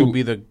 next week will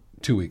be the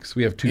 2 weeks.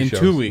 We have two shows.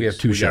 2 weeks. We have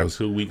two shows.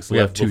 2 weeks we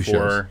left have two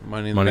before shows.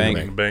 Money in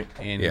the Bank.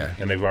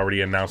 And they've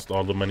already announced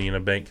all the Money in the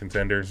Bank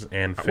contenders.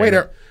 And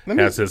Finn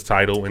has his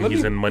title, and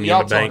he's in Money in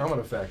the Bank. I'm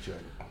going to fact check.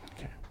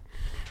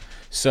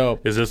 So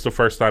is this the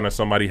first time that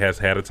somebody has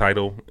had a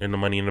title in the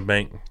Money in the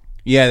Bank?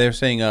 Yeah, they're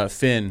saying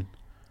Finn.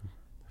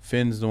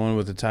 Finn's the one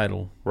with the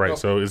title. Right.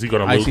 So is he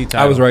going to lose?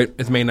 I was right.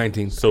 It's May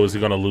 19th. So is he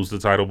going to lose the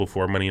title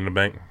before Money in the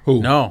Bank?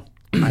 Who? No,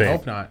 I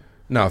hope not.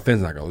 No,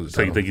 Finn's not going to lose the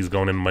title. So you think he's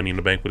going in Money in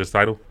the Bank with his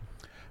title?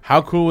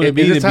 How cool would it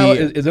be to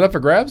be? Is it up for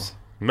grabs?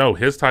 No,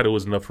 his title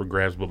isn't up for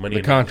grabs, but Money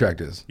in the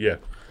contract is. Yeah.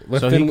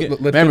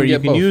 Remember, you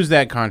can use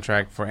that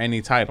contract for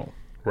any title.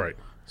 Right.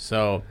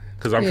 So...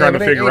 Because I'm trying to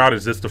figure out,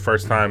 is this the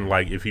first time,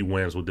 like, if he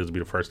wins, would this be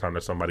the first time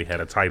that somebody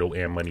had a title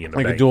and Money in the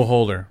Bank? Like a dual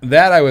holder.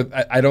 That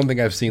I don't think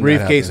I've seen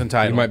briefcase that and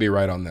title. You might be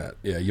right on that.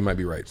 Yeah, you might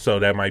be right. So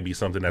that might be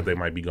something that they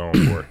might be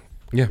going for.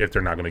 Yeah. If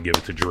they're not going to give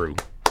it to Drew.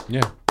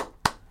 Yeah.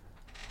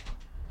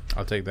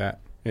 I'll take that.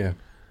 Yeah.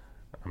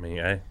 I mean,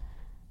 hey,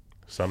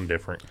 something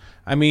different.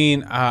 I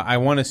mean, I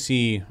want to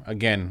see,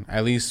 again,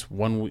 at least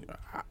when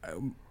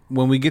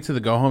we get to the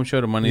go-home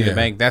show to Money in the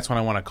Bank, that's when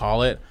I want to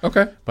call it.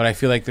 Okay. But I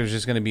feel like there's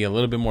just going to be a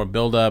little bit more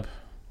build-up.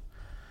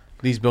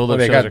 These build-up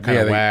shows are kind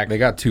of whack. They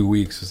got 2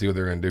 weeks to see what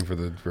they're going to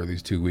do for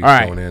these 2 weeks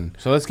going in.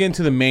 So let's get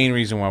into the main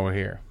reason why we're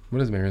here.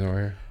 What is the main reason why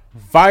we're here?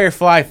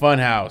 Firefly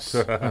Funhouse.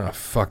 Oh,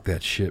 fuck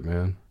that shit,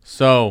 man.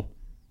 So,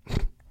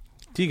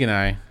 Teague and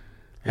I...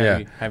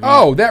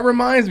 that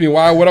reminds me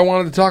what I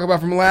wanted to talk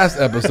about from last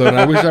episode, and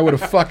I wish I would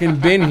have fucking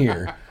been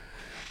here.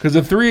 Because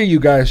the three of you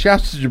guys,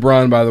 shouts to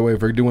Jabron, by the way,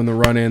 for doing the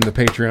run-in, the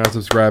Patreon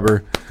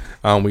subscriber.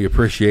 We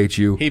appreciate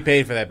you. He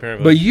paid for that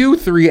privilege. But you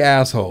three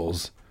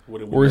assholes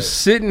were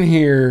sitting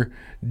here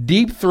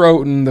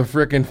deep-throating the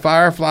freaking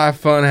Firefly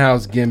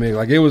Funhouse gimmick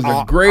like it was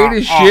the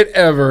greatest shit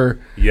ever.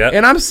 Yep.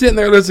 And I'm sitting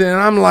there listening,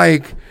 and I'm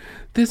like,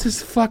 this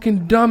is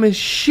fucking dumb as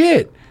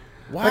shit.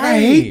 Why? Like, I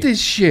hate this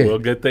shit. Well,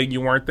 good thing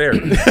you weren't there.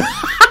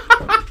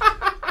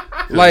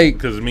 Like,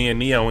 because me and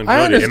Neo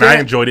enjoyed it, and I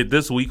enjoyed it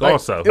this week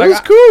also. It was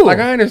cool. Like,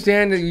 I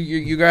understand that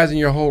you guys and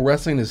your whole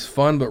wrestling is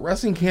fun, but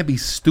wrestling can't be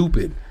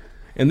stupid,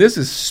 and this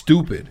is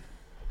stupid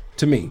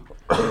to me.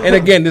 And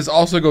again, this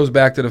also goes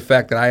back to the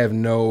fact that I have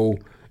no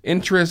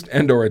interest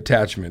and or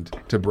attachment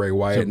to Bray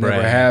Wyatt.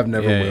 Never have,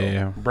 never will.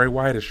 Yeah. Bray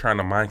Wyatt is trying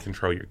to mind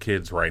control your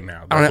kids right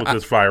now. That's what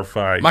this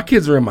Firefly my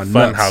kids are in my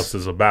Funhouse nuts.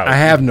 is about. I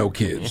have no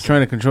kids. He's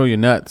trying to control your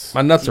nuts.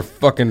 My nuts are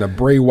fucking the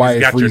Bray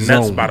Wyatt free zone. He's got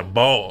your nuts by the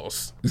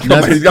balls. He's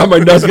got my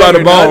nuts by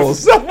the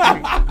balls.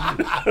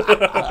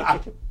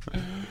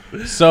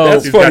 So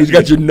that's funny. He's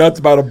got your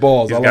nuts by the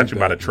balls. He's got you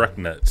by the truck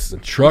nuts. The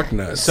truck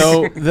nuts.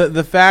 So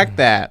the fact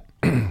that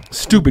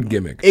stupid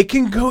gimmick. It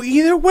can go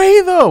either way,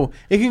 though.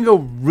 It can go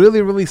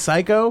really, really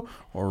psycho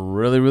or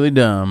really, really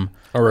dumb.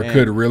 Or it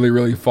could really,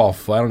 really fall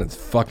flat on its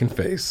fucking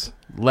face.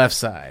 Left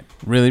side.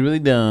 Really, really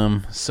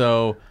dumb.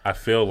 So I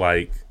feel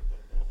like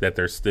that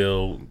they're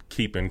still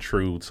keeping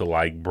true to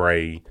like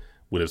Bray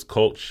with his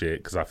cult shit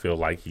because I feel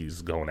like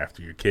he's going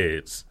after your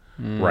kids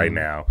right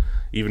now.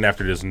 Even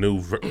after the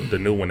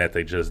new one that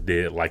they just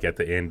did, like at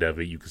the end of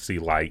it, you can see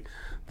like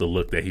the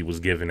look that he was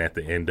giving at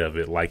the end of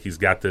it. Like he's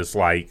got this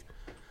like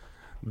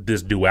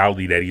this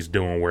duality that he's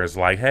doing where it's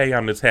like, hey,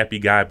 I'm this happy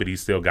guy, but he's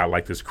still got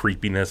like this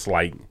creepiness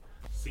like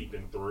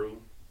seeping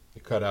through.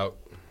 You cut out.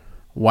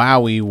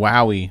 Wowie,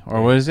 wowie.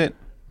 Or what is it?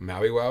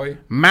 Maui, wowie?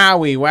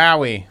 Maui,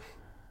 wowie.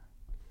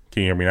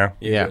 Can you hear me now?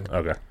 Yeah.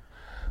 Okay.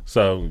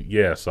 So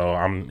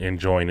I'm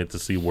enjoying it to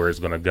see where it's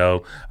going to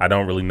go. I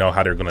don't really know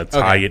how they're going to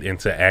tie it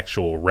into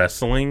actual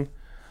wrestling.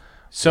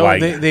 So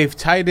like, they've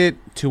tied it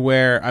to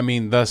where, I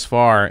mean, thus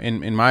far,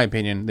 in my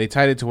opinion, they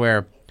tied it to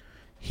where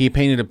he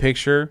painted a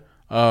picture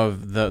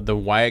of the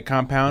Wyatt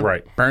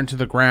compound, burned to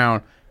the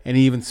ground, and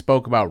he even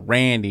spoke about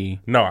Randy.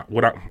 No,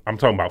 I'm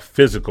talking about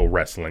physical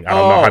wrestling. I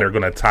don't know how they're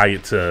going to tie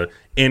it to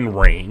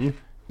in-ring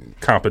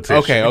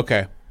competition.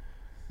 Okay.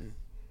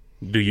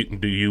 Do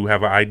you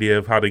have an idea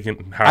of how they're going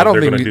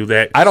to do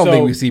that? I don't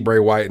think we see Bray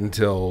Wyatt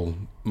until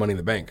Money in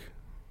the Bank.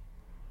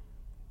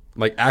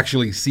 Like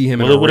actually see him.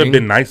 Well, it would have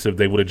been nice if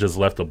they would have just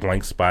left a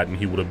blank spot and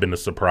he would have been a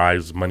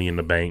surprise Money in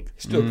the Bank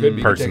still could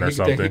be person or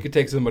something. He could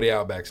take somebody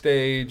out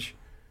backstage.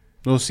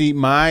 Well, see,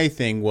 my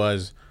thing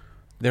was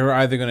they were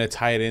either going to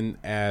tie it in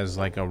as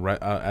like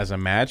as a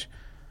match,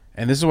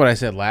 and this is what I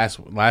said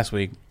last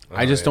week.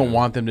 I just don't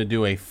want them to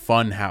do a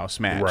fun house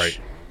match. Right.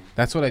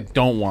 That's what I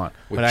don't want.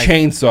 With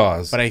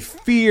chainsaws. But I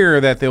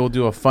fear that they will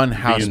do a fun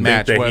house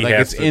match where like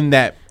it's in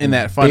that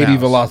fun baby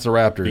house.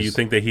 Velociraptors. Do you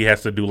think that he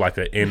has to do like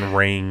an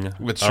in-ring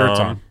with shirts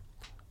on?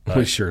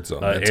 With shirts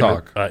on.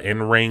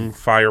 In-ring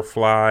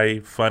Firefly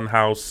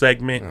Funhouse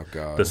segment. Oh,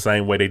 God. The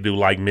same way they do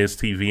like Miz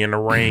TV in the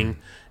ring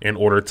in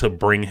order to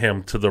bring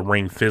him to the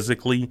ring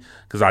physically.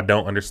 Because I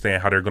don't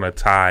understand how they're going to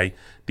tie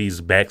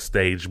these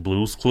backstage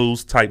Blue's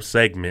Clues type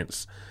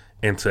segments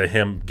into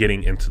him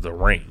getting into the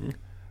ring.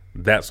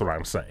 That's what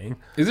I'm saying.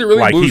 Is it really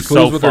like Blue's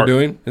Clues what they're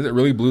doing? Is it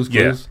really Blue's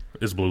Clues? Yeah,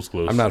 it's Blue's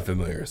Clues. I'm not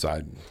familiar,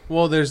 so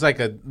Well, there's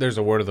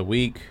a word of the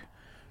week.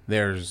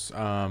 There's no,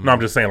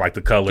 I'm just saying like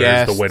the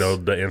colors, the way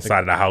the inside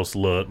of the house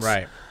looks.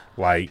 Right.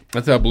 Like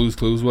that's how Blue's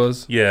Clues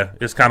was. Yeah,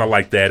 it's kind of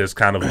like that. It's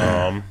kind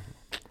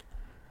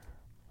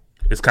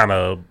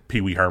of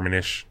Pee Wee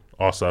Herman-ish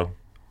also.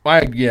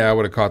 I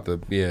would have caught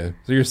So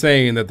you're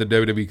saying that the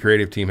WWE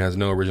creative team has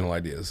no original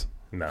ideas?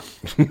 No.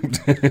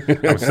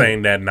 I'm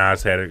saying that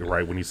Nas had it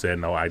right when he said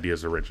no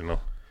ideas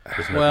original.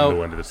 There's nothing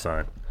new under the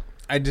sun.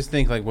 I just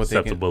think like what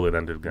except the bullet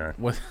under the gun.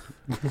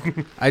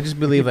 I just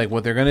believe like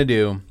what they're gonna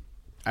do.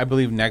 I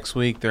believe next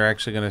week they're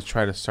actually gonna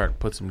try to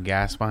put some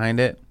gas behind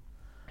it.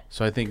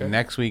 So I think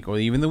next week or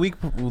even the week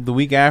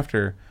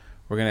after,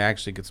 we're gonna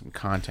actually get some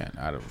content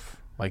out of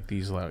like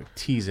these like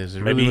teases.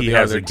 Maybe he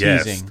has a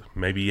guest.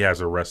 Maybe he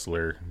has a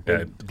wrestler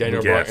that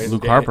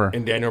Luke Harper,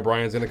 and Daniel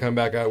Bryan's gonna come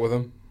back out with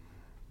him.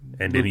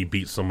 And then he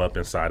beats him up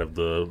inside of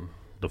the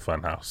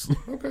funhouse.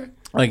 Okay.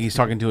 Like he's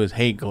talking to his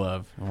hate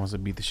glove and wants to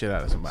beat the shit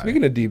out of somebody.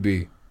 Speaking of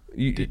DB,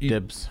 you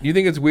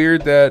think it's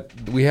weird that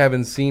we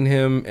haven't seen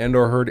him and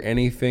or heard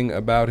anything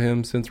about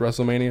him since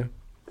WrestleMania?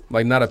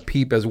 Like not a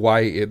peep as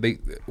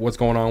what's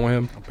going on with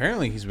him?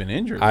 Apparently he's been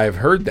injured. I've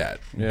heard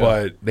that,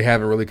 but they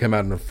haven't really come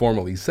out and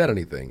formally said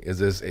anything. Is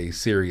this a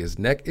serious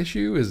neck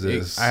issue? Is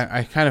this...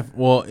 I kind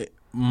of...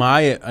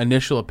 my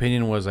initial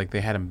opinion was like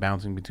they had him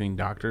bouncing between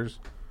doctors.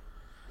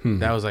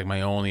 That was like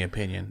my only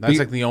opinion. That's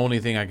like the only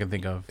thing I can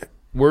think of.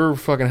 We're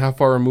fucking how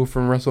far removed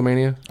from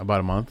WrestleMania? About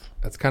a month.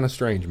 That's kind of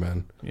strange,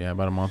 man. Yeah,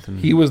 about a month.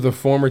 He was the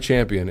former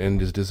champion and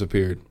just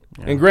disappeared.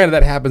 Yeah. And granted,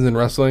 that happens in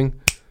wrestling.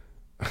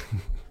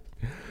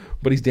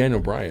 But he's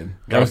Daniel Bryan.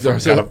 Gotta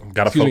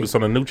focus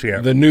on the new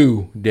champ. The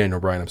new Daniel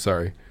Bryan, I'm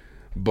sorry.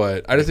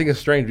 But I just think it's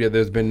strange. Yeah,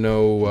 there's been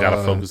no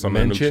gotta focus on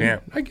mention. The new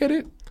champ. I get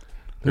it.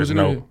 Who's the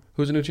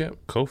new champ?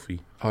 Kofi.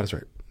 Oh, that's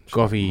right.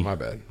 Kofi. My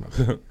bad.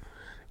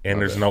 And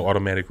there's no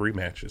automatic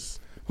rematches.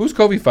 Who's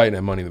Kofi fighting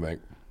at Money in the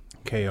Bank?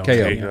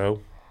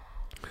 KO.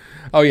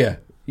 Oh, yeah.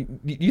 You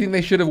think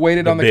they should have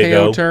waited on the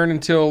KO turn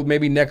until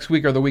maybe next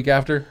week or the week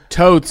after?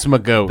 Totes my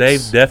goats.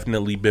 They've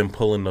definitely been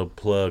pulling the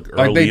plug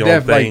early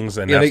on things,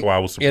 and that's why I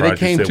was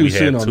surprised they you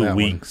said we had 2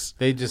 weeks.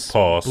 They just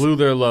pause. blew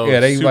their load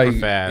super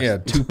fast. Yeah,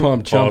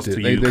 2-pump chumped it.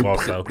 They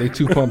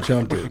 2-pump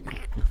chumped it.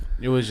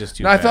 It was just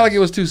too fast. I felt like it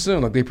was too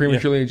soon. Like they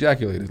prematurely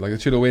ejaculated. Like they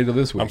should have waited till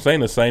this week. I'm saying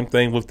the same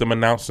thing with them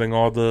announcing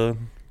all the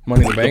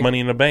Money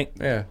in the Bank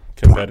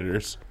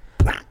competitors.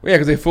 Yeah,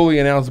 because they fully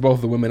announced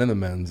both the women and the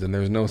men's, and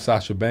there's no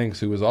Sasha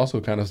Banks, who is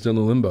also kind of still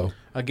in limbo.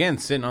 Again,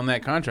 sitting on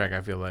that contract, I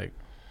feel like.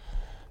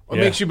 What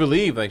makes you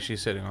believe like she's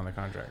sitting on the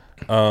contract?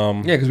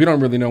 Yeah, because we don't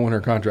really know when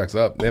her contract's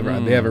up. They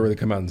haven't really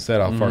come out and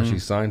said how far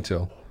she's signed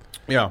till.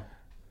 Yeah.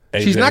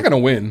 She's not going to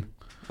win.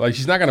 Like,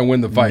 she's not going to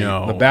win the fight,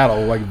 the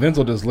battle. Like, Vince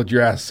will just let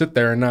your ass sit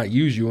there and not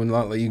use you and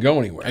not let you go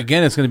anywhere.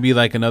 Again, it's going to be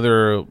like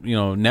another,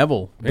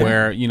 Neville,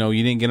 where, you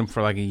didn't get him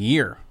for like a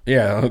year.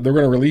 Yeah, they're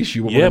going to release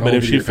you. Yeah, but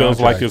if she feels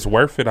like it's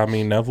worth it, I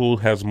mean, Neville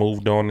has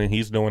moved on and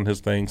he's doing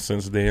his thing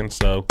since then.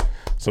 So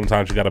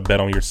sometimes you got to bet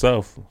on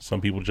yourself.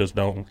 Some people just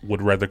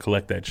would rather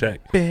collect that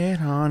check.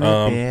 Bet on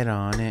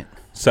it.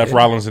 Seth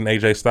Rollins and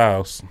AJ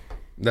Styles.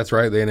 That's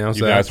right. They announced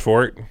that. You guys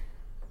for it?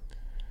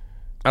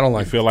 I don't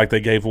like. You feel like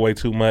they gave away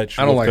too much.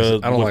 I don't like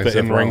the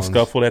in-ring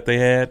scuffle that they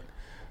had.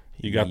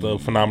 You got the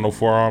phenomenal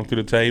forearm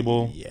through the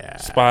table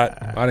spot.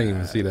 I didn't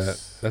even see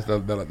that.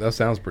 That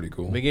sounds pretty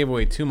cool. They gave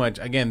away too much.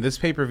 Again, this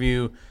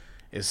pay-per-view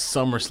is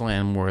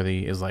SummerSlam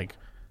worthy. Is like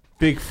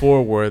Big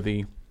Four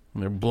worthy.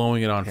 They're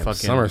blowing it on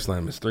fucking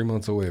SummerSlam is 3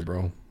 months away,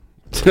 bro.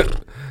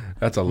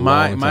 That's a long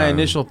time. My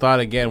initial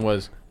thought again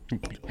was.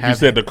 You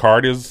said the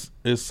card is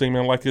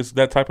seeming like it's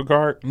that type of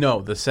card?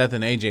 No, the Seth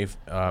and AJ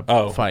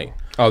fight.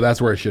 Oh,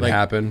 that's where it should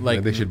happen.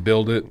 Like they should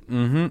build it.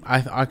 Mm-hmm.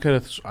 I could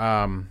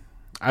have.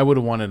 I would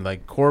have wanted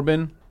like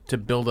Corbin to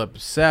build up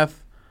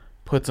Seth.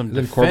 Put some.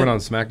 Isn't Corbin on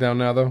SmackDown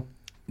now though?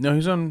 No,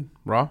 he's on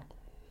Raw.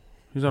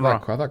 He's on Raw.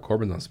 I thought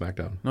Corbin's on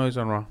SmackDown. No, he's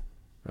on Raw.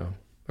 Oh,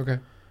 okay.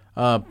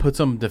 Put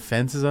some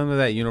defenses under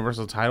that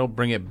Universal title.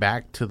 Bring it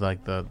back to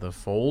like the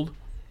fold.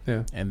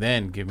 Yeah. And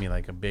then give me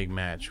like a big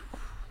match.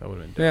 That would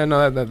have been dope. Yeah,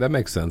 no, that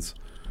makes sense.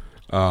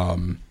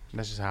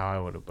 That's just how I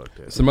would have booked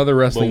it. Some other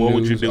wrestling what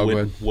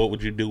news. What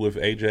would you do with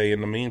AJ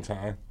in the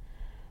meantime?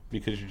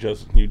 Because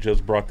you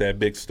just brought that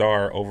big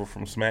star over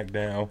from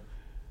SmackDown.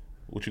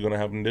 What you gonna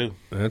have him do?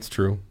 That's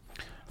true.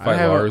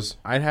 Fight Lars.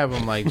 I'd have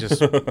him like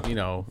just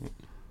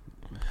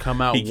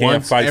come out. He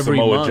can't fight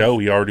Samoa Joe.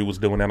 He already was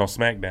doing that on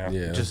SmackDown.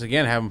 Yeah. Just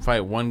again have him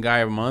fight one guy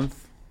a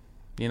month.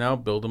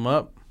 Build him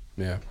up.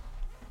 Yeah.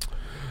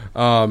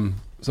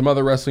 Some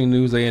other wrestling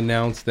news, they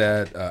announced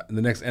that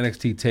the next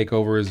NXT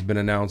TakeOver has been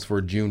announced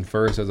for June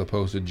 1st as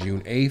opposed to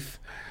June 8th.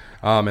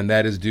 And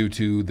that is due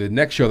to the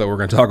next show that we're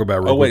going to talk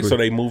about real quick. So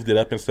they moved it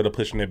up instead of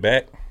pushing it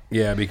back?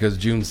 Yeah, because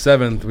June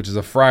 7th, which is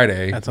a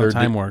Friday. That's how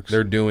time works.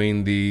 They're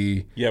doing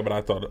the... Yeah, but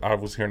I thought I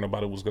was hearing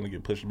about it was going to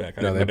get pushed back.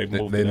 They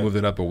moved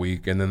it up a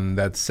week. And then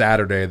that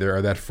Saturday,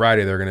 that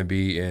Friday, they're going to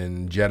be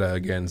in Jeddah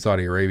again,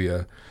 Saudi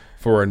Arabia.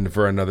 For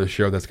another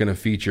show that's going to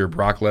feature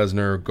Brock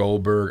Lesnar,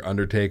 Goldberg,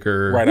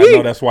 Undertaker. Right, I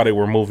know that's why they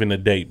were moving the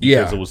date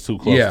because it was too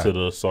close to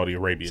the Saudi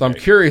Arabia. So I'm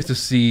curious to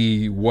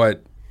see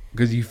what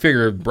because you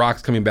figure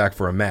Brock's coming back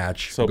for a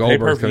match. So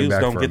Goldberg's coming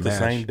back don't for get a the match.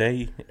 same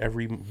day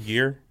every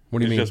year. What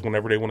do you mean? Just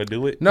whenever they want to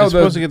do it. No, they're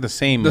supposed to get the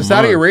same. The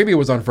Saudi Arabia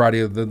was on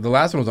Friday. The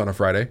last one was on a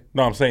Friday.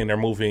 No, I'm saying they're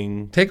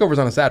moving. Takeover's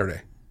on a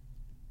Saturday.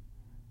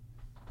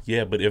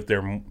 Yeah, but if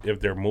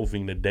they're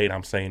moving the date,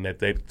 I'm saying that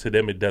to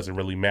them it doesn't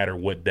really matter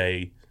what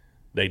day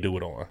they do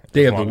it on.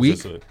 Day of the week.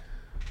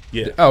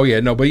 Yeah. Oh yeah,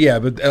 no, but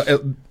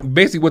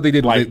basically what they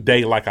did like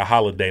was like a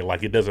holiday,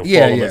 like it doesn't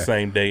fall on the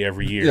same day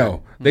every year.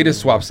 No, they just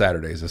swap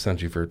Saturdays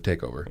essentially for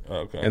Takeover.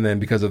 Okay. And then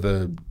because of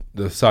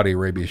the Saudi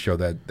Arabia show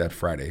that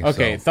Friday.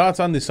 Okay, so. thoughts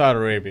on the Saudi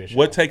Arabia show?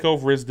 What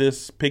Takeover is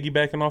this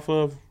piggybacking off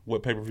of?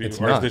 What pay per view? It's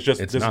or not. Is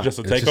this It's just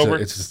a not. Takeover?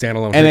 It's a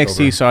standalone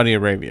NXT takeover. Saudi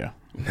Arabia.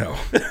 No.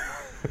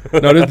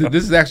 No,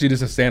 this is actually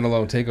just a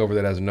standalone takeover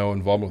that has no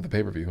involvement with the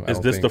pay per view. Is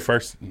this the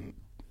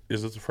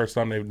first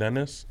time they've done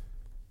this?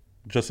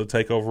 Just a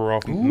takeover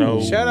off?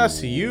 No. Shout outs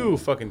to you,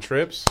 fucking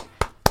Trips.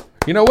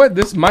 You know what?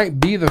 This might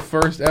be the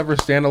first ever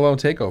standalone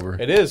takeover.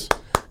 It is.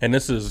 And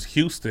this is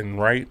Houston,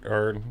 right?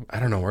 Or I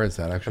don't know where it's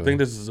at actually. I think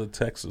this is a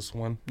Texas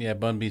one. Yeah,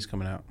 Bun B's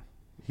coming out.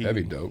 That'd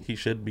be dope. He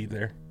should be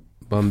there.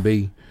 Bun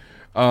B.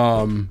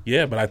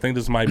 Yeah, but I think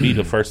this might be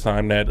the first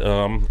time that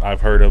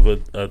I've heard of a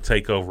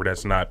takeover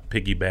that's not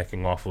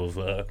piggybacking off of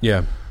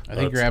Yeah. I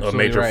think you're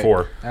absolutely a major right.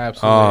 four.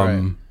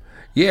 Absolutely right.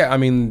 Yeah, I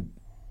mean,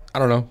 I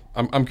don't know.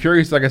 I'm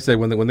curious. Like I said,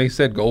 when they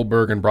said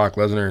Goldberg and Brock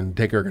Lesnar and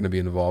Taker are going to be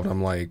involved,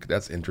 I'm like,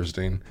 that's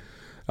interesting.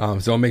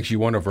 So it makes you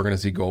wonder if we're going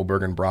to see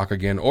Goldberg and Brock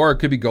again, or it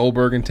could be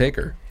Goldberg and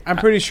Taker. I'm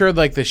pretty sure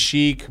like the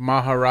Sheik,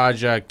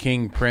 Maharaja,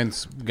 King,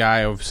 Prince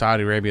guy of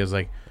Saudi Arabia is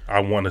like, I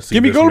want to see.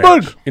 give me this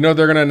Goldberg. match. You know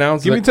they're going to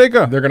announce. Give me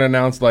Taker. They're going to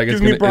announce like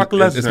Give me Brock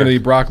Lesnar. It's going to be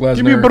Brock Lesnar.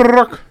 Give me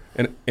Brock.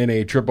 in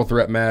a triple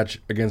threat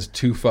match against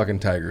two fucking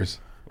tigers.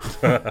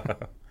 It'd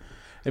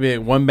be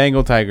like one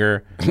Bengal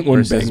tiger One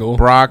versus Bengal.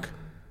 Brock,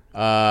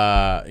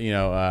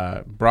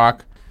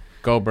 Brock,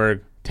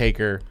 Goldberg,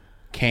 Taker,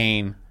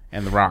 Kane,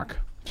 and The Rock.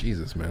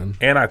 Jesus, man.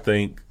 And I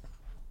think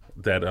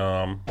that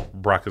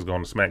Brock is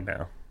going to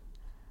SmackDown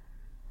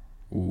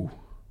Ooh.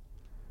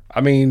 I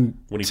mean,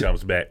 when he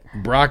comes back.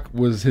 Brock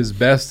was his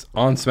best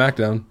on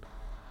SmackDown.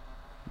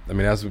 I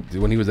mean, that's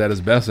when he was at his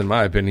best, in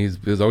my opinion.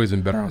 He's always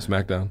been better on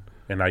SmackDown.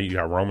 And now you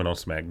got Roman on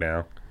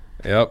SmackDown.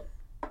 Yep.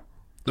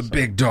 The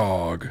big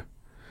dog.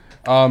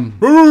 So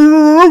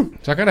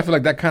I kind of feel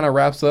like that kind of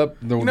wraps up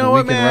the week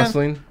in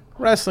wrestling.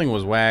 Wrestling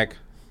was whack.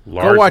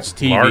 Lars, Go watch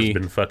TV. Lars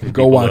been fucking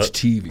Go people watch up.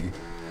 TV.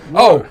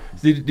 Oh,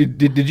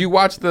 did you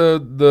watch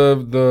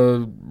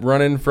the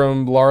run-in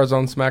from Lars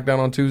on SmackDown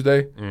on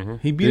Tuesday? Mm-hmm.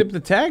 He beat up the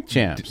tag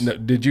champs.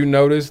 Did you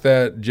notice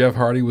that Jeff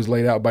Hardy was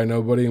laid out by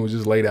nobody and was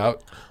just laid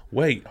out?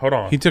 Wait, hold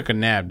on. He took a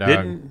nap,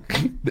 dog.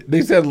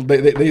 They said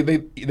they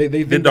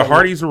Did the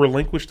Hardys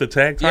relinquish the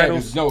tag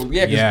titles?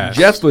 Because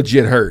Jeff's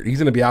legit hurt. He's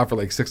going to be out for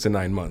like 6 to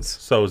 9 months.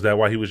 So is that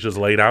why he was just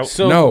laid out?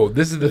 So No,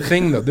 this is the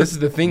thing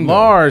though.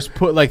 Lars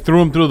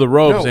threw him through the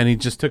ropes No. and he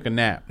just took a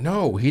nap.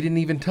 No, he didn't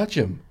even touch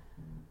him.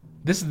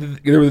 This is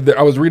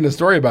I was reading a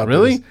story about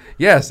Really? this.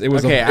 Yes, it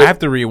was. Okay, I have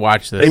to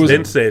rewatch this. They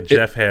then said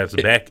Jeff has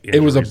back injuries.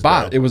 It was a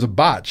bot. though. It was a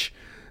botch.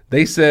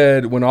 They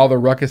said when all the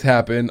ruckus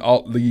happened,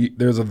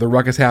 the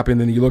ruckus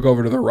happened, and you look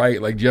over to the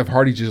right, like Jeff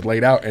Hardy's just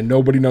laid out, and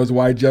nobody knows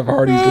why Jeff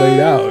Hardy's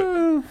laid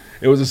out.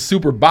 It was a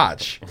super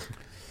botch.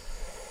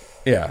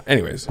 Yeah.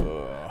 Anyways,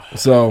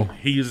 so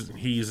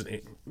He's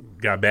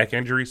got back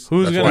injuries.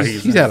 Who's That's gonna- why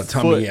he's had a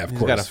tummy. Yeah, of He's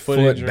course. got a foot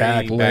injury,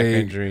 back, leg.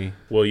 injury.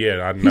 Well,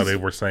 yeah, I know they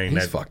were saying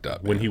he's that fucked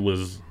up, when man. he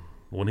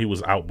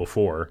was out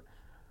before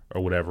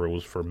or whatever, it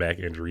was for back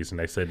injuries, and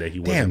they said that he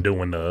Damn. wasn't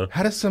doing the.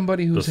 How does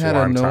somebody who's the had a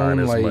swan time known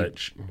as like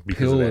much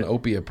because of pill and that.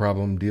 opiate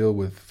problem deal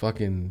with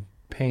fucking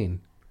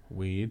pain?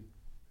 Weed.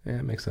 Yeah,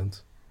 it makes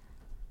sense.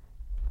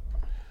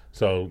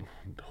 So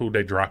who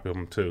they drop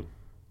him to?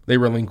 They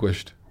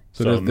relinquished.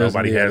 So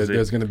nobody has it.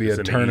 There's going to be It's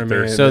a in the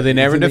tournament. ether. So they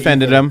never It's in the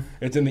defended ether. him.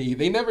 It's in the.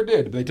 They never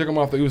did. But they took him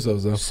off the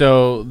Usos though.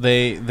 So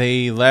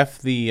they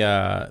left the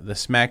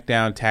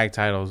SmackDown tag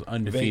titles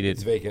undefeated.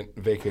 It's vacant.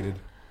 Vacated.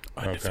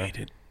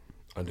 Undefeated.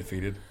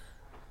 Undefeated.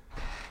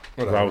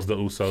 If I was the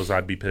Usos,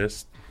 I'd be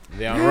pissed.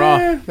 They on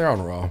Raw, They're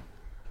on Raw.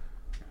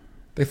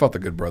 They fought the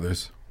Good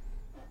Brothers.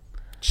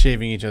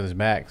 shaving each other's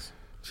backs.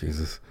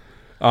 Jesus.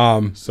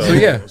 So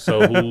yeah. So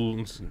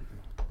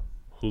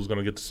who's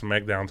gonna get the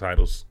SmackDown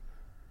titles?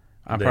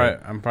 I'm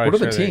Then- probably. What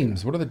are the sure they-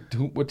 teams?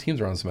 What teams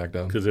are on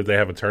SmackDown? Because if they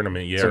have a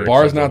tournament, yeah. So or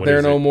Bar's something, not what there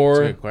is no it? more.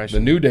 That's a good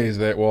question. The New Day's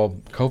there. Well,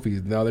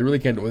 Kofi. No, they really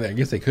can't do it. I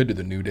guess they could do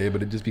the New Day, but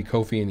it'd just be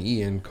Kofi and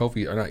Ian.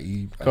 Kofi or not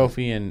E.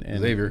 Kofi and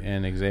Xavier.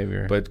 and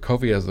Xavier. But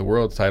Kofi has the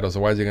world title, so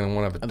why is he going to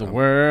want to have the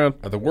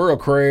world. the world,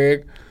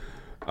 Craig?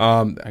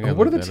 gotta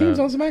What are look the that teams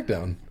up. on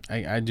SmackDown?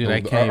 I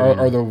can't.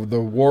 Are the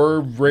War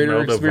Raider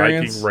No, the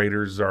experience? Viking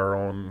Raiders are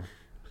on.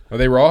 Are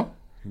they Raw?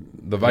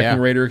 The Viking Yeah.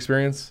 Raider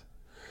experience?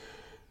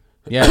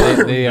 Yeah,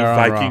 they The are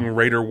on Viking Raw.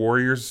 Raider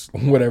Warriors,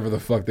 Whatever the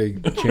fuck they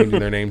changing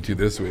their name to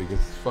this week.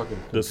 It's fucking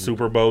the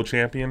Super Bowl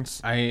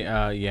champions.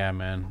 Yeah,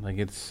 man. Like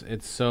it's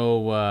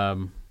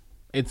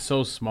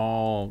so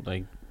small.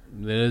 Like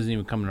it doesn't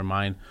even come to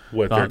mind.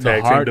 What, their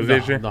tag team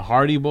division? The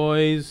Hardy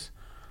Boys.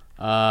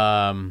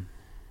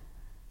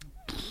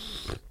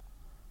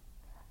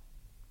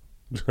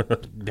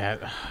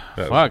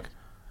 Fuck.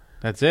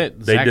 That's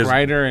it. Zack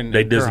Ryder and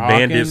they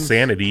disbanded Hawkins.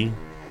 Sanity.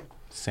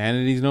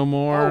 Sanity's no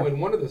more. Oh, and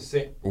one of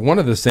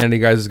the Sanity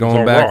guys is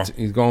going back.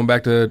 He's going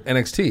back to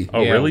NXT.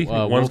 Oh, yeah, really?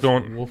 One's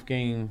going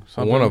Wolfgang.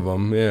 Something. One of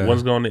them, yeah.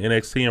 One's going to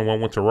NXT and one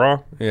went to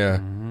Raw. Yeah,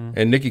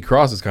 and Nikki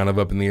Cross is kind of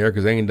up in the air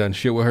because they ain't done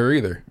shit with her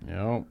either.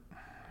 Yep.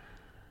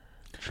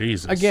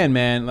 Jesus. Again,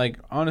 man, like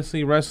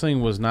honestly,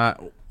 wrestling was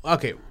not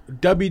okay.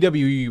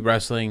 WWE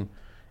wrestling,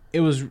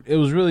 it was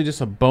really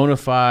just a bona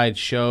fide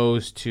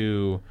shows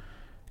to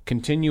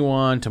continue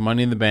on to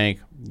Money in the Bank.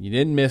 You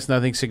didn't miss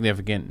nothing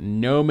significant.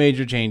 No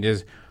major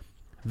changes.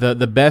 The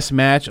best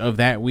match of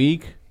that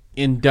week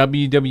in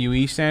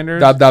WWE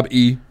standards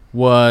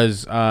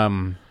was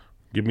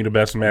give me the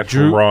best match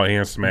from Raw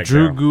and SmackDown.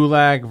 Drew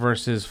Gulak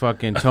versus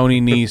fucking Tony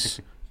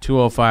Nese,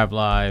 205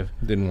 Live.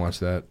 Didn't watch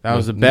that. That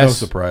was the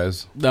best. No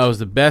surprise. That was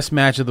the best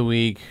match of the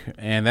week,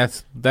 and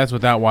that's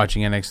without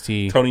watching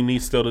NXT. Tony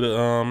Nese still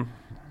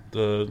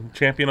the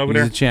champion over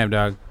there. He's the champ,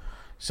 dog.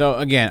 So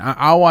again,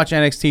 I'll watch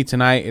NXT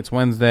tonight. It's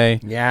Wednesday.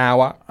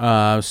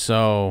 Yeah.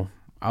 So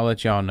I'll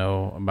let y'all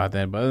know about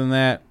that. But other than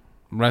that,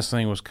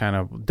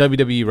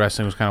 WWE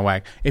wrestling was kind of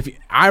whack.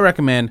 I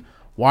recommend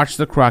watch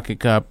the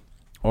Crockett Cup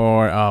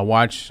or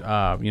watch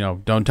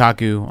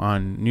Dontaku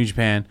on New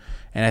Japan.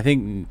 And I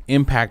think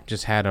Impact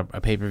just had a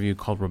pay-per-view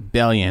called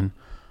Rebellion.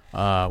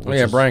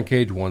 Brian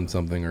Cage won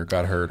something or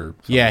got hurt or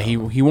something. Yeah,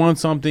 he won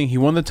something. He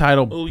won the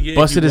title. Oh yeah,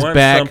 busted his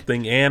back.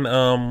 Something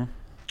and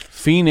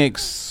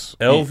Phoenix.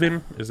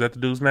 Elvin, is that the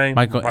dude's name?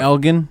 Michael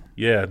Elgin.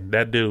 Yeah,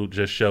 that dude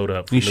just showed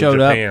up. He showed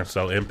Japan, up.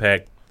 So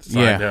Impact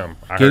signed him.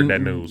 I heard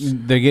that news.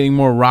 They're getting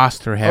more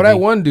roster heavy. Oh, that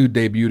one dude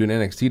debuted in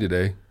NXT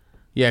today.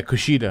 Yeah,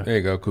 Kushida. There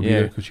you go,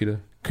 Kushida.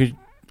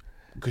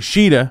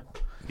 Kushida.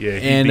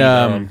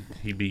 Yeah,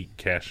 he beat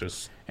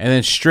Cassius. And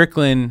then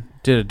Strickland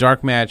did a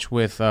dark match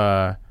with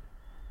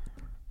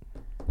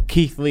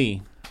Keith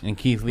Lee, and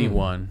Keith Lee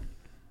won.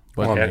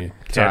 But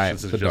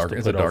Cassius is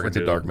it's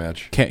a dark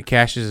match.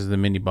 Cassius is the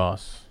mini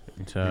boss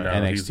to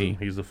NXT.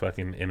 He's the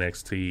fucking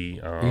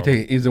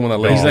NXT. He's the one that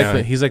lays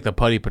down. He's like the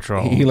Putty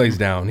Patrol. He lays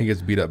down. He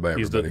gets beat up by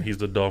everybody. He's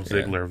the Dolph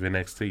Ziggler of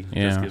NXT.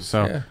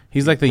 Yeah.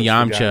 He's like the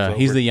Yamcha.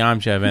 He's the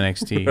Yamcha of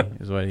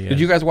NXT. Is what he is. Did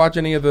you guys watch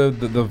any of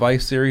the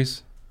Vice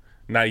series?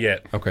 Not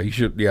yet. Okay, you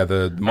should. Yeah,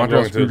 the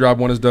Montreal Screwjob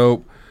one is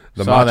dope.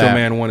 The Macho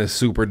Man one is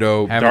super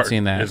dope. Haven't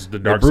seen that. It's the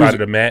dark side of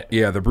the mat.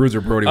 Yeah, the Bruiser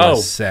Brody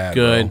was sad.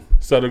 Good. Bro.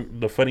 So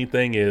the funny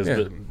thing is,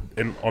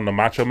 on the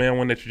Macho Man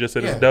one that you just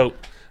said is dope,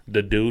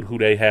 the dude who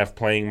they have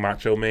playing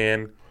Macho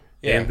Man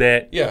in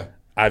that,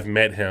 I've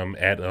met him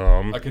at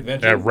a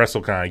convention at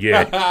WrestleCon.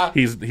 Yeah,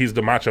 he's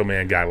the Macho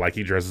Man guy. Like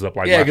he dresses up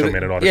like Macho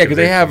Man at all. Yeah, because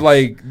they have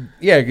like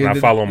I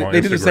follow him on Instagram.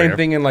 They do the same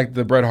thing in like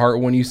the Bret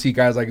Hart when you see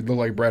guys like look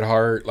like Bret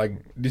Hart. Like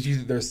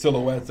there's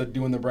silhouettes that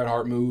doing the Bret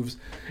Hart moves,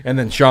 and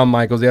then Shawn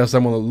Michaels. They have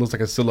someone that looks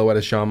like a silhouette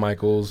of Shawn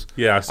Michaels.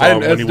 Yeah, I saw him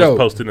when he was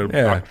posting.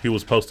 He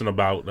was posting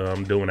about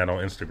doing that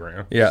on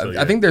Instagram. Yeah, so,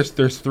 I think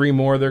there's 3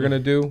 more they're gonna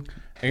do.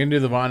 They're gonna do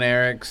the Von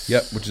Erichs.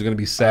 Yep, which is gonna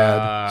be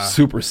sad,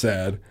 super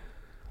sad.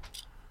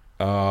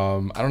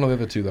 I don't know the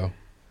other 2 though.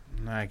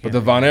 But the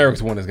Von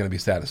Erichs one is going to be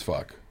sad as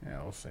fuck.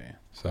 Yeah, we'll see.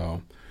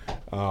 So,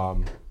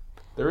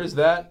 there is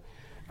that.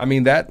 I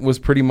mean, that was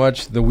pretty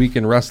much the week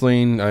in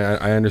wrestling.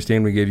 I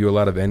understand we gave you a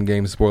lot of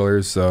Endgame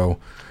spoilers, so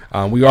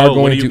we are going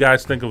to. What do you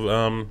guys think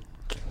of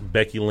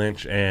Becky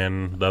Lynch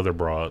and the other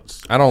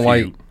broads? I don't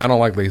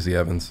like Lacey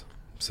Evans.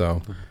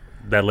 So.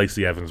 That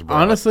Lacey Evans broad.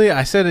 Honestly,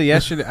 I said it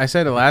yesterday. I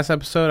said it last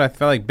episode. I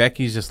felt like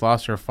Becky's just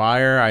lost her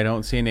fire. I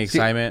don't see any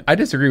excitement. I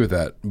disagree with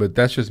that, but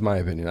that's just my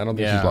opinion. I don't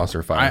think she's lost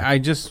her fire.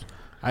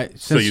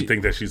 So you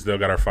think that she's still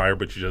got her fire,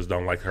 but you just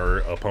don't like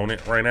her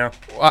opponent right now?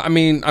 Well, I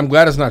mean, I'm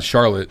glad it's not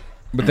Charlotte,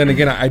 but then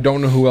again, I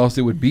don't know who else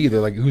it would be.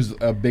 They're like, who's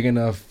a big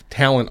enough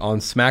talent on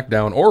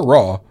SmackDown or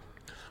Raw?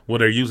 Well,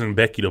 they're using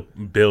Becky to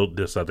build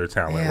this other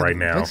talent right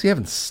now. Lacey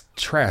Evans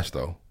trash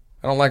though.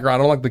 I don't like her. I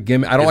don't like the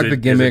gimmick. I don't like the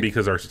gimmick. Is it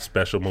because her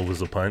special move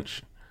is a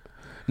punch?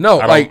 No,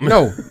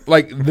 no.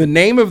 Like the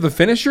name of the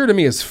finisher to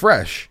me is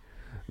fresh,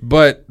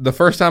 but the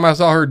first time I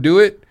saw her do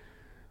it,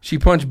 she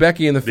punched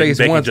Becky in the face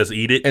Becky once. Just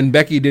eat it, and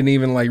Becky didn't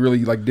even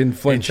didn't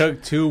flinch. It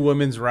took 2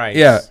 women's rights.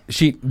 Yeah,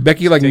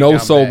 Becky no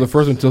sold the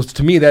first one. So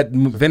to me, that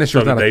finisher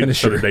is not a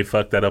finisher. So did they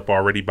fuck that up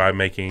already by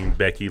making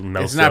Becky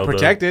no? It's not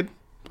protected.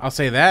 I'll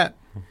say that.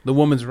 The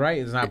woman's right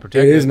is not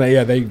protected. It is not.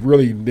 Yeah,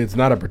 it's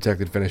not a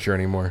protected finisher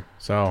anymore.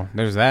 So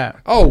there's that.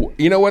 Oh,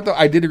 you know what though?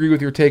 I did agree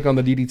with your take on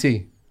the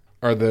DDT,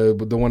 or the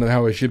one of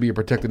how it should be a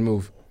protected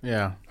move.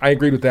 Yeah, I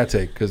agreed with that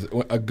take because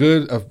a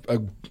good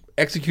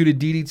executed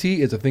DDT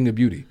is a thing of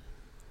beauty.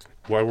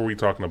 Why were we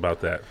talking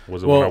about that?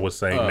 Was it when I was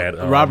saying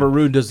that Robert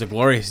Roode does the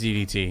glorious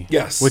DDT?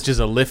 Yes, which is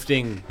a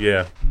lifting.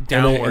 Yeah,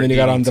 downward. And then you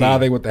got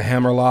Andrade with the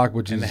hammerlock,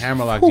 which is the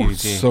hammerlock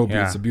DDT. So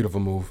it's a beautiful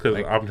move.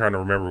 Because I'm trying to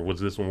remember, was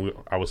this when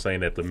I was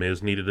saying that the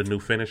Miz needed a new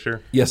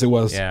finisher? Yes, it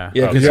was. Yeah,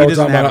 because he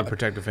doesn't have a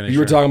protective finisher. You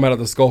were talking about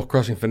the skull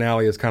crushing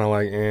finale. It's kind of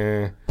like,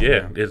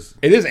 Yeah, it is.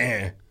 It's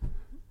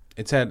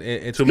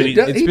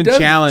been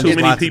challenged. Too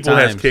many people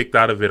has kicked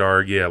out of it,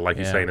 like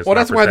you're saying. It's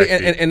that's why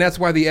that's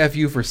why the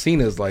FU for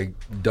Cena is like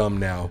dumb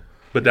now.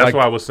 But that's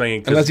why I was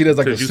saying, unless he does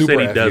like the you super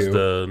said he does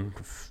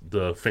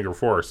the figure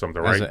four or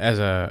something, right?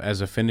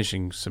 As a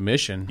finishing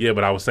submission. Yeah,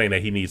 but I was saying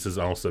that he needs his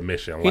own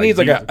submission. He needs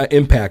like an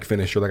impact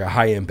finisher, like a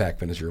high impact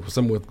finisher, with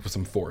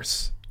some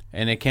force.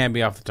 And it can't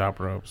be off the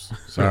top ropes.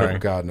 Sorry. Oh,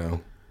 God,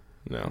 no.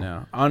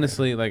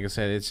 Honestly, like I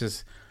said, it's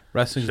just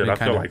wrestling's been I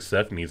feel like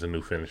Seth needs a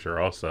new finisher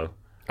also.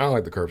 I don't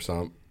like the curb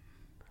stomp.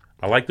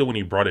 I liked it when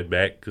he brought it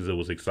back because it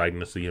was exciting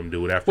to see him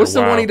do it after What's a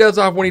while. the one he does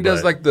off when he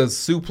does like the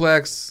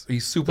suplex? He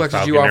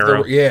suplexes you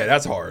off the... Yeah,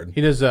 that's hard.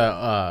 He does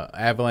a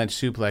avalanche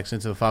suplex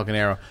into the Falcon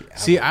Arrow.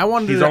 See, I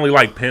wanted He's only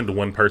like pinned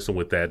one person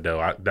with that, though.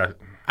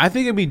 I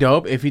think it'd be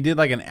dope if he did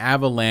like an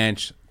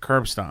avalanche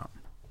curb stomp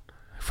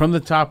from the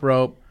top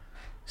rope,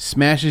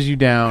 smashes you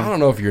down. I don't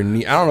know if you're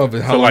knee. I don't know if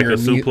it's how like a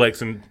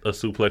suplex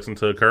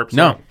into a curb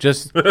stomp. No,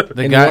 just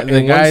the guy.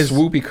 The guy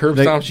swoop. He curb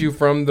stomps you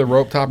from the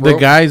top rope. The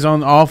guy's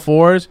on all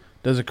fours.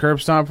 Does a curb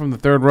stomp from the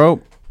third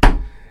rope.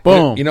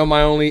 Boom. You know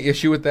my only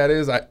issue with that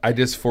is I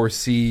just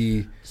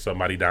foresee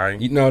somebody dying.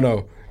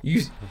 No.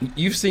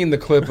 You've seen the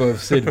clip of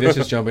Sid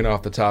Vicious jumping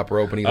off the top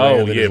rope and he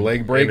lands and his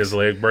leg breaks. And his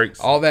leg breaks.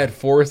 All that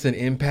force and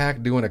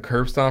impact doing a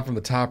curb stomp from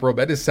the top rope.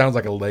 That just sounds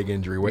like a leg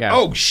injury. Yeah.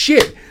 Oh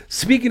shit!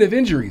 Speaking of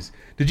injuries,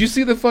 did you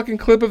see the fucking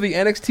clip of the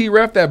NXT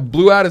ref that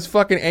blew out his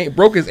fucking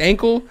broke his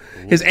ankle?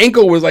 His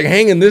ankle was like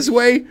hanging this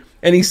way,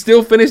 and he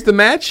still finished the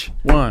match.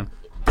 How'd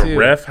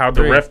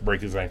the ref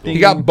break his ankle? He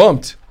got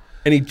bumped,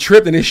 and he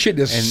tripped, and his shit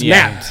just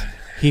snapped. Yeah,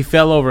 he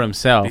fell over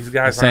himself. These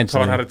guys aren't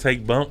taught how to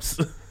take bumps.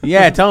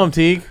 Yeah, tell him,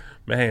 Teague.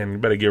 Man, you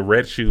better get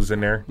red shoes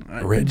in there.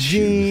 Red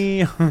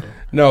shoes.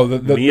 No,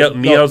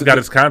 Neo's got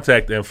his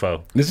contact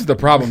info. This is the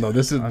problem, though.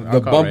 This is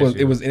the bump was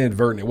it was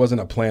inadvertent. It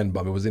wasn't a planned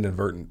bump. It was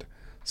inadvertent.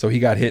 So he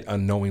got hit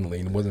unknowingly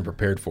and wasn't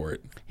prepared for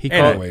it. He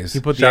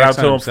put shout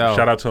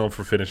out to him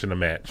for finishing the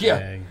match. Yeah,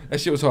 dang. That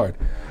shit was hard.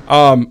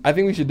 I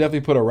think we should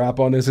definitely put a wrap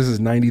on this. This is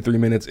 93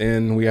 minutes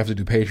in. We have to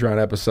do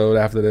Patreon episode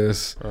after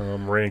this.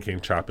 Rand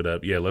can chop it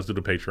up. Yeah, let's do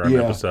the Patreon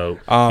episode.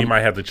 He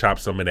might have to chop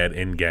some of that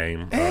in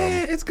game.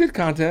 It's good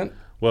content.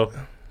 Well,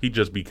 he'd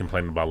just be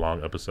complaining about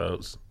long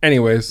episodes.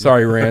 Anyways,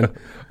 sorry, Rand.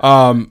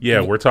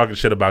 Yeah, we're talking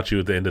shit about you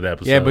at the end of the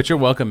episode. Yeah, but you're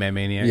welcome, man,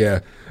 Maniac.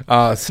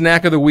 Yeah.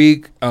 Snack of the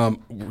week.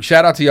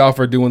 Shout out to y'all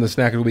for doing the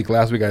snack of the week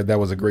last week. That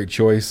was a great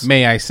choice.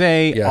 May I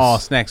say, all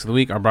snacks of the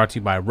week are brought to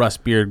you by Russ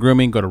Beard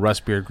Grooming. Go to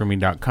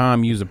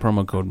russbeardgrooming.com. Use the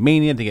promo code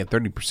MANIA to get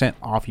 30%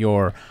 off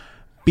your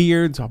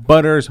beards,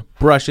 butters,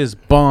 brushes,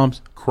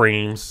 balms,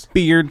 creams,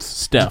 beard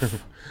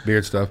stuff.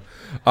 Beard stuff.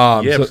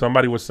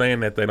 Somebody was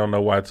saying that they don't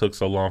know why it took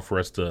so long for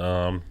us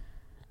to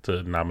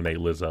nominate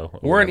Lizzo.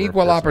 We're an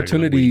equal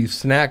opportunity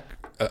snack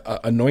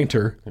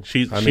anointer.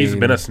 She's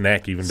been a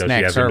snack even though she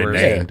hasn't been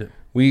named.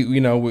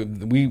 Yeah.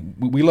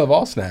 We love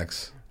all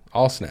snacks.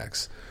 All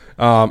snacks.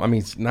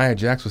 Nia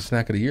Jax was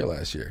snack of the year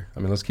last year.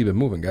 Let's keep it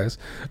moving, guys.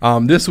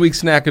 This week's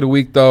snack of the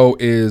week though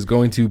is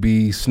going to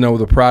be Snow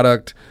the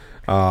Product.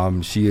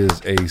 She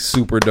is a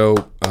super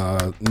dope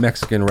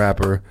Mexican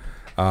rapper.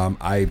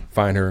 I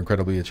find her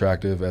incredibly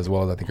attractive, as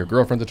well as I think her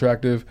girlfriend's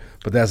attractive,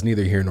 but that's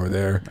neither here nor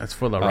there. That's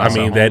full of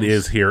that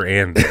is here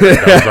and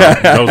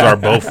there. Those are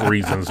both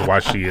reasons why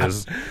she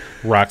is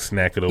rock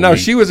snack of the week. No,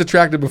 she was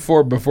attractive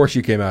before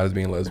she came out as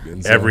being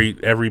lesbian. So.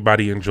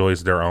 Everybody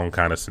enjoys their own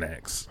kind of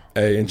snacks.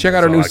 Hey, and check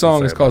out her new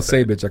song. It's called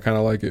Say Bitch. I kind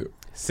of like it.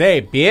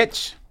 Say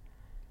Bitch.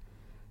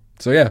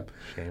 So, yeah.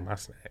 Shame my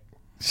snack.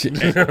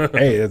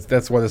 Hey,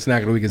 that's why the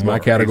snack of the week is my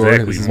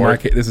category.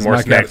 Exactly. This is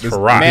my snacks for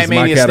rock. Matt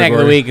Mania snack of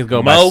the week is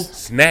go Mo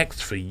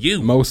snacks for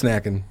you. Mo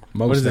snacking.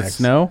 What is it?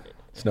 Snow.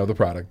 Snow the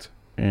Product.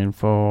 And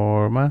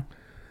for my.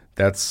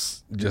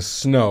 That's just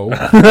snow.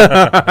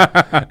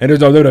 And there's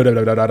no.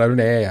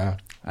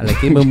 I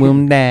like it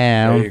boom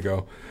down. There you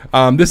go.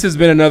 This has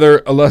been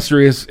another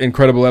illustrious,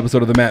 incredible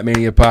episode of the Matt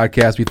Mania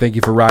podcast. We thank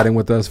you for riding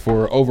with us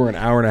for over an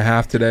hour and a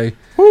half today.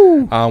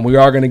 We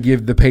are going to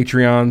give the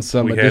Patreon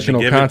some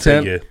additional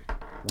content.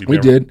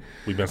 We've been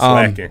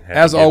slacking.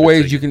 As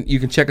always, you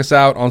can check us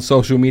out on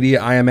social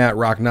media. I am at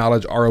Rock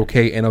Knowledge,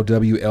 ROKNOWLEDGE.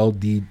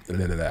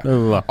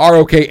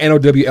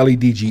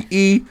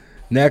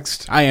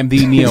 Next, I am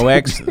the Neo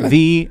X,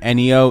 the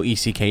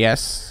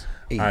NEOECKS.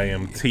 I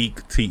am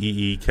Teek,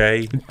 TEEK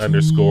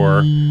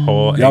 _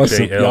 Hall, y'all are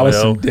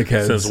some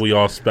dickheads. Since we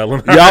all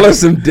spelling y'all are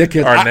some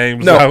dickheads. Our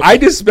names. I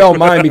just spell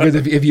mine because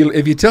if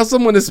you tell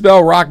someone to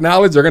spell Rock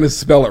Knowledge, they're going to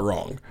spell it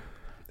wrong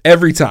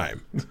every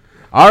time.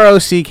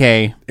 ROCK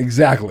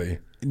exactly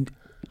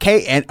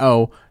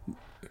KNOOWLDGE.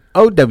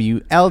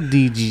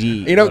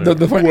 You know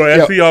the funny,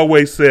 as he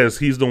always says,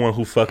 he's the one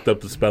who fucked up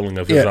the spelling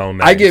of his own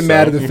name. I get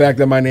mad at the fact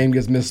that my name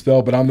gets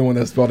misspelled, but I'm the one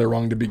that spelled it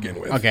wrong to begin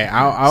with. Okay,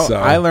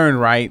 I learned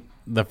right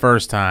the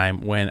first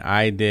time when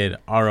I did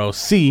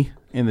ROC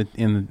in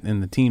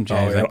the team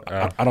chat.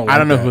 I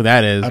don't know who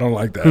that is. I don't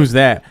like that. Who's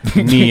that?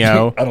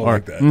 Neo. I don't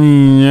like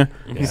that.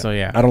 So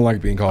yeah, I don't like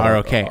being called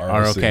ROK.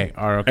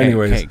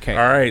 Anyways, all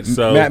right.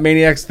 So Matt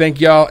Maniacs, thank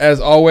y'all as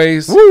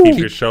always. Keep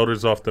your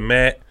shoulders off the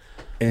mat.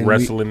 And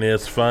wrestling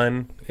is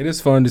fun. It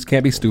is fun. Just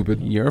can't be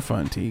stupid. You're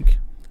fun, Teak.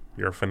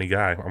 You're a funny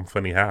guy. I'm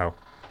funny how?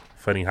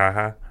 Funny ha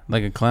ha.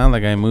 Like a clown.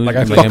 Like I amuse. Like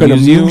I fucking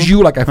amuse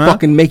you. Like I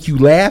fucking make you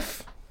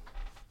laugh.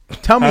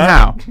 Tell me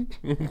how.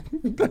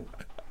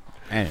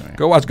 Anyway.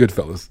 Go watch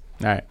Goodfellas.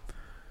 All right.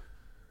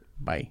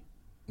 Bye.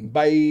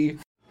 Bye.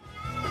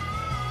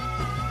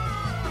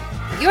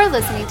 You're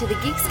listening to the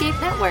Geekscape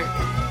Network.